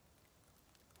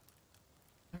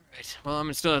 Alright, well, I'm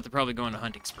gonna still have to probably go on a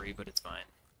hunting spree, but it's fine.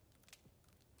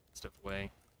 Stuff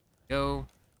away. Go.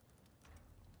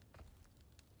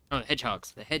 Oh, the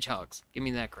hedgehogs. The hedgehogs. Give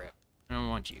me that crap. I don't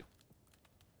want you.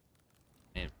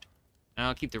 And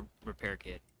I'll keep the repair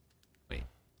kit. Wait.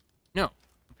 No.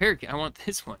 Repair kit. I want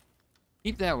this one.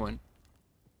 Keep that one.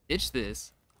 Ditch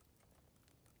this.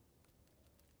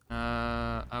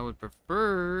 I would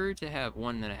prefer to have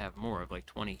one that I have more of, like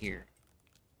 20 here.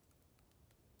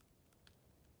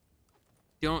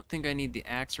 Don't think I need the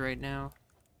axe right now.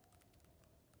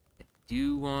 I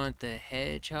do want the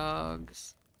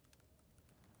hedgehogs.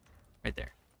 Right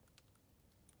there.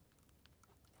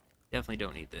 Definitely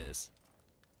don't need this.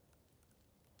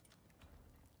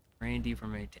 Rain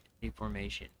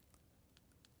deformation.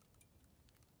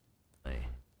 Play.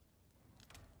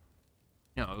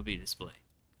 No, it would be display.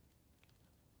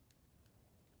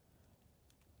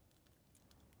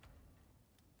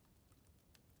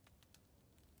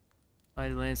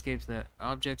 Lighted landscapes, that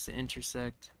objects that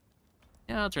intersect.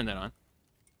 Yeah, I'll turn that on.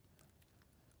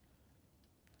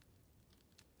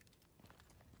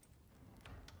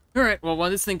 Alright, well, while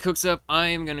this thing cooks up, I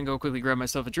am going to go quickly grab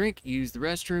myself a drink, use the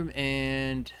restroom,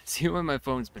 and see why my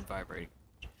phone's been vibrating.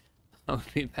 I'll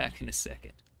be back in a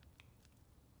second.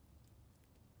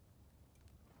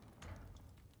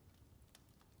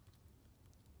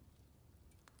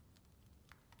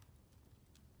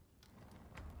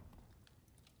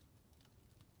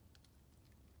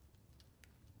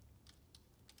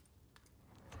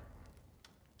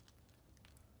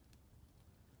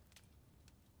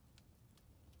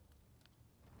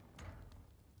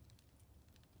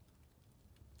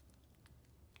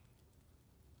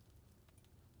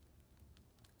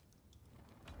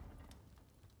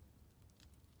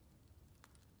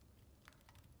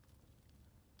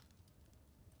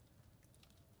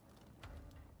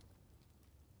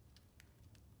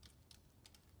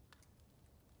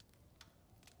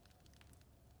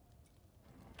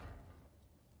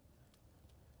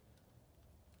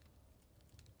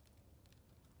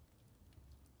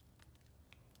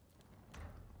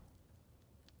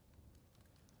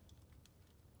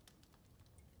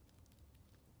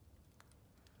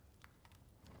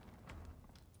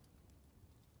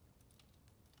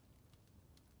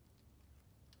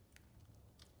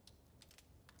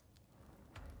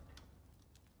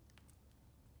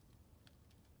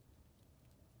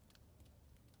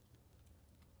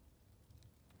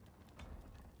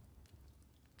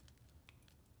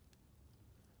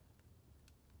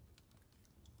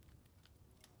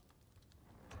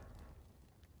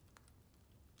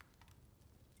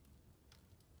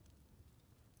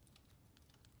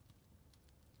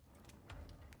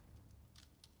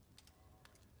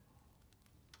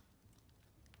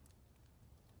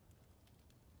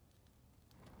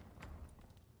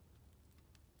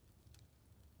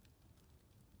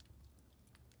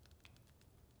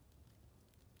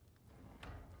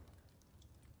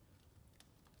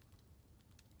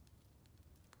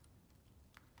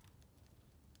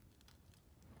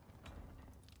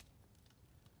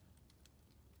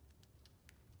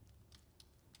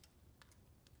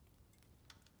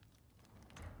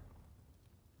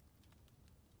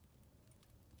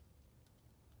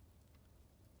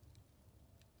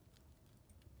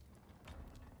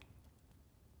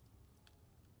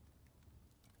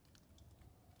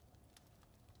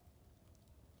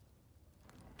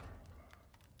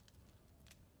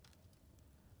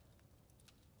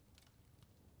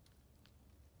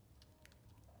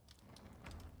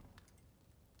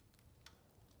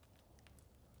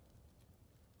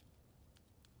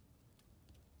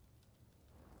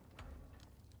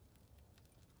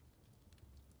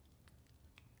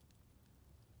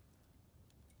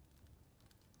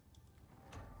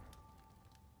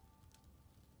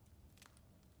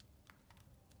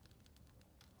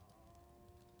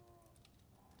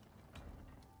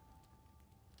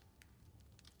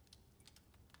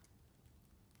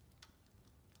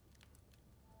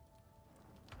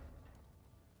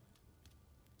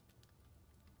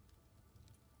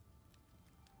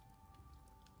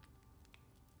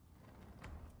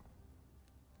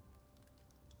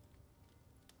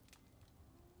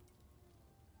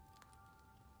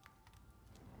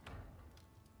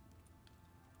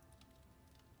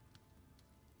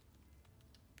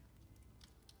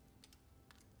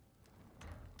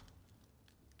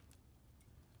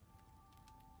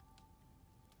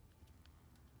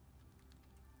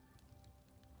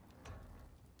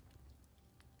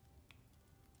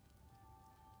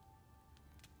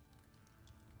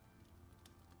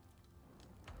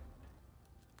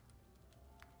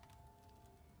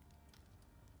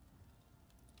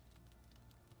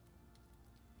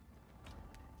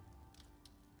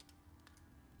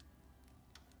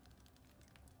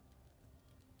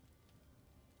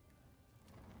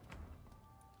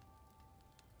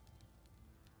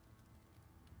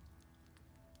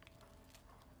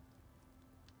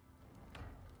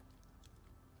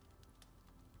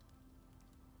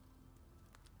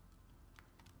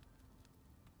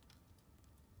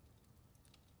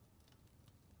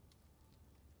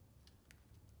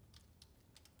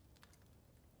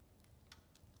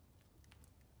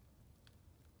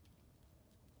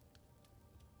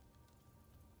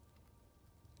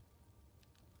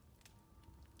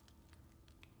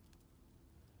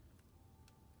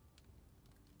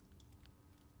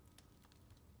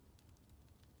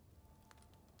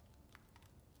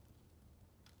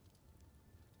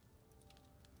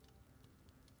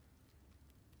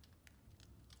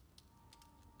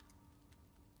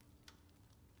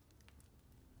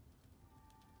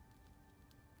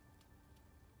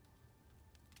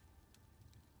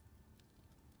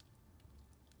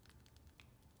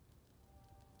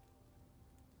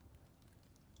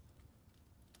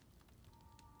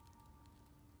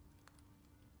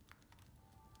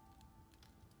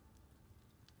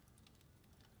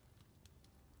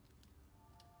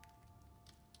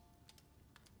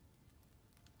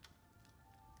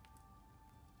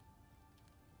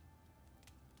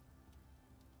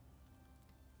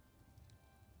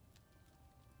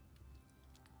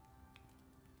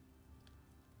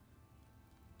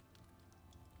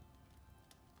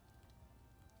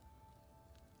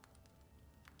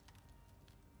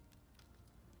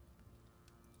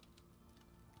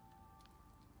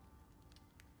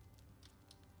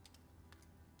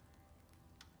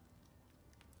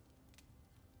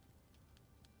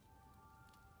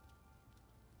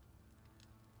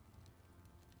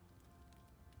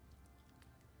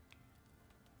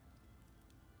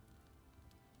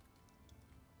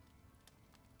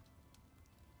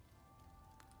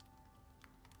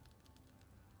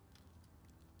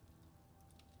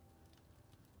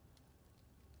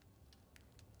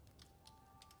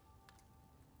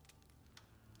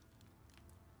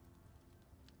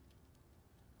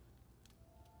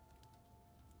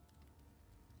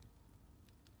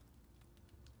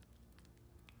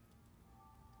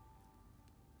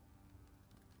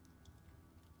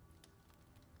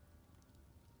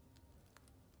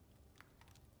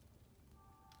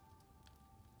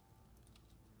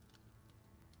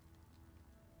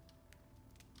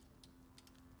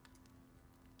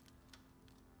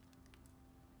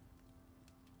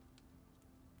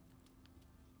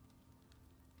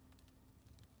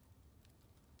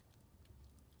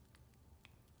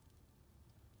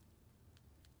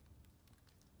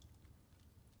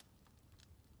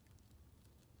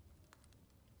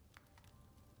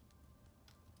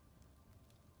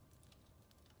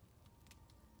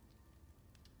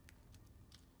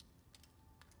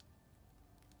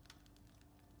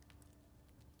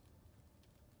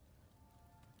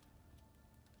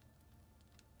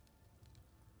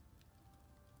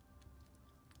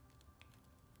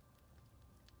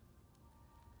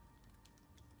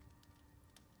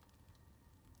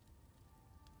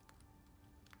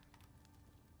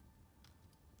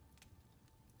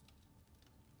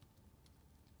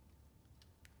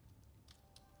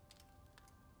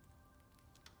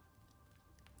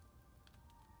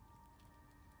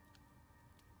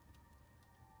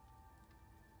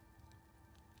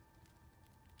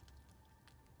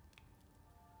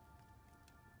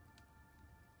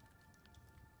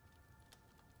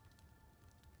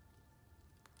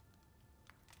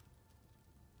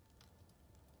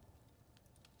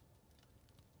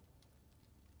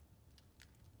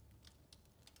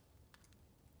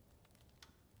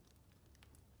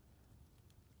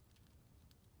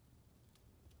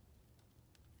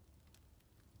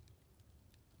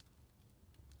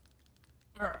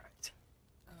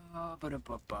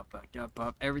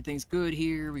 Everything's good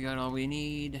here. We got all we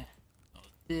need. All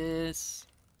this.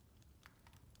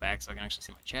 Back so I can actually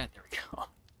see my chat. There we go.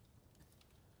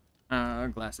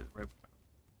 Glasses. Right.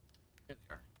 There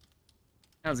they are.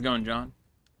 How's it going, John?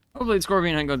 Hopefully the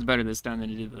Scorpion Hunt goes better this time than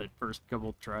it did the first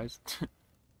couple tries.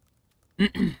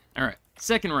 Alright.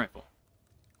 Second rifle.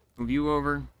 Move you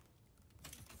over.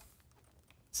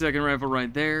 Second rifle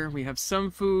right there. We have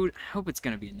some food. I hope it's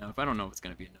going to be enough. I don't know if it's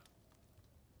going to be enough.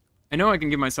 I know I can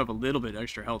give myself a little bit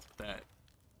extra health with that.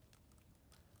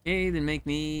 Okay, then make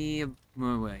me a...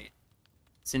 Oh, wait.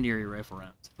 Incendiary rifle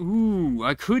rounds. Ooh,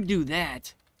 I could do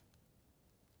that.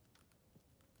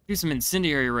 Do some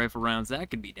incendiary rifle rounds. That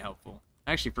could be helpful.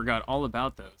 I actually forgot all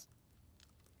about those.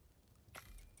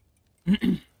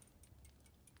 Give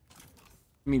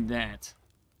me that.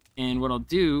 And what I'll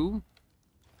do...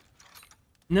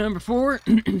 Number 4.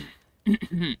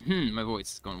 My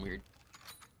voice is going weird.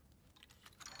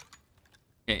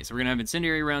 Okay, so we're going to have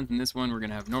incendiary rounds in this one. We're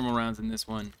going to have normal rounds in this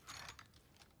one.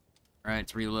 Alright,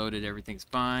 it's reloaded. Everything's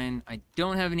fine. I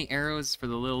don't have any arrows for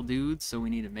the little dudes, so we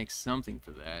need to make something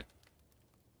for that.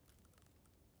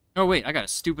 Oh, wait. I got a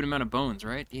stupid amount of bones,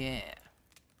 right? Yeah.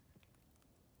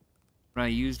 What I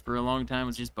used for a long time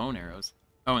was just bone arrows.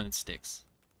 Oh, and then sticks.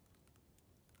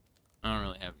 I don't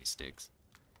really have any sticks.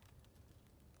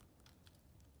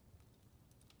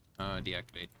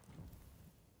 Deactivate.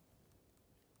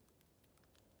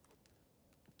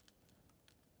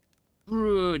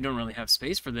 Don't really have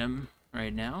space for them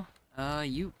right now.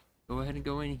 You go ahead and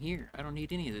go in here. I don't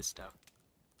need any of this stuff.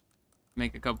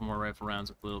 Make a couple more rifle rounds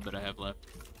with the little bit I have left.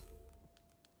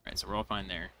 Alright, so we're all fine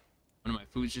there. One of my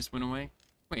foods just went away.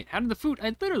 Wait, how did the food...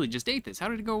 I literally just ate this. How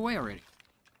did it go away already?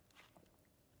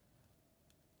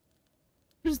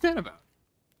 What is that about?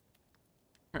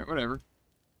 Alright, whatever.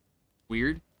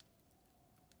 Weird.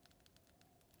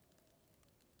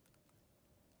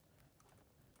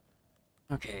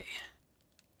 Okay.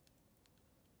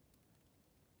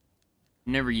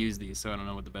 Never use these, so I don't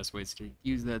know what the best ways to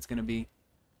use that's gonna be.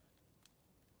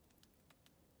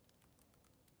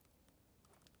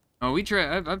 Oh,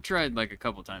 I've tried like a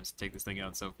couple times to take this thing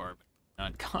out so far, but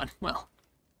not gone well.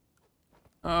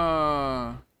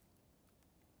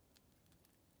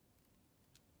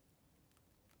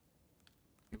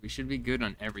 We should be good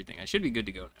on everything. I should be good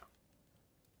to go now.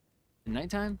 Is it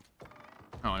nighttime?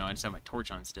 Oh no, I just have my torch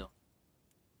on still.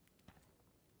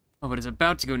 Oh, but it's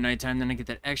about to go nighttime, then I get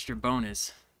that extra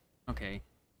bonus. Okay.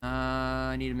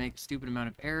 I need to make a stupid amount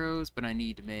of arrows, but I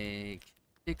need to make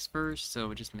sticks first, so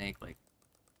we'll just make like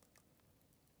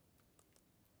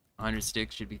 100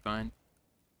 sticks should be fine.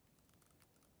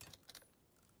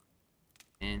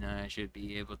 And I should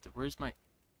be able to... Where's my...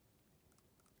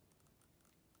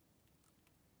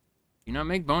 You not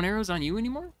make bone arrows on you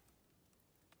anymore?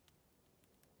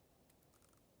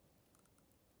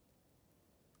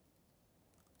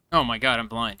 Oh my god, I'm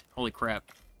blind. Holy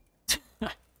crap.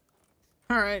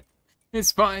 Alright.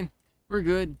 It's fine. We're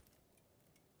good.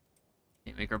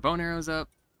 Okay, make our bone arrows up.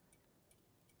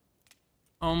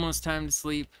 Almost time to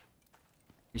sleep.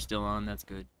 You're still on, that's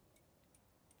good.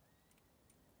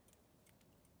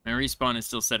 My respawn is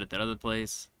still set at that other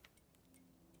place.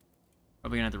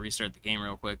 Probably gonna have to restart the game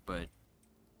real quick, but...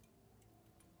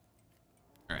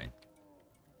 Alright.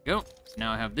 Go. So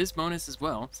now I have this bonus as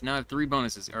well. So now I have 3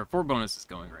 bonuses, or 4 bonuses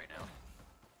going right now.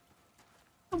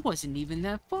 It wasn't even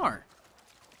that far.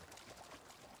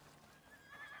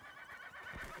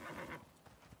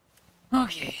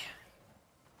 Okay.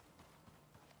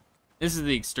 This is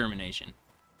the extermination.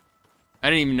 I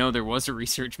didn't even know there was a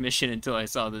research mission until I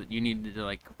saw that you needed to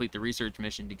like complete the research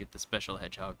mission to get the special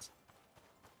hedgehogs.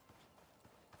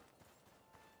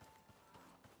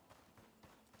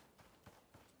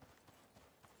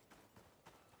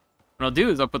 What I'll do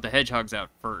is I'll put the hedgehogs out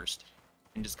first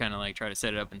and just kind of like try to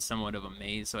set it up in somewhat of a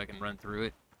maze so I can run through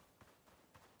it.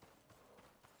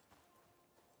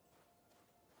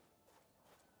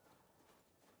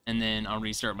 And then I'll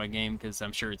restart my game because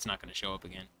I'm sure it's not going to show up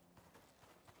again.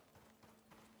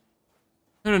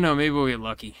 I don't know, maybe we'll get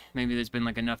lucky. Maybe there's been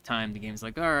like enough time, the game's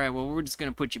like, alright, well we're just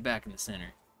going to put you back in the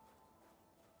center.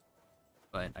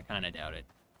 But I kind of doubt it.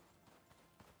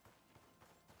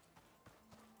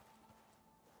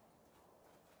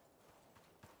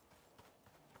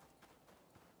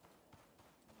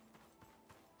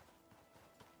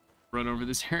 Run over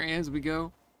this area as we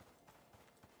go.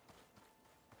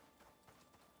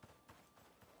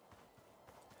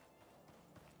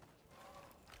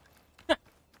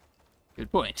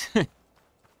 Good point.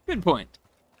 Good point.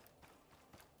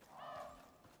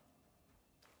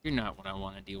 You're not what I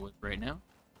want to deal with right now.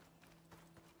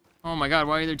 Oh my god,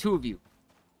 why are there 2 of you?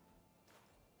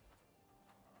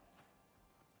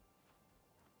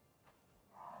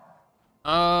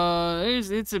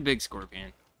 It's a big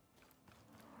scorpion.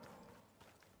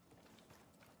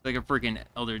 Like a freaking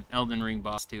Elden Ring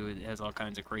boss, too. It has all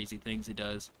kinds of crazy things it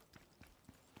does.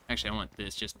 Actually, I want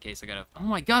this just in case I gotta... Oh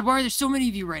my god, why are there so many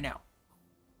of you right now?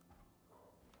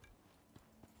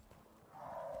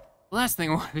 The last thing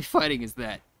I want to be fighting is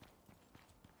that.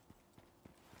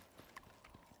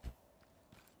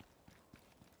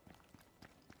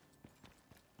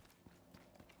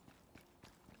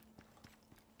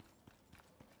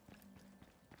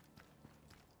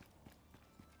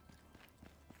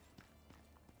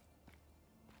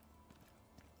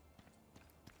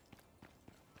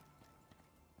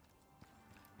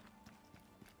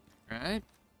 Right?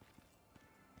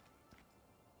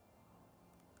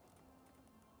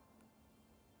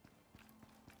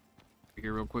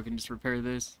 Here real quick and just repair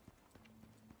this.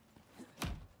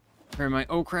 Repair my...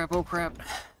 Oh crap, oh crap.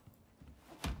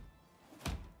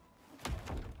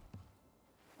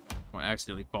 I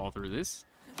accidentally fall through this.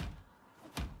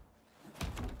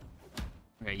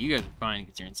 Okay, you guys are fine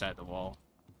because you're inside the wall.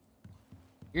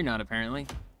 You're not, apparently.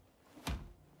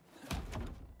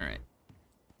 Alright.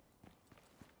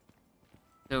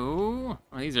 So,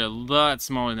 well, these are a lot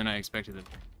smaller than I expected them.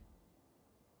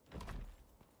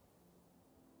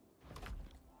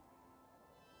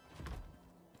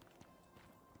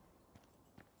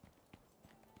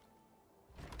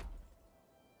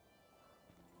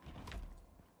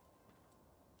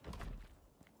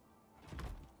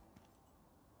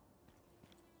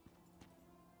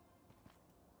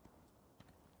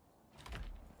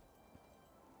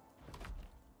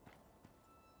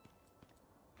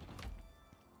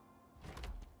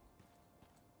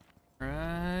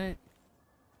 Right.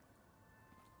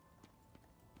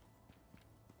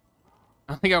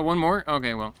 I only got one more?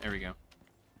 Okay, well, there we go.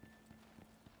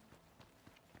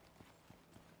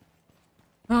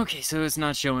 Okay, so it's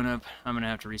not showing up. I'm gonna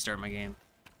have to restart my game.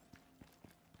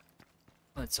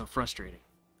 Oh, it's so frustrating.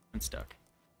 I'm stuck.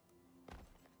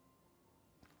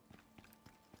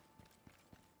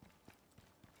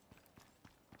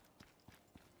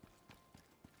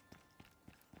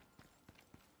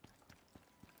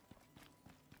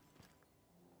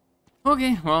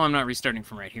 Okay, well, I'm not restarting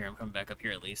from right here. I'm coming back up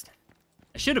here at least.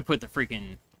 I should have put the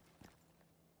freaking...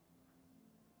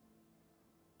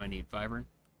 I need fiber.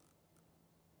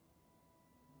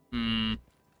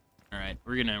 Alright,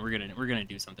 we're gonna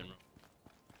do something.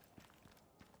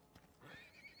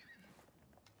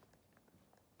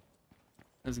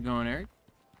 How's it going, Eric?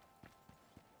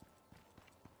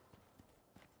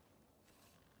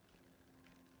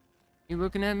 You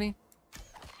looking at me?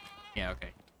 Yeah, okay.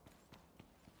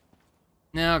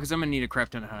 No, because I'm gonna need a crap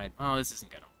ton of hide. Oh, this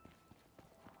isn't gonna...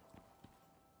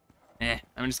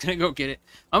 I'm just gonna go get it.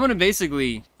 I'm gonna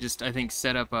basically just, I think,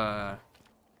 set up,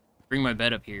 bring my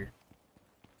bed up here.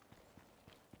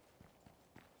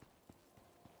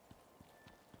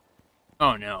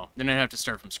 Oh, no. Then I'd have to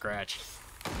start from scratch.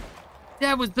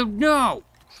 That was the... No!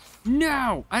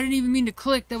 No! I didn't even mean to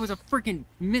click. That was a freaking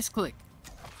misclick.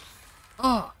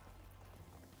 Oh.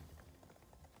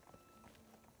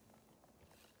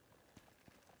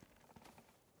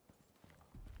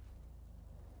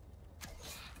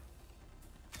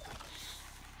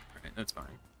 Alright, that's fine.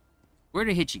 Where'd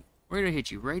I hit you? Where did I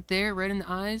hit you? Right there? Right in the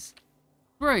eyes?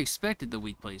 Where I expected the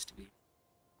weak place to be.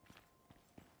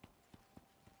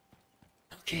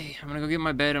 Okay, I'm gonna go get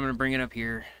my bed. I'm gonna bring it up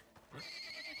here.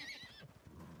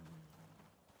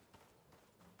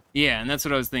 Yeah, and that's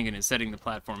what I was thinking, is setting the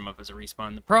platform up as a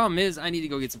respawn. The problem is, I need to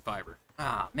go get some fiber.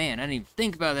 Ah, man, I didn't even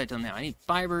think about that till now. I need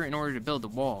fiber in order to build the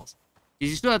walls.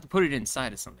 Because you still have to put it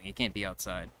inside of something. It can't be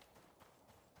outside.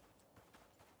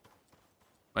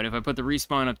 But if I put the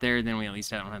respawn up there, then we at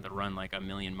least don't have to run like a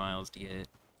million miles to get it.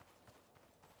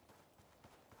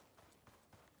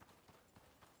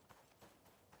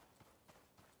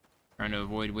 Trying to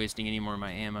avoid wasting any more of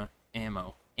my ammo.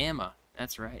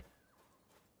 That's right.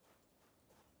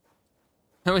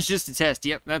 That was just a test.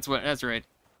 Yep, that's right.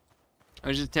 I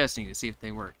was just testing to see if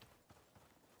they worked.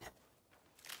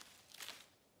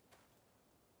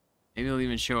 Maybe they'll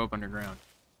even show up underground.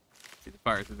 See the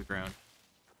fire through the ground.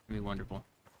 It'd be wonderful.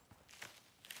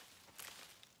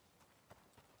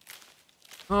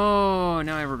 Oh,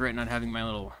 now I regret not having my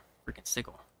little freaking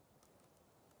sickle.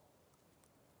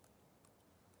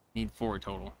 Need 4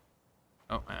 total.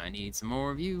 Oh, I need some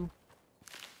more of you.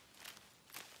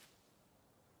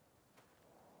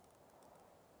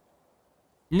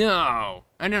 No!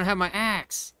 I don't have my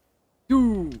axe!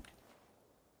 Dude!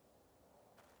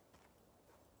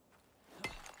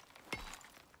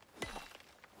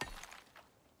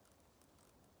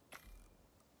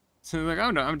 So like,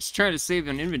 oh no, I'm just trying to save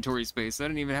an inventory space. I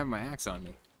didn't even have my axe on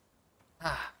me.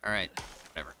 Ah, alright.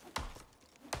 Whatever.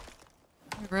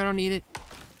 Whatever, I don't need it.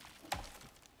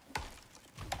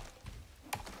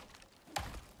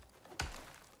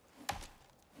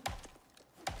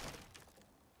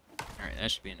 Alright,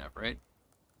 that should be enough, right?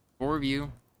 4 of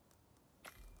you.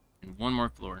 And 1 more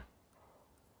floor.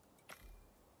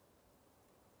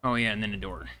 Oh yeah, and then a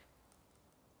door.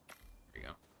 There you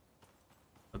go.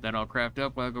 Let that all craft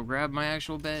up while I go grab my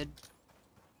actual bed.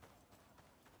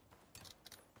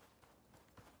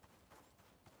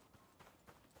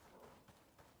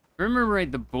 Remember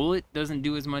right, the bullet doesn't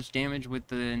do as much damage with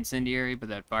the incendiary, but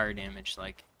that fire damage,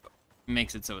 like,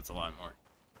 makes it so it's a lot more.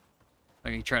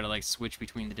 Like, you try to, like, switch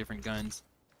between the different guns.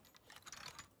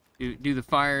 Do the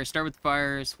fire, start with the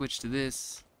fire, switch to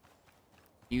this.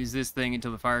 Use this thing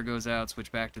until the fire goes out,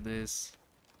 switch back to this.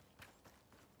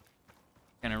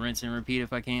 Kind of rinse and repeat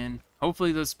if I can.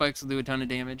 Hopefully those spikes will do a ton of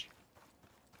damage.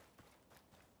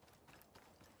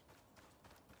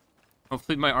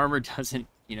 Hopefully my armor doesn't,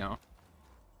 you know...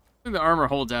 I think the armor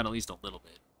holds out at least a little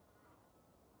bit.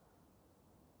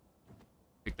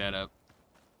 Pick that up.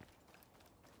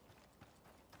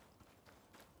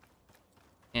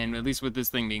 And at least with this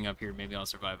thing being up here, maybe I'll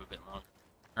survive a bit longer.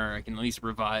 Or I can at least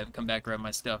revive, come back, grab my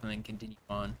stuff, and then continue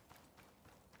on.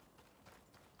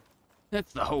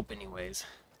 That's the hope anyways.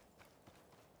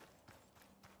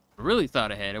 I really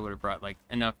thought ahead. I would have brought like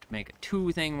enough to make a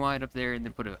 2 thing wide up there and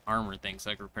then put an armor thing so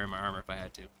I could repair my armor if I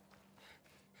had to.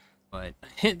 But I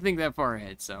didn't think that far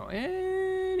ahead, so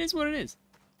it is what it is.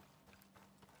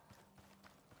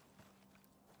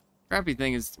 Crappy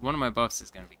thing is, one of my buffs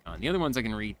is going to be gone. The other ones I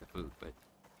can read the food, but...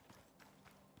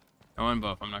 that one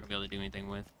buff I'm not going to be able to do anything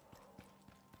with.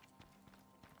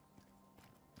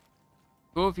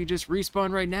 Well, if you just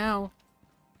respawn right now...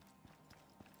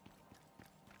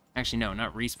 Actually, no,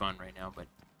 not respawn right now, but...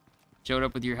 showed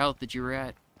up with your health that you were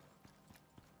at.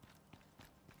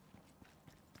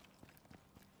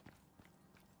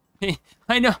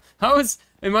 I know. I was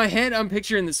in my head. I'm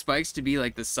picturing the spikes to be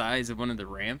like the size of one of the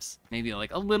ramps, maybe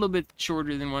like a little bit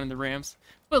shorter than one of the ramps,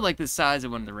 but like the size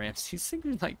of one of the ramps. These things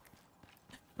are like,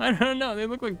 I don't know. They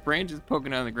look like branches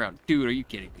poking out of the ground. Dude, are you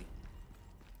kidding me?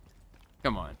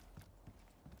 Come on.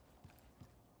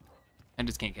 I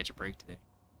just can't catch a break today.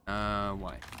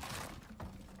 Why?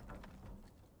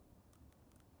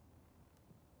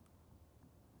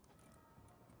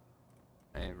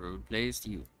 I road placed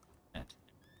you.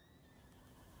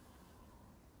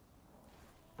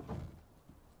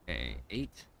 Okay, 8.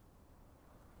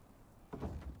 I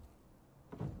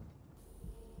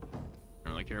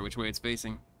don't really care which way it's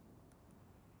facing.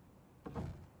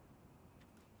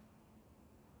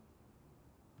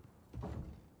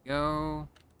 Go.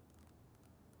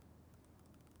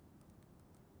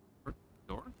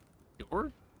 Door?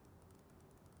 Door?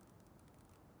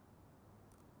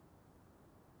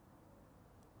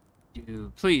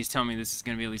 Dude, please tell me this is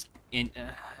gonna be at least in.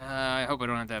 I hope I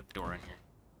don't have to have the door in here.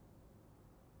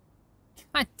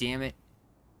 God damn it.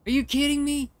 Are you kidding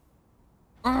me?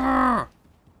 Urgh!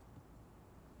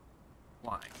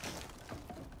 Why?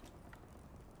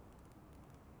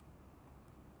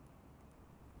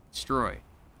 Destroy.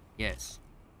 Yes.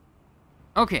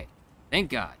 Okay. Thank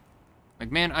God.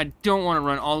 Like, man, I don't want to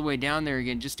run all the way down there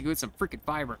again just to get some freaking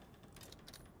fiber.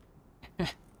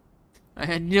 I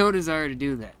had no desire to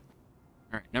do that.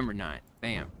 Alright, number 9.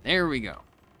 Bam. There we go.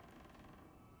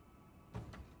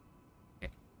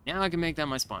 Okay. Now I can make that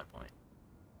my spawn point.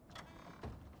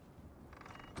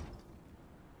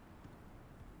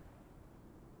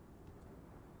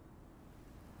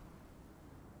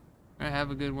 I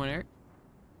have a good one, Eric.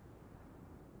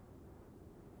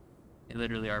 They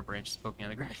literally are branches poking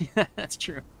out of the ground. Yeah, that's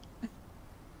true.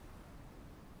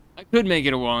 I could make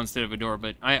it a wall instead of a door,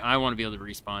 but I want to be able to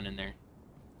respawn in there.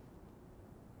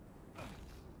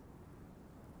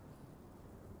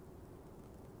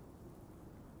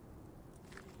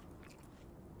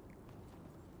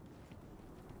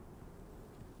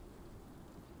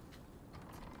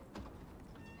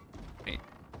 Wait.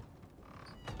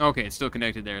 Okay, it's still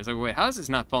connected there. It's like, wait, how is this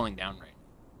not falling down right?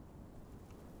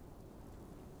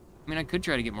 I mean, I could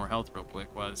try to get more health real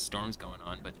quick while the storm's going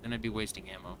on, but then I'd be wasting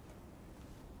ammo.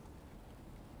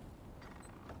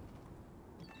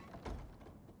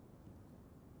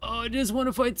 Oh, I just want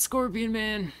to fight the scorpion,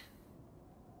 man.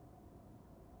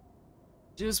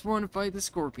 Just want to fight the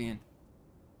scorpion.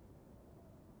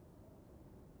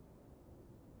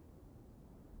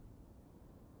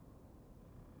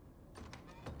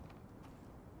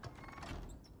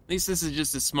 At least this is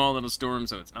just a small little storm,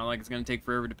 so it's not like it's going to take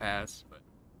forever to pass, but...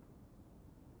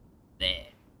 there.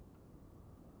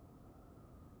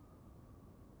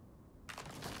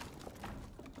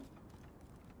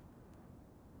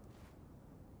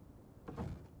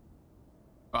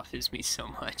 Bothers me so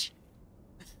much.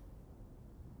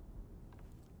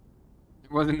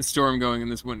 There wasn't a storm going and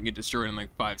this wouldn't get destroyed in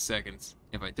like 5 seconds.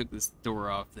 If I took this door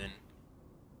off, then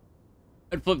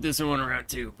I'd flip this one around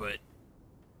too, but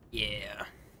yeah.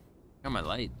 Got my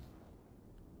light.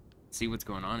 See what's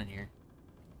going on in here.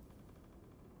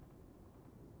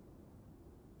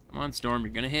 Come on, Storm,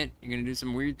 you're gonna hit. You're gonna do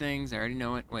some weird things. I already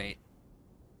know it. Wait.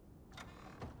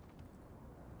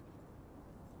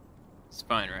 It's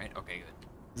fine, right? Okay, good.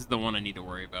 This is the one I need to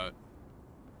worry about.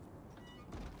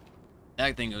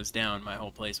 That thing goes down, my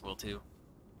whole place will too.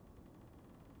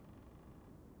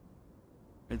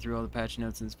 Read through all the patch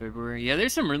notes since February. Yeah,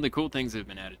 there's some really cool things that have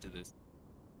been added to this.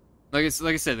 Like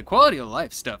I said, the quality of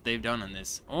life stuff they've done on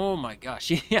this. Oh my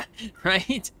gosh, yeah,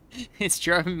 right? It's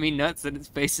driving me nuts that it's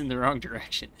facing the wrong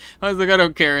direction. I was like, I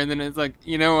don't care, and then it's like,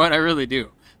 you know what? I really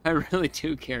do. I really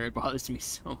do care. It bothers me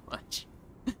so much.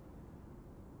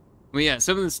 But yeah,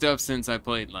 some of the stuff since I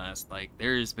played last, like,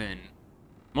 there's been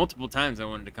multiple times I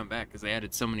wanted to come back because they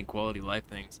added so many quality of life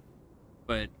things.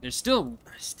 But there's still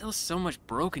so much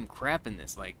broken crap in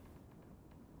this. Like,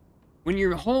 when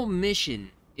your whole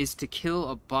mission is to kill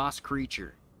a boss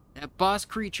creature, that boss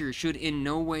creature should in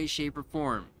no way, shape, or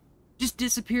form just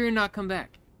disappear and not come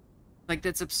back. Like,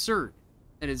 that's absurd.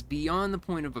 That is beyond the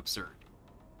point of absurd.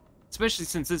 Especially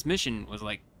since this mission was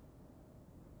like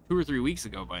 2 or 3 weeks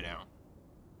ago by now.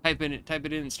 Type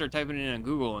it in and start typing it in on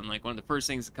Google, and like one of the first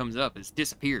things that comes up is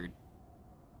disappeared.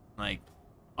 Like,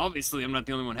 obviously I'm not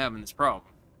the only one having this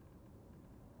problem.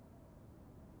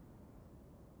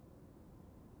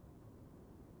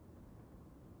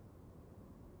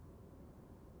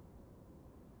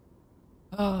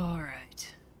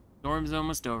 Alright. Storm's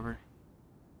almost over.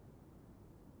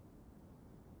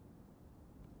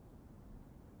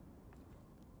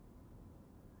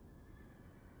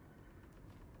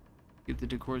 Get the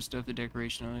decor stuff, the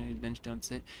decoration on it, bench don't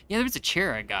sit. Yeah, there was a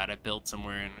chair I built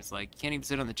somewhere, and it was like, you can't even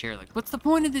sit on the chair. Like, what's the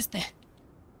point of this thing?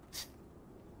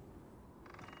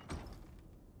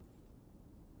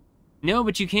 No,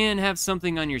 but you can have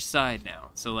something on your side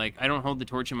now. So, like, I don't hold the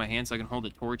torch in my hand, so I can hold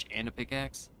a torch and a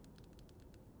pickaxe.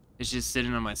 It's just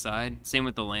sitting on my side. Same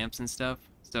with the lamps and stuff.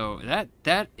 So,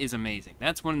 that is amazing.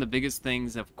 That's one of the biggest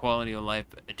things of quality of life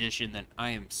addition that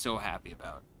I am so happy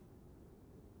about.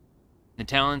 The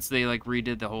talents, they like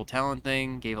redid the whole talent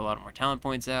thing, gave a lot more talent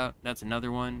points out. That's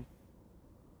another one.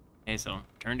 Okay, so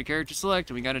turn to character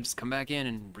select, and we gotta just come back in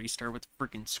and restart with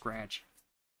freaking scratch.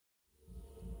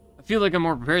 I feel like I'm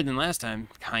more prepared than last time,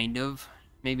 kind of.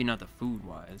 Maybe not the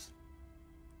food-wise.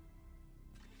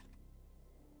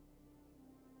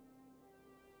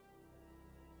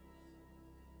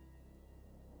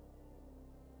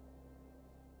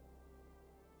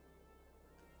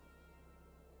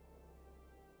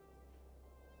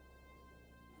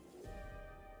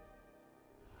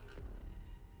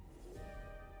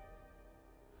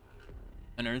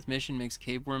 An Earth mission makes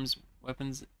cave worms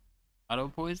weapons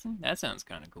auto-poison? That sounds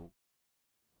kind of cool.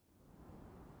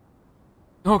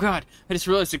 Oh god, I just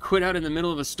realized to quit out in the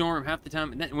middle of a storm half the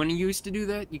time. When you used to do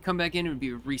that, you come back in and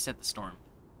it would reset the storm.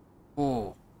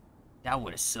 Oh, that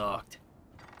would have sucked.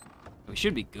 We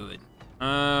should be good.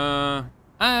 I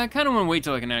kind of want to wait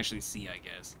till I can actually see, I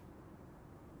guess.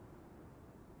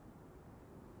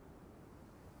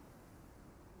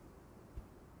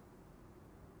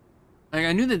 Like,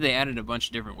 I knew that they added a bunch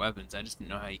of different weapons. I just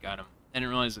didn't know how you got them. I didn't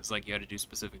realize it's like you had to do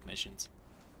specific missions.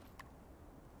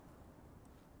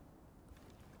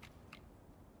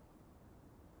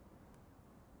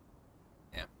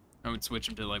 Yeah, I would switch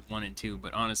them to like 1 and 2,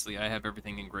 but honestly, I have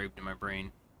everything engraved in my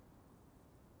brain.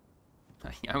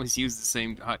 I always use the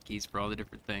same hotkeys for all the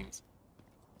different things.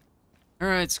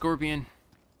 Alright, Scorpion.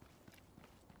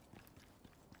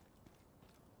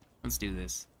 Let's do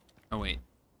this. Oh, wait.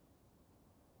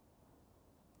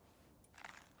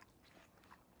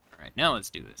 Alright, now let's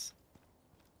do this.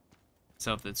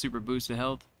 Self that super boost of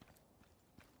health.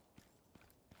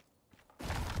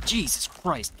 Jesus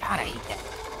Christ, God, I hate that.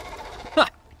 Ha!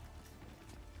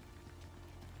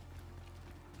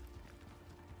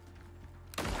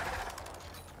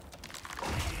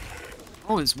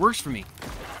 Oh, this works for me.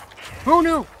 Oh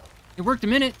no! It worked a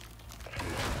minute.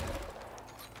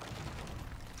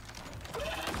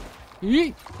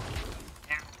 Yeet!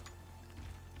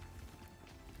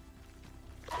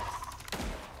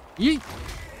 Yeet!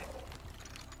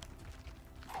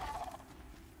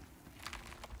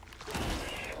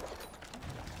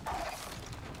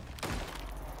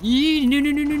 Yeet! No,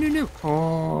 no, no, no, no, no!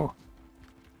 Oh!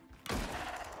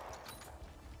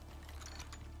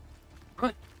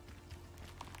 What?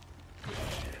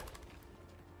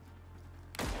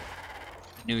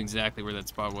 Knew exactly where that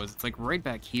spot was. It's like right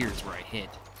back here is where I hit.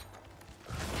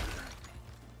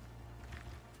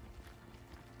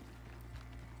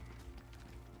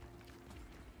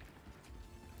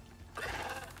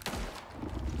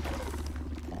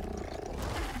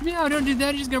 No, don't do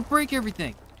that. You're just gonna break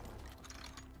everything.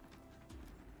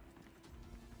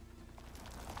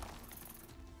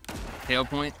 Tail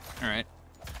point. All right.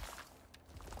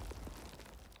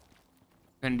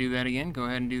 Gonna do that again. Go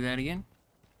ahead and do that again.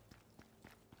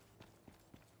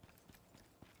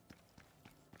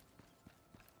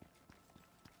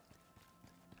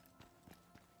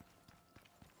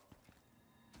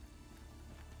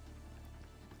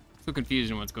 So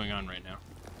confused on what's going on right now.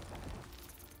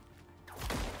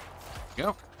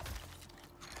 Go.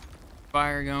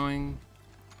 Fire going.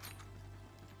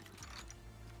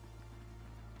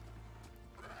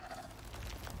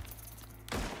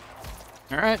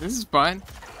 Alright, this is fine.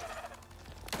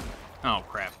 Oh,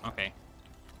 crap. Okay.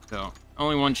 So,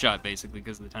 only one shot, basically,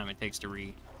 because of the time it takes to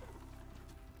re...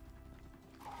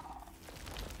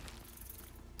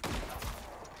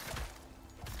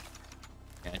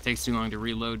 Yeah, it takes too long to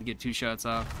reload to get 2 shots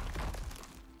off.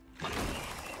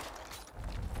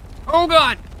 Oh,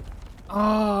 God!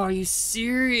 Oh, are you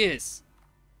serious?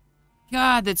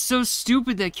 God, that's so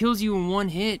stupid that kills you in 1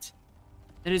 hit.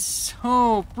 That is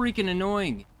so freaking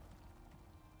annoying.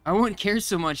 I wouldn't care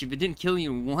so much if it didn't kill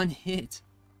you in 1 hit.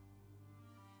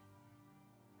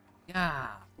 God,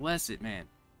 bless it, man.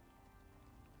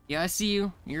 Yeah, I see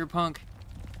you. You're a punk.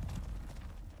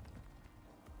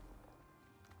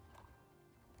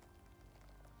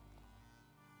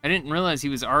 I didn't realize he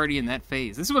was already in that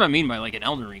phase. This is what I mean by like an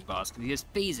Elden Ring boss, because he has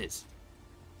phases.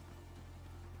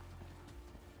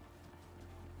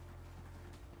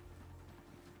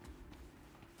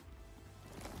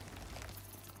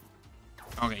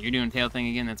 Okay, you're doing tail thing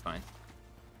again, that's fine.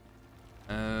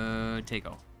 Take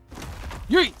off.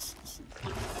 Yeet!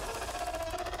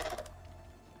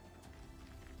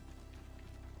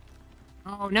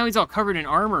 Oh, now he's all covered in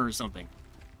armor or something.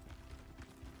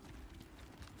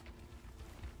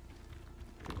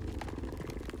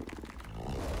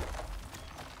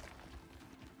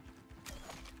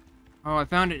 Oh, I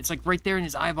found it. It's like right there in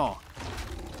his eyeball.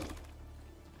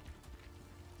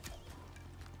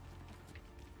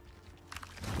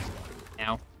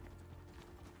 Ow.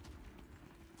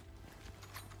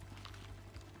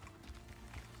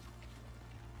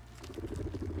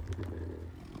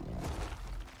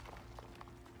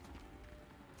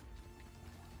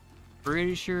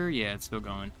 Pretty sure, yeah, it's still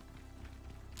going.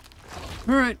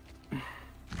 Alright.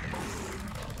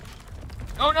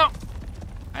 Oh no!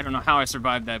 I don't know how I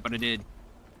survived that, but I did.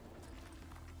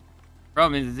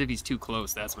 Problem is if he's too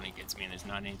close, that's when he gets me, and there's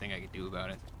not anything I can do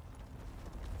about it.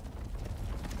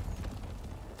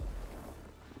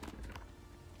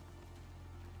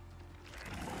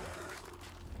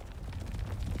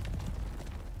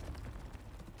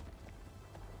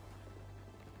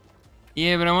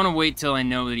 Yeah, but I want to wait till I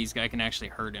know that I can actually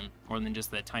hurt him, more than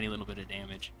just that tiny little bit of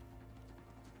damage.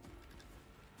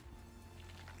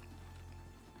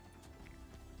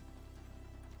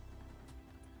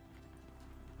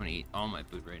 I'm gonna eat all my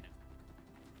food right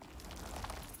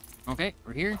now. Okay,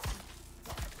 we're here.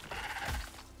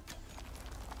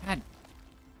 God,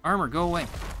 armor, go away.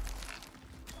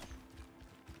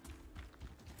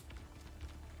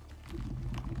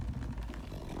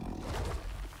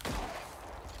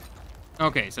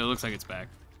 Okay, so it looks like it's back.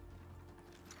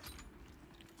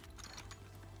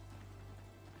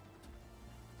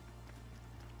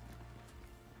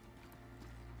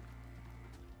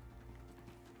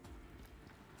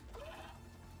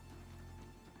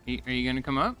 Are you gonna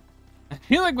come up? I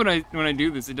feel like when I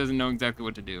do this, it doesn't know exactly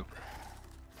what to do.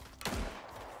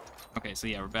 Okay, so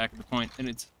yeah, we're back at the point, and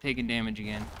it's taking damage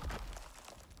again.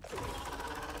 What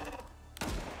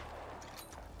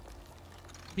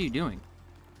are you doing?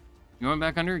 You going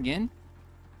back under again?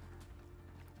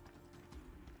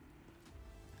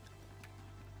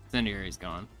 Incendiary's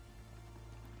gone.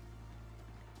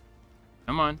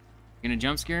 Come on. You gonna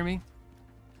jump scare me?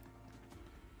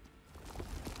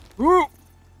 Ooh!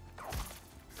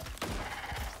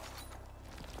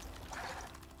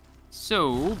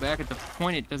 So, back at the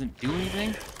point it doesn't do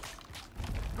anything.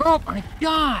 Oh my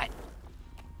god!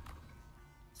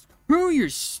 Screw your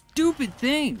stupid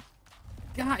thing!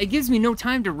 God, it gives me no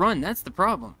time to run, that's the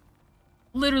problem.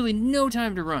 Literally no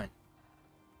time to run.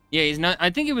 Yeah, he's not... I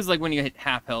think it was like when you hit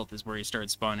half health is where you start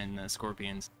spawning the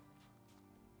scorpions.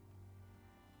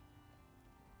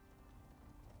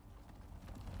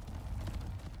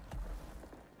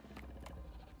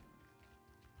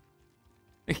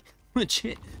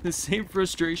 Legit, the same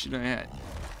frustration I had.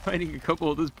 fighting a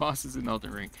couple of those bosses in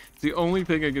Elden Ring. It's the only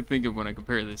thing I could think of when I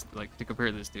compare this, like, to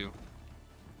compare this to.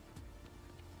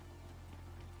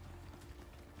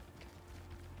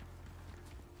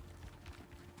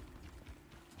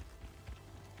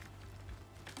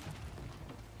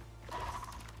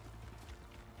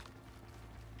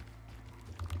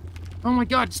 Oh my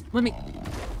god, just let me...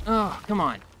 Oh, come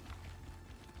on.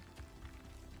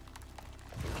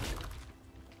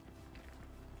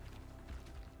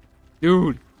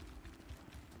 Dude.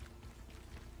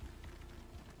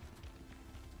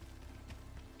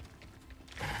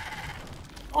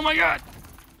 Oh my god.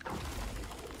 I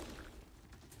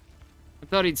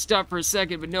thought he'd stop for a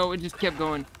second, but no, it just kept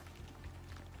going.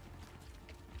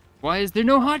 Why is there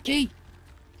no hotkey?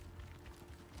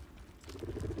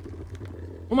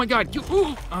 Oh my god, you...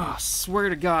 Ooh! Oh, swear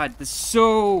to god, this is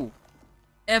so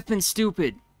effing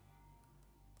stupid.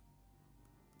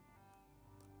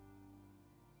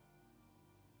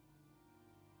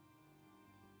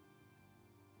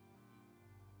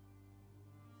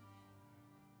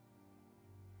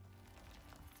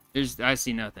 I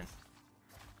see nothing.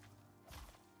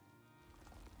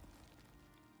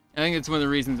 I think it's one of the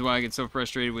reasons why I get so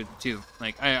frustrated with it too.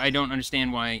 Like, I don't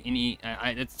understand why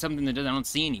it's something that I don't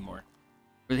see anymore.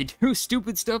 Where they do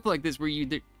stupid stuff like this where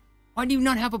why do you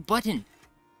not have a button?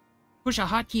 Push a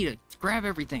hotkey to grab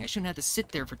everything. I shouldn't have to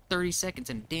sit there for 30 seconds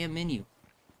in a damn menu.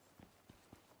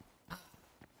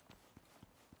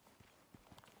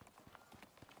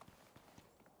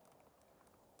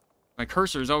 My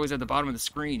cursor is always at the bottom of the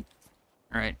screen.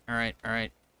 Alright, alright,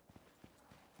 alright.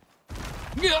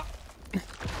 Yeah.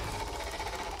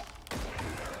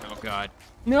 Oh god.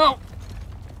 No!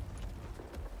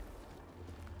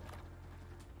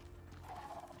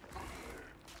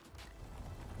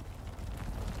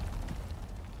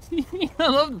 I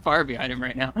love the fire behind him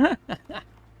right now.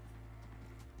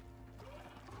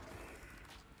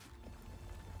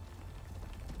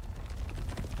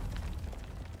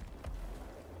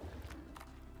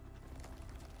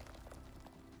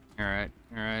 Alright,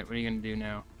 alright, what are you gonna do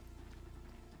now?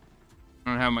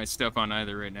 I don't have my stuff on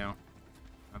either right now.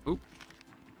 Oop.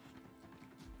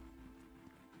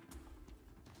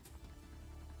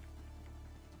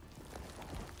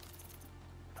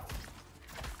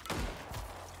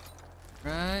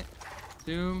 Right.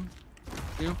 Zoom.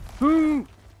 Zoom. Boom!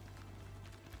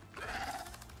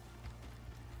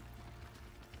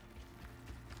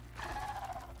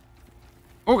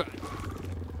 Oh god.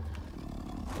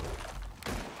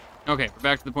 Okay, we're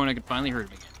back to the point I could finally hurt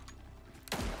him again.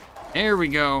 There we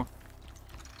go.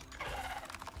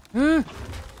 Right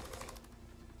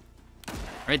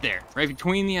there. Right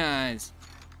between the eyes.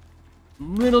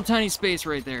 Little tiny space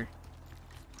right there.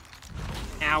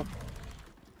 Ow.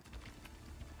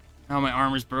 Oh, my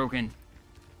armor's broken.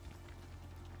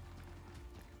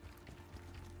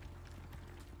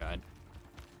 God.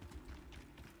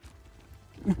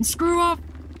 Screw up!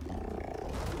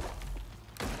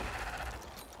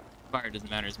 Fire doesn't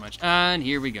matter as much. And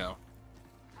here we go.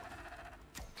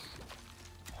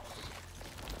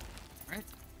 Alright.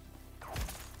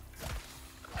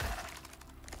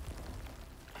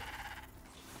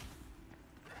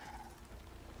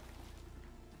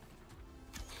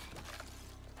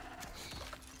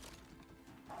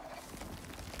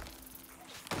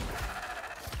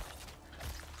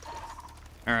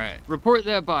 Alright. Report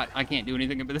that bot. I can't do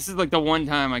anything, but this is like the one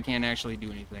time I can't actually do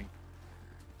anything.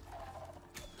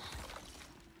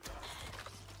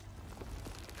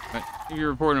 But if you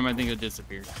report him, I think he'll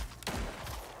disappear.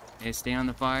 Okay, stay on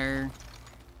the fire.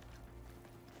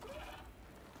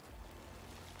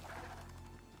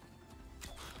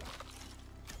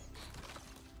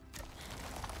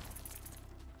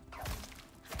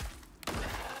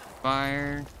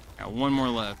 Fire. Got one more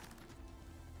left.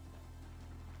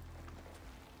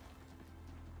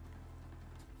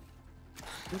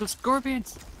 Little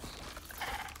scorpions.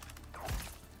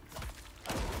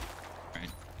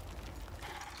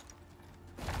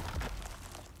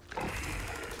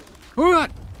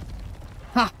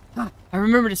 Ha! Ha! I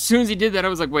remembered as soon as he did that, I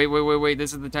was like, wait,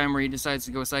 this is the time where he decides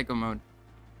to go psycho mode.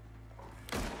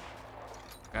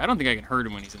 I don't think I can hurt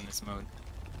him when he's in this mode.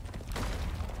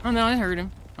 Oh no, I hurt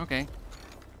him. Okay.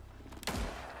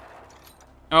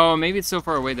 Oh, maybe it's so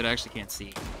far away that I actually can't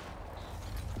see.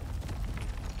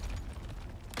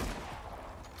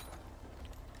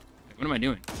 What am I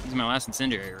doing? This is my last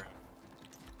incendiary round.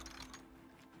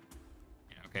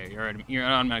 Yeah, okay, you're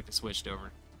automatically switched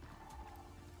over.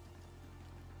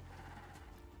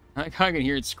 I can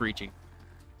hear it screeching.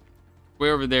 Way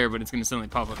over there, but it's gonna suddenly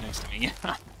pop up next to me.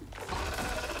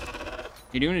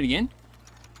 You doing it again?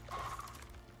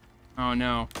 Oh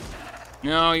no.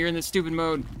 No, you're in the stupid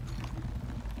mode.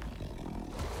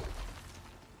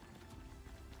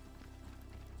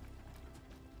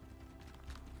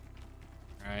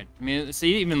 Alright. I mean,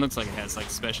 see, it even looks like it has, like,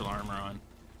 special armor on.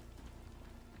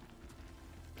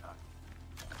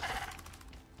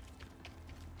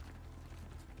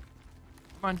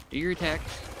 Come on, do your attack.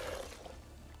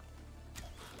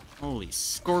 Holy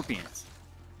scorpions.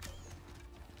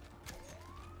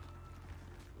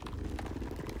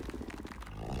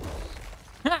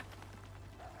 Ha!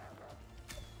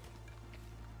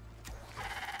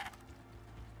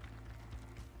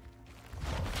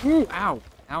 Ooh, ow.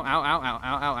 Ow, ow, ow, ow, ow,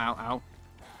 ow, ow, ow.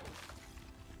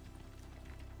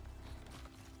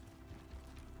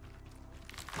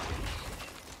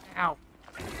 Ow.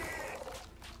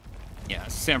 Yeah,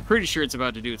 see, I'm pretty sure it's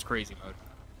about to do its crazy mode.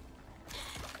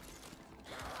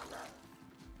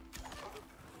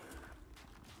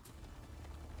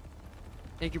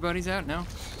 Take your buddies out? No?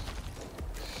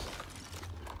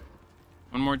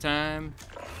 One more time.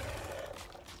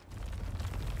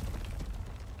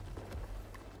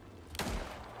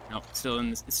 Nope, still in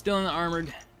this. It's still in the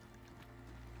armored.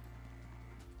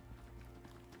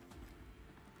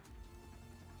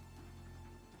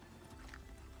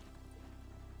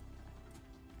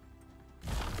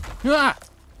 Ah!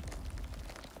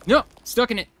 No, stuck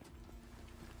in it.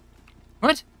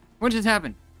 What? What just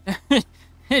happened?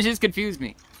 It just confused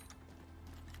me.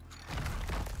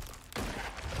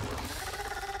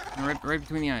 Right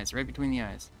between the eyes. Right between the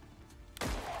eyes.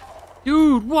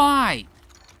 Dude, why?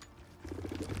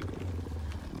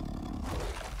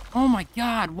 Oh my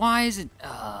god, why is it...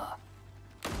 Oh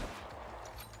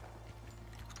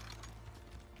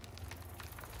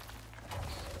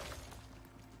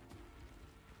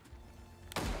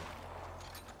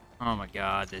my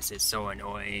god, this is so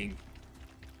annoying.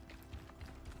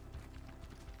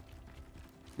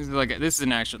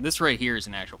 This right here is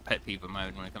an actual pet peeve of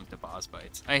mine when it comes to boss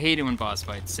fights. I hate it when boss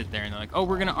fights sit there and they're like, oh,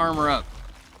 we're gonna armor up.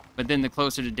 But then the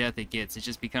closer to death it gets, it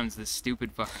just becomes this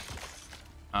stupid fucking...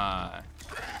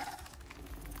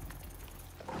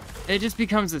 It just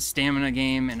becomes a stamina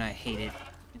game, and I hate it.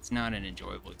 It's not an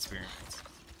enjoyable experience.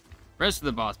 The rest of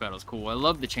the boss battle is cool. I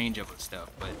love the change up of stuff,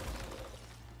 but...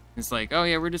 It's like, oh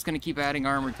yeah, we're just gonna keep adding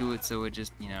armor to it, so it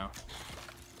just, you know...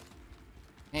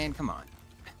 Man, come on.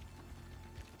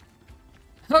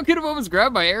 I could have almost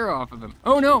grabbed my arrow off of him.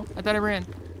 Oh no, I thought I ran.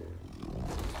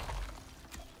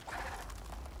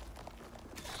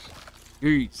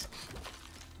 Jeez.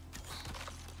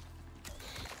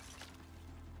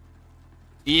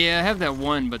 Yeah, I have that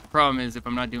one, but the problem is if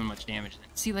I'm not doing much damage.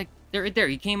 See, like, there, right there,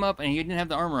 he came up and he didn't have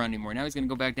the armor on anymore. Now he's gonna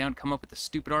go back down, come up with the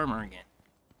stupid armor again.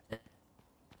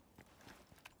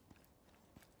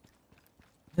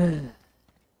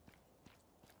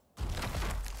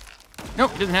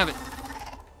 Nope, doesn't have it.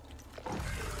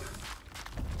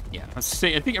 Yeah, I was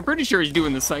saying, I'm pretty sure he's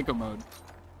doing the psycho mode.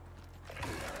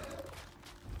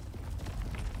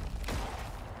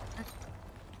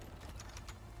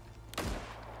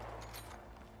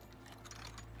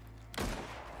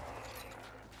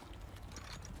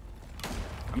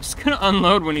 I'm just gonna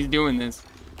unload when he's doing this.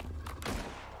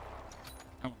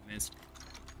 Oh, missed.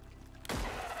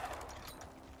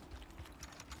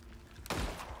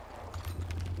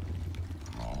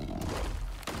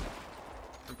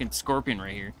 Freaking scorpion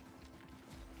right here.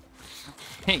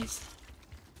 Nice.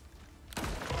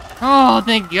 Oh,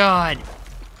 thank God.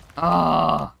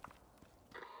 Oh.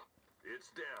 It's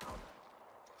down.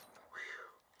 Whew.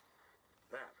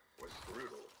 That was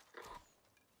brutal.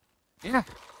 Yeah.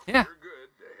 Yeah. You're good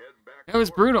to head back That was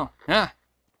to work. brutal. Yeah.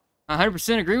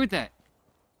 100% agree with that.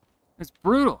 It's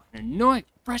brutal and annoying,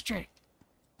 frustrating.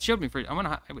 It showed me for. I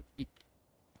would.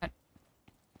 Can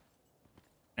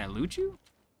I loot you?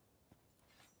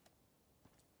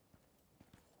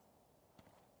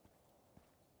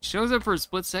 Shows up for a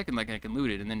split second like I can loot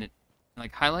it, and then it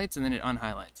like highlights, and then it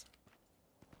unhighlights.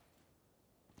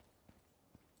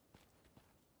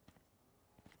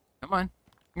 Come on.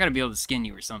 I gotta be able to skin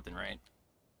you or something, right?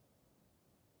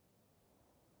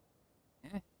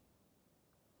 Yeah.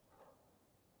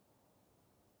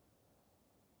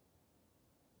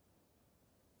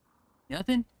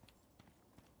 Nothing?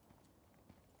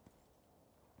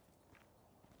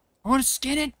 I wanna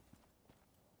skin it?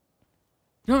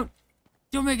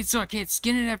 Don't make it so I can't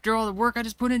skin it after all the work I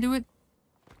just put into it.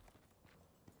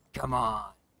 Come on.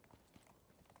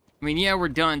 I mean, yeah, we're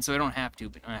done, so I don't have to,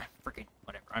 but freaking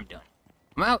whatever. I'm done.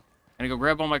 I'm out. Gotta go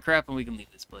grab all my crap and we can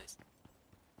leave this place.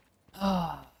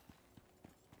 Ah.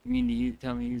 You mean you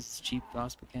tell me use cheap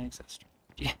boss mechanics? That's true.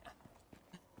 Yeah.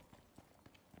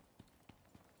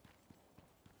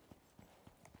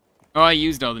 Oh, I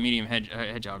used all the medium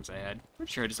hedgehogs I had.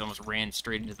 Pretty sure I just almost ran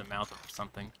straight into the mouth of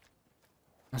something.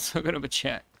 That's so good of a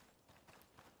chat.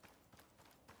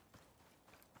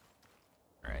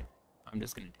 Alright. I'm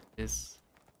just gonna do this.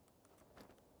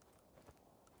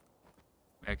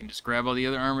 I can just grab all the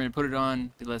other armor and put it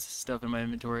on. Do less stuff in my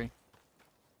inventory.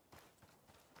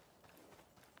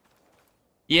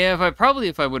 Yeah,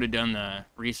 if I would have done the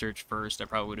research first, I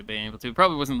probably would have been able to. It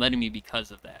probably wasn't letting me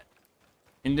because of that.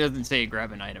 And it doesn't say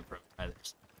grab an item from either.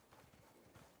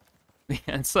 Yeah,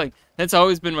 it's like, that's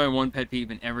always been my one pet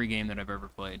peeve in every game that I've ever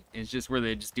played. It's just where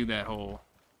they just do that whole,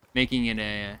 making it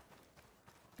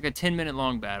like a 10-minute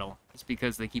long battle. Just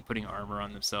because they keep putting armor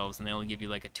on themselves and they only give you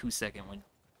like a 2-second one.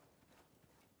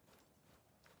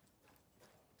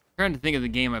 I'm trying to think of the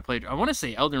game I played. I want to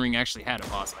say Elden Ring actually had a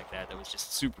boss like that was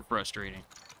just super frustrating.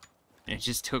 And it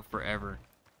just took forever.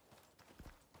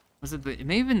 Was it it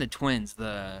may have been the twins,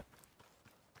 I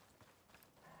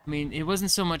mean, it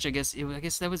wasn't so much, I guess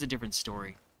that was a different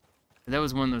story. But that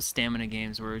was one of those stamina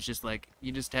games where it was just like,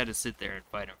 you just had to sit there and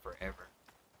fight them forever.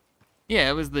 Yeah,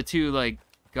 it was the two, like,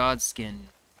 Godskin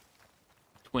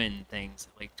twin things,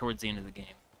 like, towards the end of the game.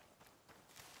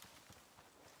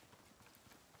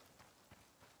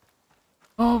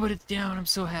 Oh, but it's down, I'm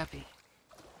so happy.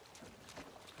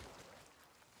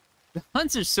 The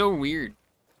hunts are so weird.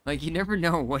 Like, you never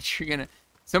know what you're gonna...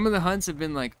 Some of the hunts have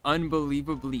been, like,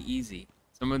 unbelievably easy.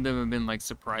 Some of them have been, like,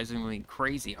 surprisingly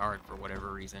crazy hard for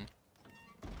whatever reason.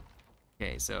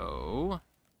 Okay, so...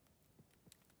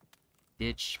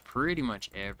 ditch pretty much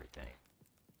everything.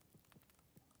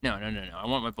 No. I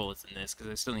want my bullets in this, because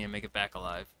I still need to make it back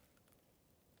alive.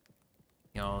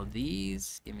 Give me all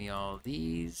these. Give me all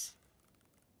these.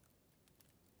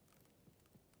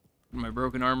 Put my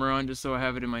broken armor on, just so I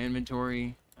have it in my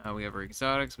inventory. We have our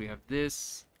exotics. We have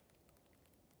this.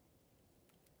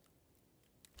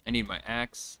 I need my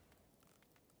axe.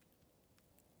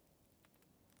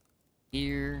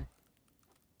 Here.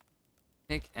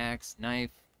 Pickaxe,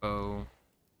 knife, bow.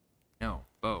 No,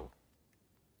 bow.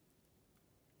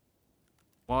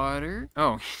 Water.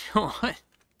 Oh, you know what?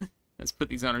 Let's put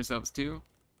these on ourselves too.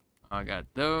 I got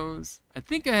those. I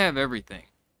think I have everything.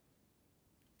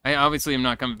 I obviously am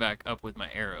not coming back up with my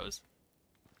arrows.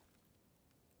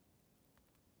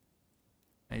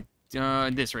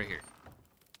 This right here.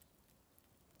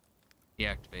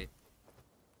 Deactivate.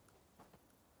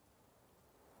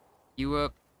 You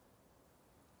up.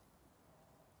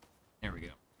 There we go.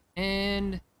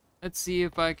 And let's see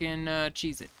if I can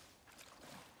cheese it.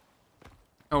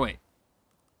 Oh, wait.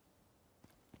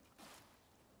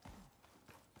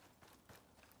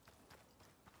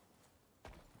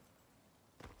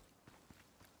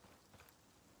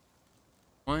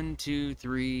 One, 2,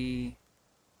 3,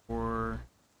 4,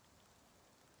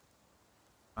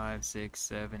 5, 6,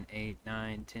 7, 8,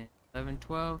 9, 10, 11,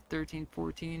 12, 13,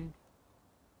 14.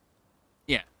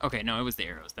 Yeah, okay, no, it was the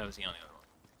arrows. That was the only other one.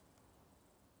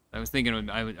 I was thinking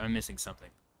I'm missing something.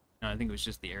 No, I think it was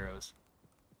just the arrows.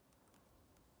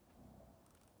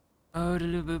 Oh,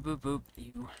 boop, boop, boop,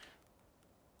 you.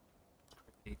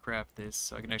 Okay, craft this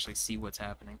so I can actually see what's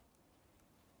happening.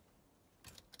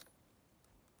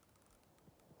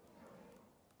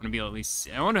 I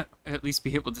want to at least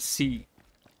be able to see.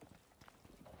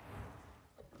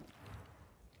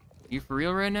 Are you for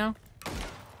real right now?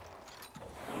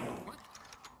 What?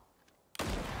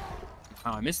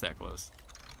 Oh, I missed that close.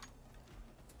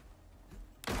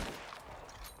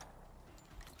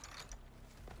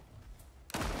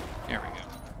 There we go.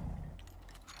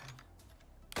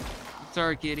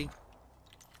 Sorry, kitty.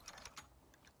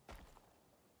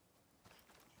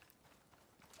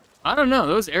 I don't know,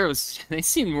 those arrows, they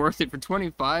seem worth it for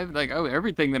 25. Like, oh,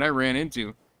 everything that I ran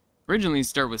into. Originally you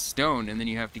start with stone, and then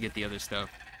you have to get the other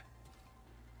stuff.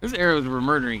 Those arrows were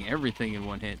murdering everything in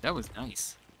one hit. That was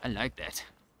nice. I like that.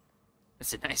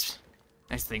 That's a nice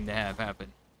thing to have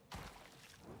happen.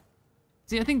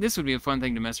 See, I think this would be a fun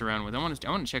thing to mess around with. I want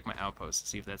to check my outpost to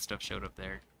see if that stuff showed up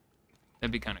there.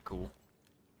 That'd be kind of cool.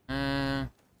 No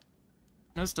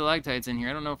stalactites in here.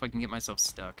 I don't know if I can get myself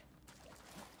stuck.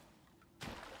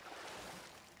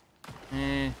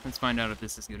 Let's find out if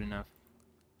this is good enough.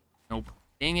 Nope.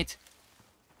 Dang it.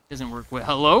 Doesn't work well.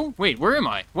 Hello? Wait, where am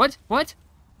I? What? What?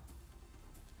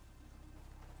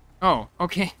 Oh,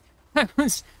 okay. I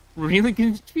was really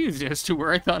confused as to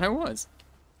where I thought I was.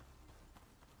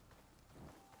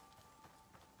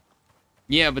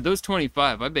 Yeah, but those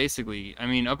 25, I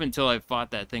mean, up until I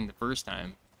fought that thing the first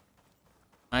time,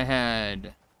 I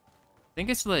think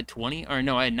I still had 20, or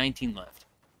no, I had 19 left.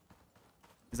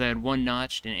 Because I had 1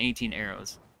 notched and 18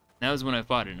 arrows. That was when I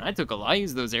fought it, and I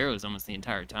used those arrows almost the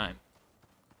entire time.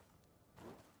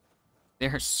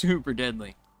 They're super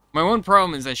deadly. My one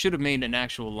problem is I should have made an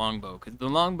actual longbow, because the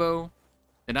longbow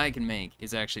that I can make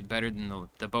is actually better than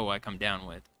the bow I come down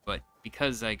with. But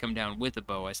because I come down with a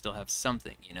bow, I still have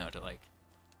something, you know, to, like,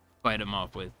 fight them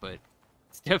off with. But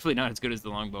it's definitely not as good as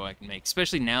the longbow I can make,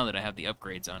 especially now that I have the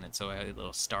upgrades on it, so I have a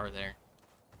little star there.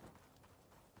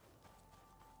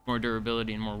 More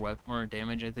durability and more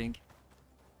damage, I think.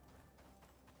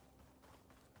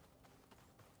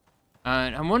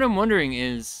 And what I'm wondering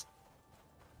is,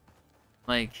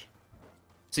 like,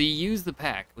 so you use the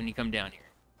pack when you come down here.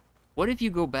 What if you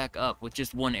go back up with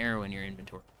just one arrow in your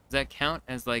inventory? Does that count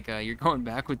as, like, you're going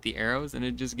back with the arrows and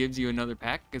it just gives you another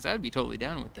pack? Because I'd be totally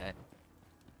down with that.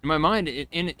 In my mind,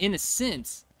 in a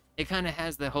sense, it kind of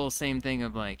has the whole same thing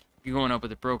of, like, you're going up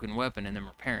with a broken weapon and then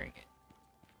repairing it.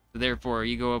 So therefore,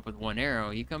 you go up with one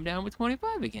arrow, you come down with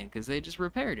 25 again, because they just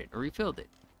repaired it or refilled it.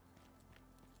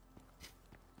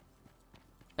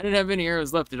 I didn't have any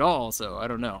arrows left at all, so I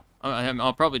don't know.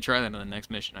 I'll probably try that on the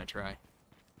next mission I try.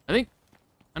 I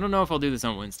don't know if I'll do this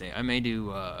on Wednesday. I may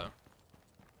do,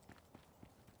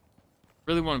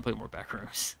 really want to play more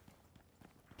Backrooms.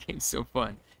 Game's so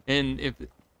fun. And if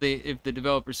the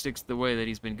developer sticks to the way that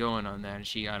he's been going on that,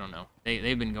 I don't know.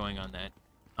 They've been going on that.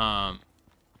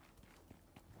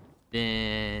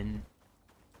 Then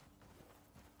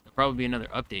there'll probably be another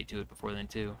update to it before then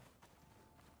too.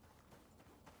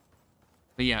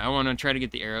 But yeah, I want to try to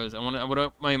get the arrows.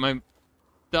 My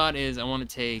thought is I want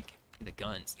to take the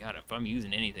guns. God, if I'm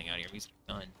using anything out here, I'm using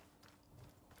a gun.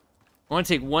 I want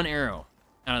to take one arrow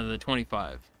out of the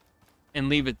 25 and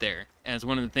leave it there as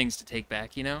one of the things to take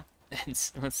back, you know?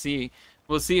 And let's see.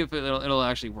 We'll see if it'll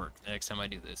actually work the next time I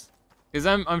do this. Because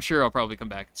I'm sure I'll probably come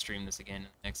back and stream this again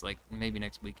next, like, maybe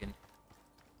next weekend.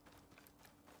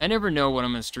 I never know what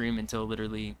I'm going to stream until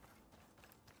literally...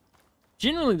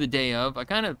 Generally the day of. I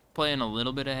kind of plan a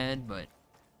little bit ahead, but...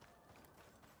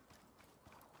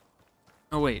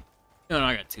 Oh, wait. No,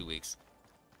 I got 2 weeks.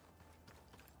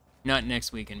 Not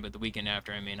next weekend, but the weekend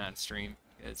after I may not stream.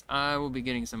 Because I will be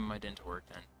getting some of my dental work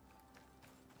done.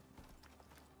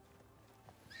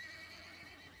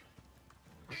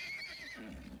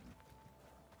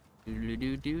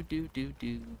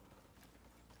 Do.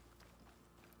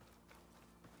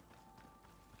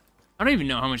 I don't even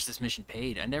know how much this mission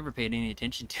paid. I never paid any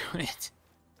attention to it.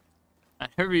 I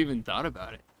never even thought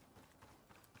about it.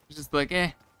 It's just like,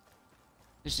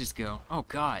 let's just go. Oh,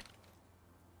 God.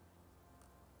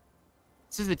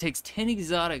 It says it takes 10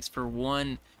 exotics for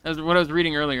one... That was what I was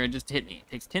reading earlier. It just hit me.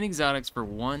 It takes 10 exotics for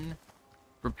one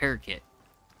repair kit.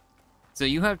 So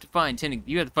you have to find 10...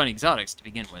 You have to find exotics to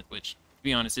begin with, which, to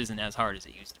be honest, isn't as hard as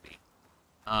it used to be.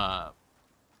 But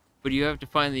you have to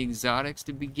find the exotics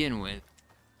to begin with.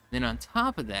 Then on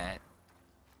top of that,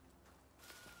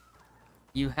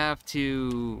 you have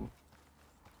to...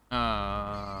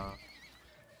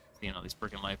 Seeing all these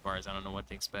freaking life bars, I don't know what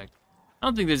to expect. I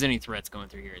don't think there's any threats going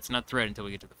through here. It's not threat until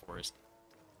we get to the forest.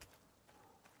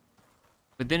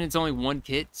 But then it's only one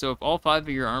kit, so if all 5 of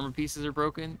your armor pieces are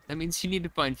broken, that means you need to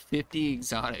find 50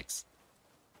 exotics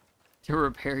to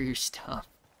repair your stuff.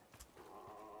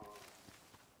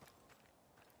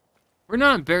 We're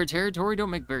not in bear territory. Don't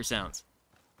make bear sounds.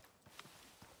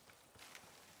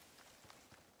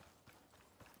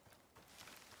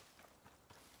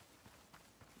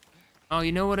 Oh,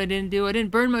 you know what I didn't do? I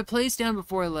didn't burn my place down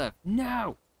before I left.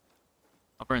 No!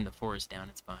 I'll burn the forest down.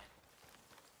 It's fine.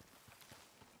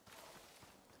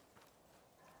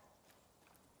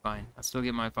 Fine. I'll still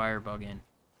get my firebug in.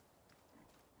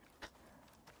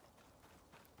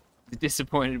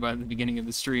 Disappointed by the beginning of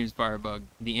the stream's firebug.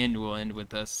 The end will end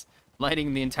with us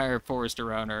lighting the entire forest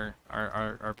around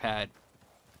our pad.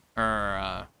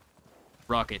 Our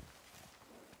rocket.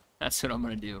 That's what I'm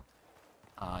gonna do.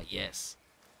 Yes.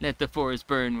 Let the forest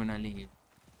burn when I leave.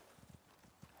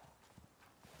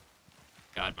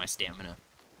 God, my stamina.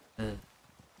 Of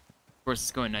course, it's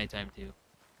going nighttime, too.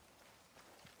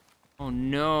 Oh,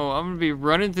 no. I'm going to be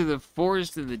running through the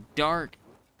forest in the dark.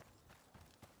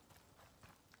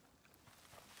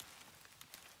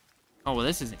 Oh, well,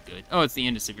 this isn't good. Oh, it's the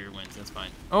end of severe winds. That's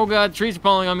fine. Oh, God. Trees are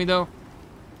falling on me, though.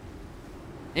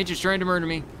 Nature's trying to murder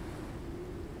me.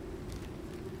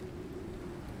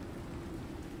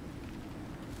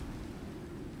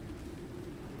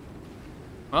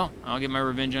 Well, I'll get my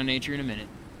revenge on nature in a minute.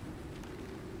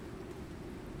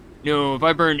 No, if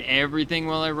I burn everything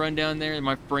while I run down there,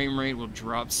 my frame rate will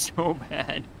drop so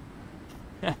bad.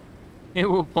 It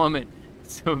will plummet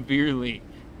severely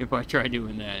if I try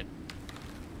doing that.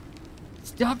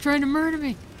 Stop trying to murder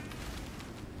me!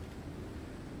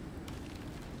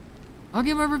 I'll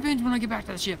get my revenge when I get back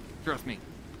to the ship. Trust me.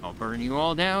 I'll burn you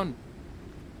all down.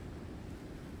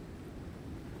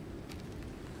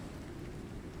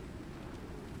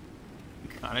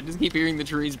 God, I just keep hearing the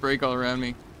trees break all around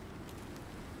me.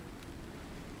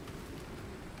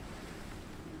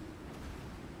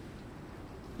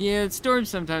 Yeah, storms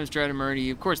sometimes try to murder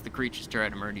you. Of course, the creatures try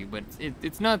to murder you, but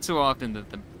it's not so often that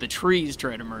the trees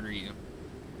try to murder you.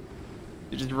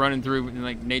 They're just running through, and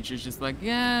like nature's just like,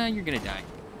 yeah, you're gonna die.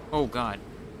 Oh God,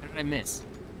 how did I miss?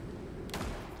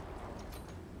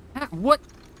 What?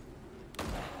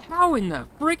 How in the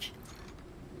frick?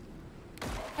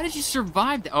 How did you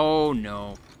survive that? Oh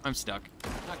no, I'm stuck.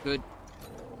 Not good.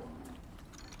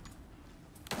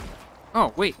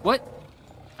 Oh wait, what?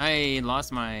 I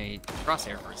lost my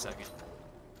crosshair for a second.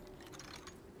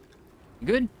 You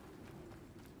good?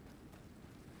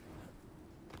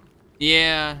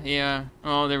 Yeah, yeah.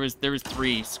 Oh, there was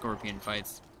 3 scorpion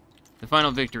fights. The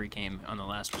final victory came on the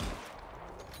last one.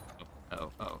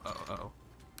 Oh.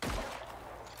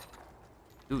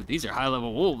 Ooh, these are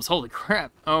high-level wolves. Holy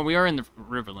crap. Oh, we are in the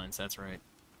Riverlands, that's right.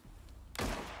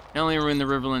 Not only are we in the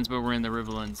Riverlands, but we're in the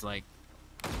Riverlands, like,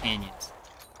 canyons.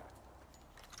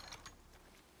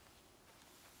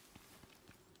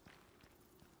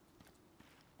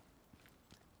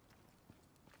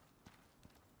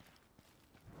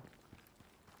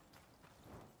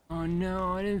 Oh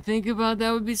no, I didn't think about that.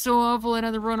 It would be so awful. I'd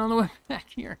have to run all the way back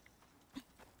here.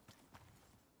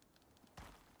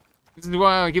 This is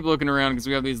why I keep looking around, because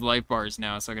we have these life bars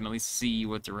now, so I can at least see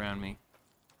what's around me.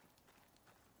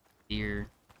 Deer.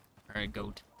 Alright,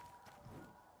 goat.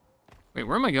 Wait,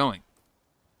 where am I going?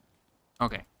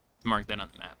 Okay, mark that on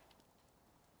the map.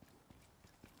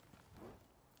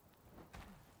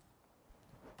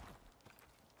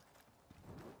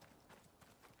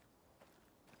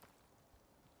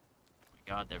 Oh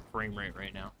my God, that frame rate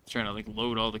right now. It's trying to like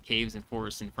load all the caves and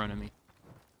forests in front of me.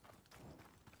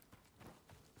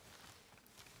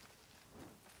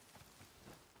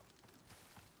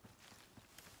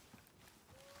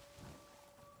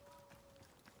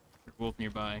 Wolf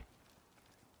nearby.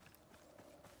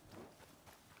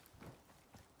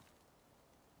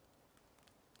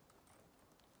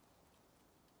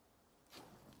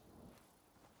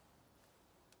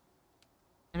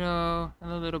 Hello,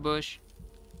 little bush.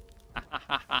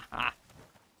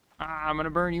 I'm gonna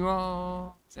burn you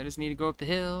all. So I just need to go up the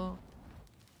hill.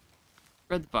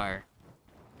 Spread the fire.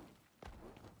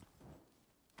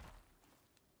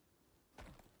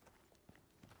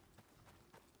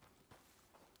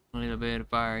 A little bit of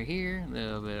fire here, a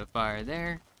little bit of fire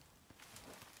there.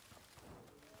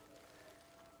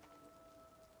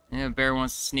 Yeah, bear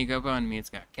wants to sneak up on me. It's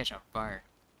got to catch on fire.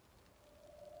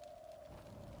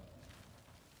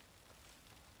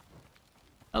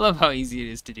 I love how easy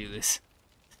it is to do this.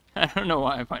 I don't know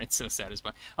why I find it so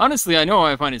satisfying. Honestly, I know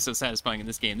why I find it so satisfying in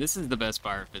this game. This is the best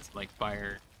fire if it's like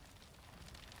fire.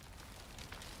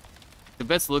 The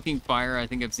best looking fire I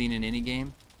think I've seen in any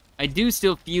game. I do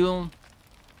still feel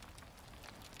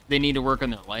they need to work on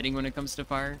their lighting when it comes to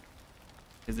fire,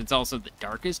 because it's also the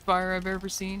darkest fire I've ever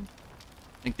seen.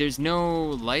 Like, there's no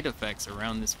light effects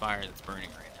around this fire that's burning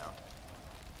right now.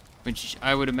 Which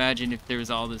I would imagine if there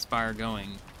was all this fire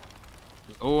going.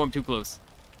 Oh, I'm too close.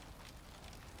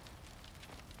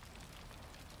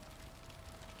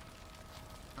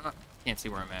 Can't see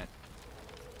where I'm at.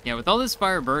 Yeah, with all this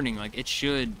fire burning, like, there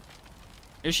should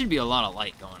be a lot of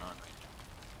light going on right now.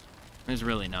 There's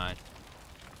really not.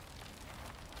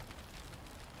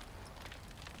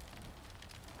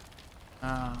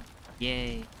 Ah,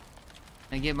 yay.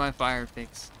 I get my fire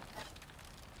fix.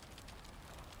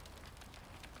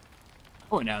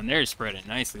 Oh, down there is spreading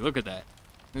nicely. Look at that.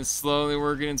 It's slowly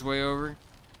working its way over.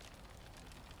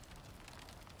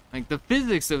 Like, the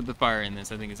physics of the fire in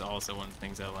this, I think, is also one of the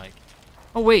things I like.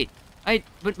 Oh, wait. I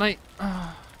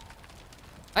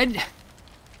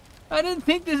didn't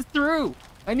think this through.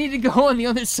 I need to go on the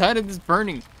other side of this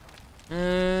burning.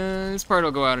 This part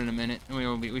will go out in a minute.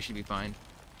 And we should be fine.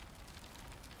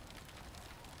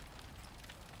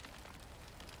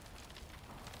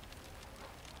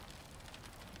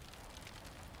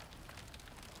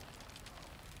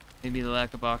 Maybe the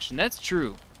lack of oxygen. That's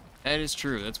true. That is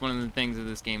true. That's one of the things that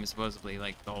this game is supposedly,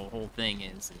 like, the whole thing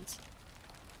is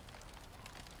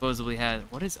supposedly had...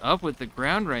 What is up with the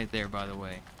ground right there, by the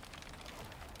way?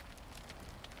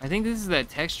 I think this is that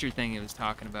texture thing it was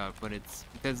talking about, but it's...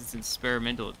 Because it's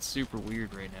experimental, it's super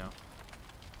weird right now.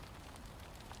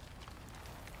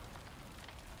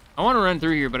 I want to run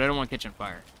through here, but I don't want to catch on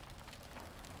fire.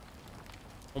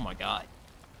 Oh my God.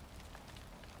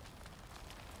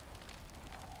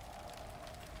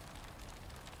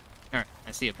 Alright,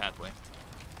 I see a pathway.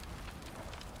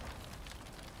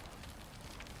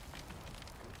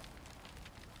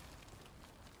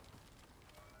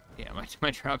 Yeah,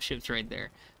 my dropship's right there.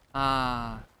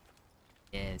 Ah.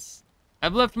 Yes.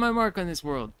 I've left my mark on this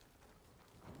world.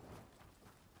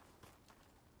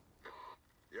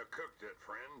 You cooked it,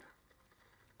 friend.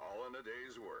 All in a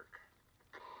day's work.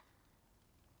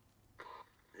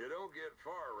 You don't get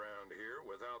far around here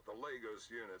without the Lagos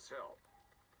unit's help.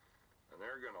 And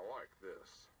they're gonna like this.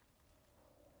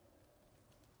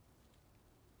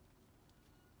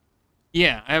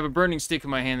 Yeah, I have a burning stick in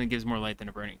my hand that gives more light than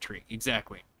a burning tree.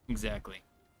 Exactly. Exactly.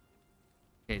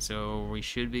 Okay, so we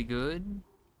should be good.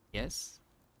 Yes.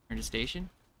 Return to station.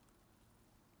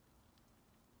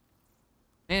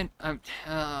 Man,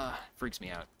 freaks me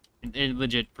out. It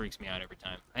legit freaks me out every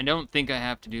time. I don't think I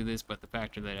have to do this, but the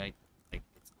factor that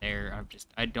it's there,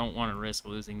 I don't want to risk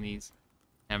losing these.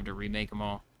 Having to remake them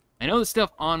all. I know the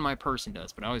stuff on my person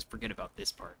does, but I always forget about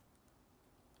this part.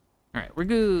 Alright, we're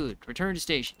good. Return to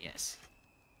station, yes.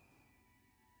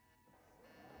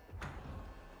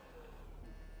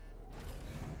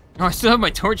 Oh, I still have my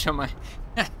torch on my...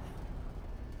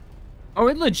 Oh,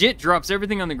 it legit drops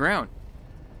everything on the ground.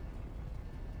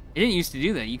 It didn't used to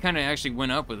do that. You kind of actually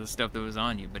went up with the stuff that was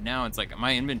on you, but now it's like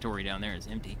my inventory down there is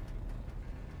empty.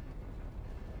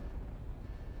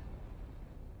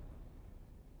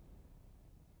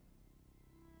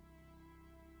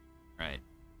 Right.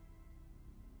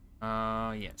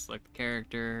 Yeah, select the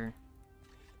character.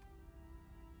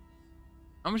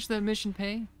 How much did that mission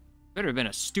pay? Better have been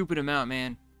a stupid amount,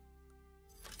 man.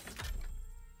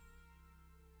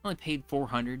 Only paid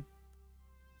 400.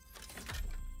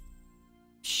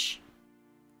 Shh.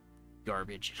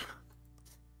 Garbage.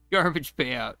 Garbage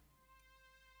payout.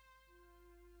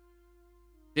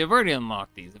 See, I've already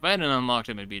unlocked these. If I hadn't unlocked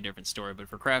them, it'd be a different story. But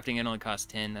for crafting, it only costs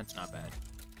 10. That's not bad.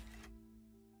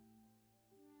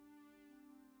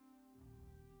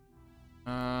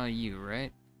 You,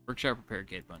 right? Workshop repair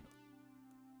kit bundle.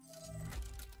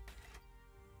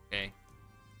 Okay.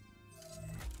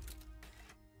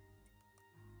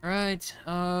 Alright,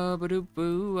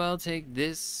 ba-doop-boo, I'll take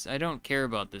this. I don't care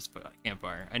about this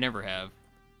campfire. I never have.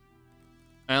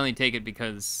 I only take it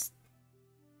because...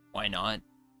 why not?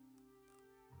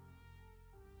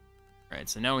 Alright,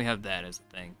 so now we have that as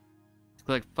a thing.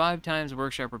 Collect 5 times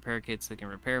workshop repair kits that can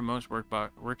repair most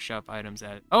workshop items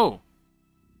at... Oh!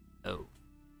 Oh.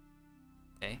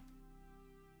 Okay.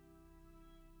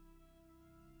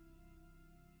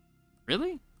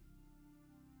 Really?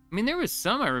 I mean, there was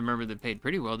some I remember that paid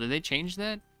pretty well. Did they change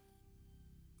that?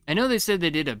 I know they said they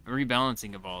did a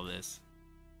rebalancing of all this.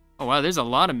 Oh, wow, there's a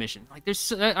lot of missions. Like,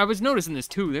 I was noticing this,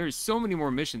 too. There's so many more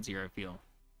missions here, I feel.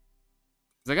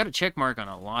 Because I got a check mark on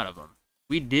a lot of them.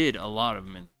 We did a lot of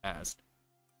them in the past.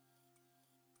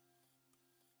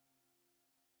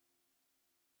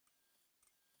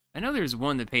 I know there's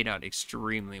one that paid out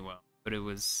extremely well, but it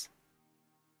was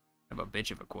kind of a bitch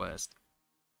of a quest.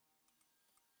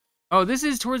 Oh, this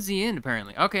is towards the end,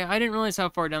 apparently. Okay, I didn't realize how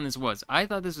far down this was. I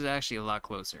thought this was actually a lot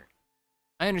closer.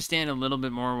 I understand a little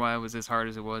bit more why it was as hard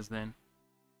as it was then.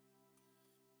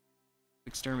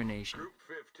 Extermination. Group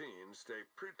 15, stay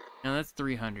Now that's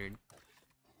 300.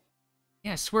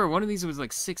 Yeah, I swear, one of these was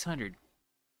like 600.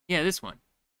 Yeah, this one.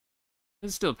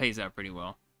 This still pays out pretty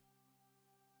well.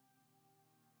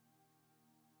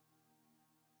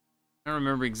 I don't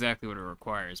remember exactly what it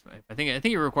requires, but I think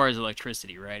it requires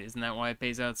electricity, right? Isn't that why it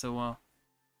pays out so well?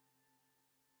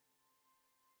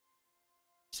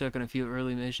 Stuck on a few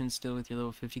early missions still with your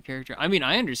level 50 character. I mean,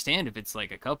 I understand if it's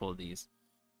like a couple of these.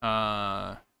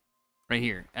 Right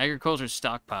here, agriculture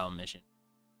stockpile mission.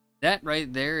 That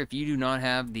right there, if you do not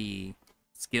have the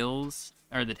skills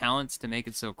or the talents to make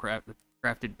it so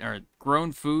crafted or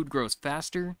grown food grows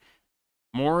faster,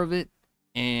 more of it,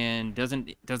 and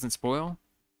doesn't spoil.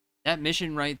 That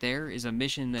mission right there is a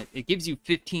mission that it gives you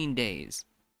 15 days.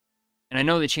 And I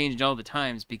know they changed all the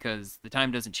times because the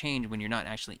time doesn't change when you're not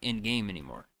actually in-game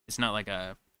anymore. It's not like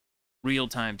a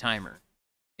real-time timer.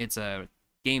 It's a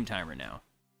game timer now.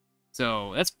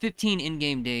 So that's 15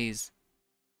 in-game days.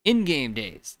 In-game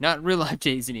days, not real-life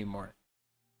days anymore.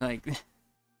 Like,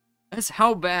 that's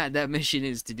how bad that mission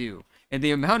is to do. And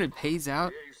the amount it pays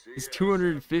out is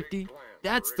 250.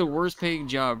 That's the worst paying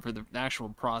job for the actual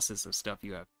process of stuff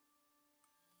you have.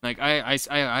 Like,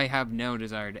 I have no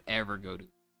desire to ever go to.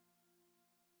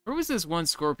 Where was this one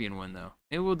scorpion one, though?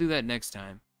 Maybe we'll do that next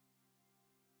time.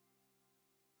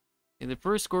 Okay, the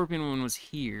first scorpion one was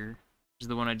here, which is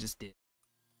the one I just did.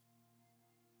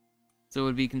 So it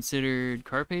would be considered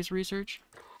Carpace research?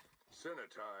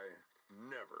 Senatai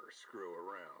never screw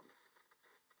around.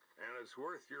 And it's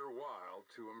worth your while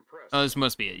to impress. Oh, this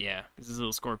must be it, yeah. This is a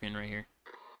little scorpion right here.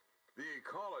 The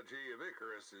ecology of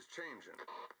Icarus is changing.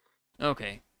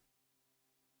 Okay.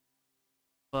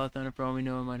 Cloud Thunder, for all we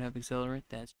know, it might have accelerant.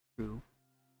 That's true.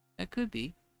 That could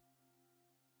be.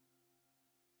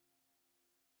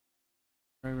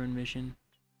 Try run mission.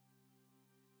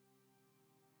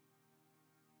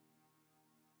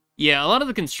 Yeah, a lot of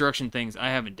the construction things I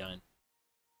haven't done.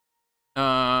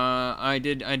 I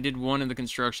did one of the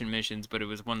construction missions, but it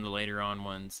was one of the later on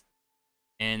ones.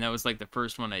 And that was like the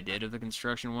first one I did of the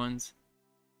construction ones.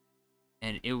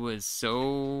 And it was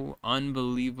so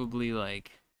unbelievably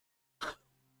like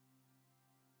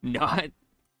not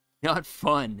not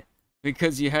fun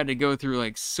because you had to go through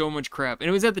like so much crap. And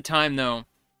it was at the time though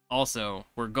also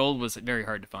where gold was very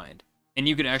hard to find. And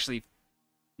you could actually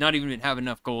not even have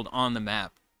enough gold on the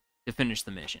map to finish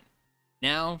the mission.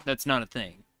 Now that's not a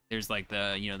thing. There's like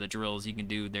the, you know, the drills you can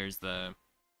do. There's the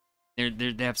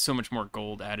they have so much more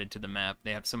gold added to the map.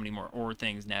 They have so many more ore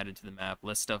things added to the map.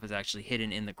 Less stuff is actually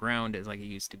hidden in the ground as like it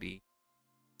used to be.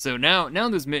 So now it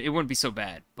wouldn't be so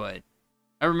bad, but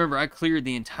I remember I cleared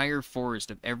the entire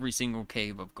forest of every single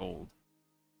cave of gold.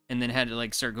 And then had to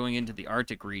like start going into the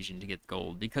Arctic region to get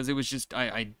gold because it was just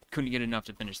I couldn't get enough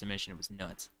to finish the mission. It was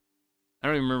nuts. I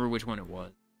don't even remember which one it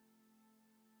was.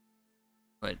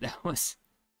 But that was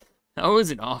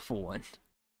an awful one.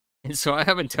 And so I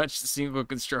haven't touched a single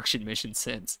construction mission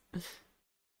since.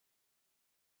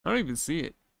 I don't even see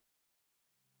it.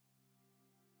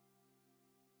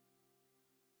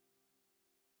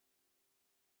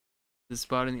 The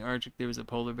spot in the Arctic, there was a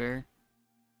polar bear.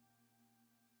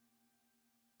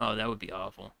 Oh, that would be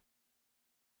awful.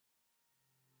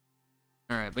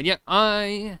 Alright, but yeah,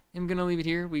 I am gonna leave it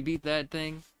here. We beat that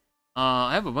thing.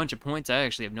 I have a bunch of points. I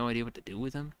actually have no idea what to do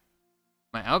with them.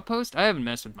 My outpost? I haven't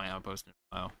messed with my outpost in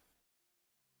a while.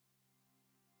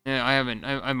 Yeah, I haven't.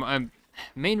 I'm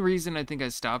main reason I think I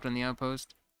stopped on the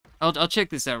outpost. I'll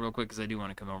check this out real quick because I do want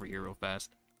to come over here real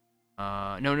fast.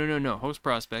 No. Host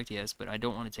prospect, yes, but I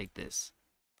don't want to take this.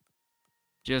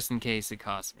 Just in case it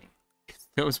costs me.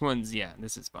 Those ones, yeah,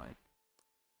 this is fine.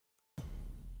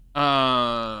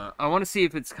 I want to see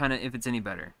if it's any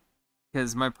better.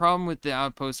 Because my problem with the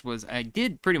outpost was I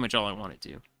did pretty much all I wanted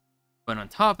to. But on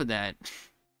top of that,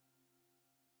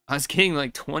 I was getting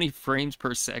like 20 frames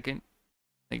per second.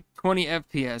 Like 20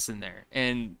 FPS in there.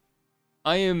 And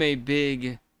I am a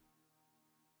big...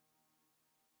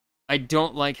 I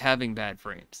don't like having bad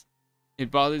frames.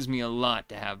 It bothers me a lot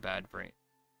to have bad frames.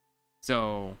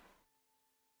 So,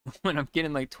 when I'm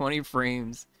getting like 20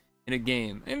 frames in a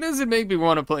game, it doesn't make me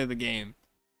want to play the game.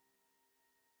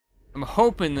 I'm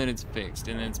hoping that it's fixed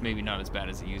and it's maybe not as bad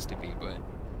as it used to be, but...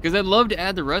 Because I'd love to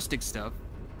add the rustic stuff.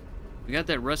 We got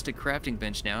that rustic crafting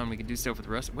bench now and we can do stuff with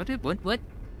rustic... What?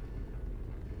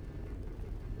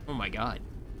 Oh my god.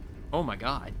 Oh my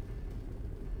god.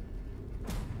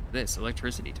 This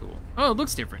electricity tool. Oh, it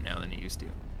looks different now than it used to.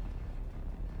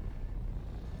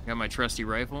 Got my trusty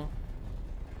rifle.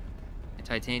 My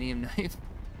titanium knife.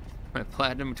 My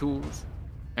platinum tools.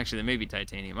 Actually, they may be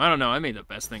titanium. I don't know. I made the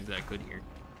best things that I could here.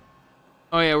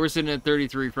 Oh yeah, we're sitting at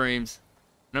 33 frames.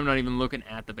 And I'm not even looking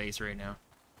at the base right now.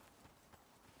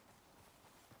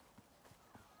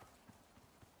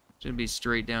 Should be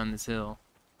straight down this hill.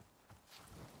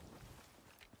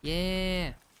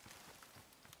 Yeah!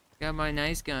 Got my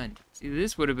nice gun. See,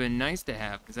 this would have been nice to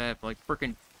have, because I have, like,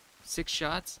 frickin' 6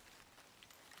 shots.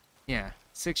 Yeah,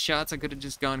 6 shots I could have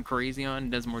just gone crazy on.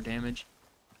 It does more damage.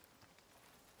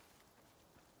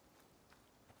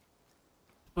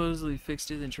 Supposedly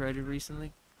fixed it and tried it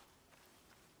recently.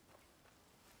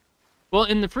 Well,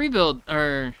 in the free build,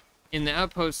 or in the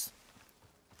outpost,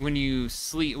 when you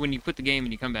put the game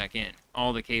and you come back in,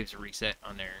 all the caves are reset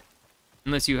on there.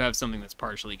 Unless you have something that's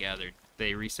partially gathered,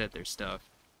 they reset their stuff.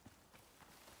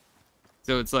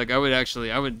 So it's like, I would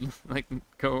like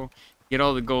go get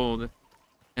all the gold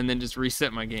and then just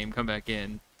reset my game, come back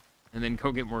in, and then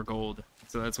go get more gold.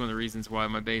 So that's one of the reasons why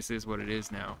my base is what it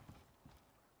is now.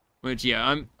 Which,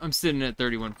 yeah, I'm sitting at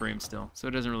 31 frames still, so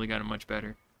it doesn't really got it much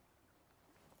better.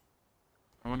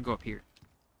 I want to go up here.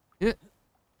 Yeah.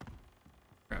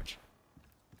 Crouch.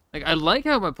 Like, I like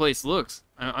how my place looks.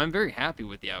 I'm very happy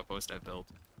with the outpost I built.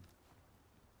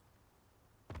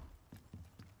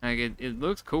 Like, it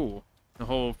looks cool. The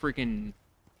whole freaking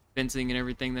fencing and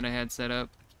everything that I had set up.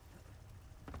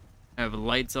 I have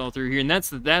lights all through here, and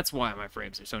that's why my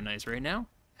frames are so nice right now.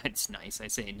 It's nice. I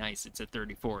say nice. It's at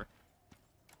 34. If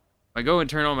I go and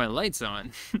turn all my lights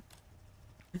on,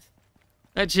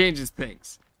 that changes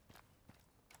things.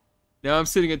 Now I'm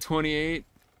sitting at 28.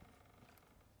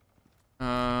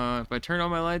 If I turn all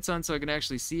my lights on so I can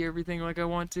actually see everything like I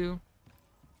want to,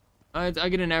 I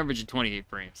get an average of 28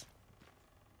 frames.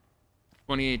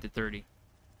 28 to 30.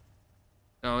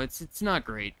 So it's not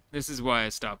great. This is why I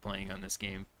stopped playing on this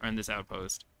game, or on this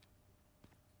outpost.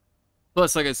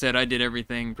 Plus, like I said, I did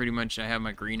everything pretty much. I have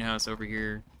my greenhouse over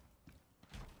here.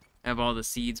 I have all the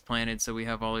seeds planted, so we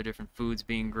have all the different foods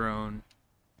being grown.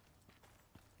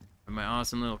 And my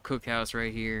awesome little cookhouse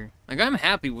right here. Like, I'm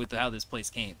happy with how this place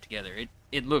came together.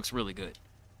 It looks really good.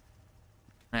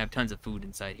 I have tons of food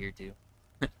inside here, too.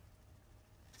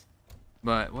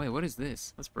 But, wait, what is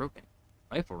this? What's broken?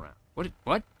 Rifle round.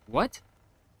 What?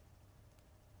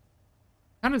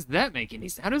 How does that make any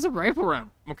sense? How does a rifle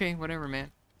round? Okay, whatever,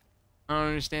 man. I don't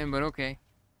understand, but okay.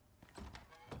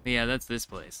 But yeah, that's this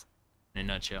place. In a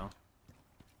nutshell.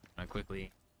 Not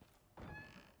quickly.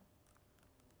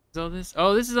 Is all this?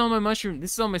 Oh, this is all my mushroom.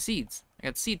 This is all my seeds. I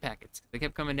got seed packets. They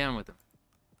kept coming down with them.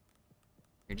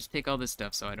 Here, just take all this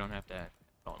stuff so I don't have to add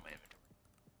all in my inventory.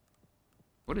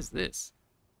 What is this?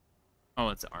 Oh,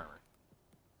 it's armor.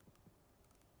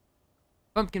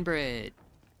 Pumpkin bread.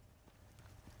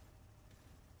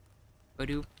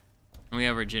 Badoop. And we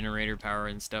have our generator power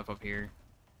and stuff up here.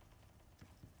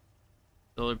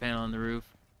 Solar panel on the roof.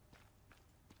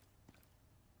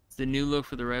 It's the new look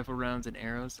for the rifle rounds and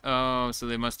arrows. Oh, so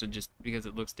they must have just, because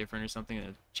it looks different or something,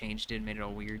 that changed it and made it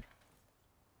all weird.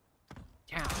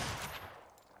 Yeah.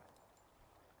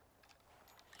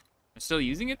 I'm still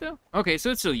using it, though? Okay,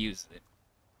 so it still uses it.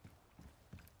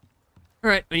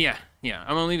 Alright, but yeah. I'm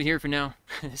gonna leave it here for now.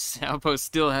 This outpost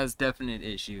still has definite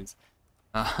issues.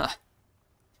 It's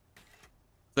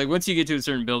like, once you get to a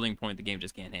certain building point, the game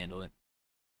just can't handle it.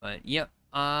 But, yep.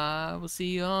 We'll see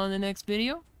you on the next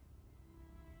video.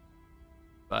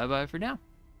 Bye-bye for now.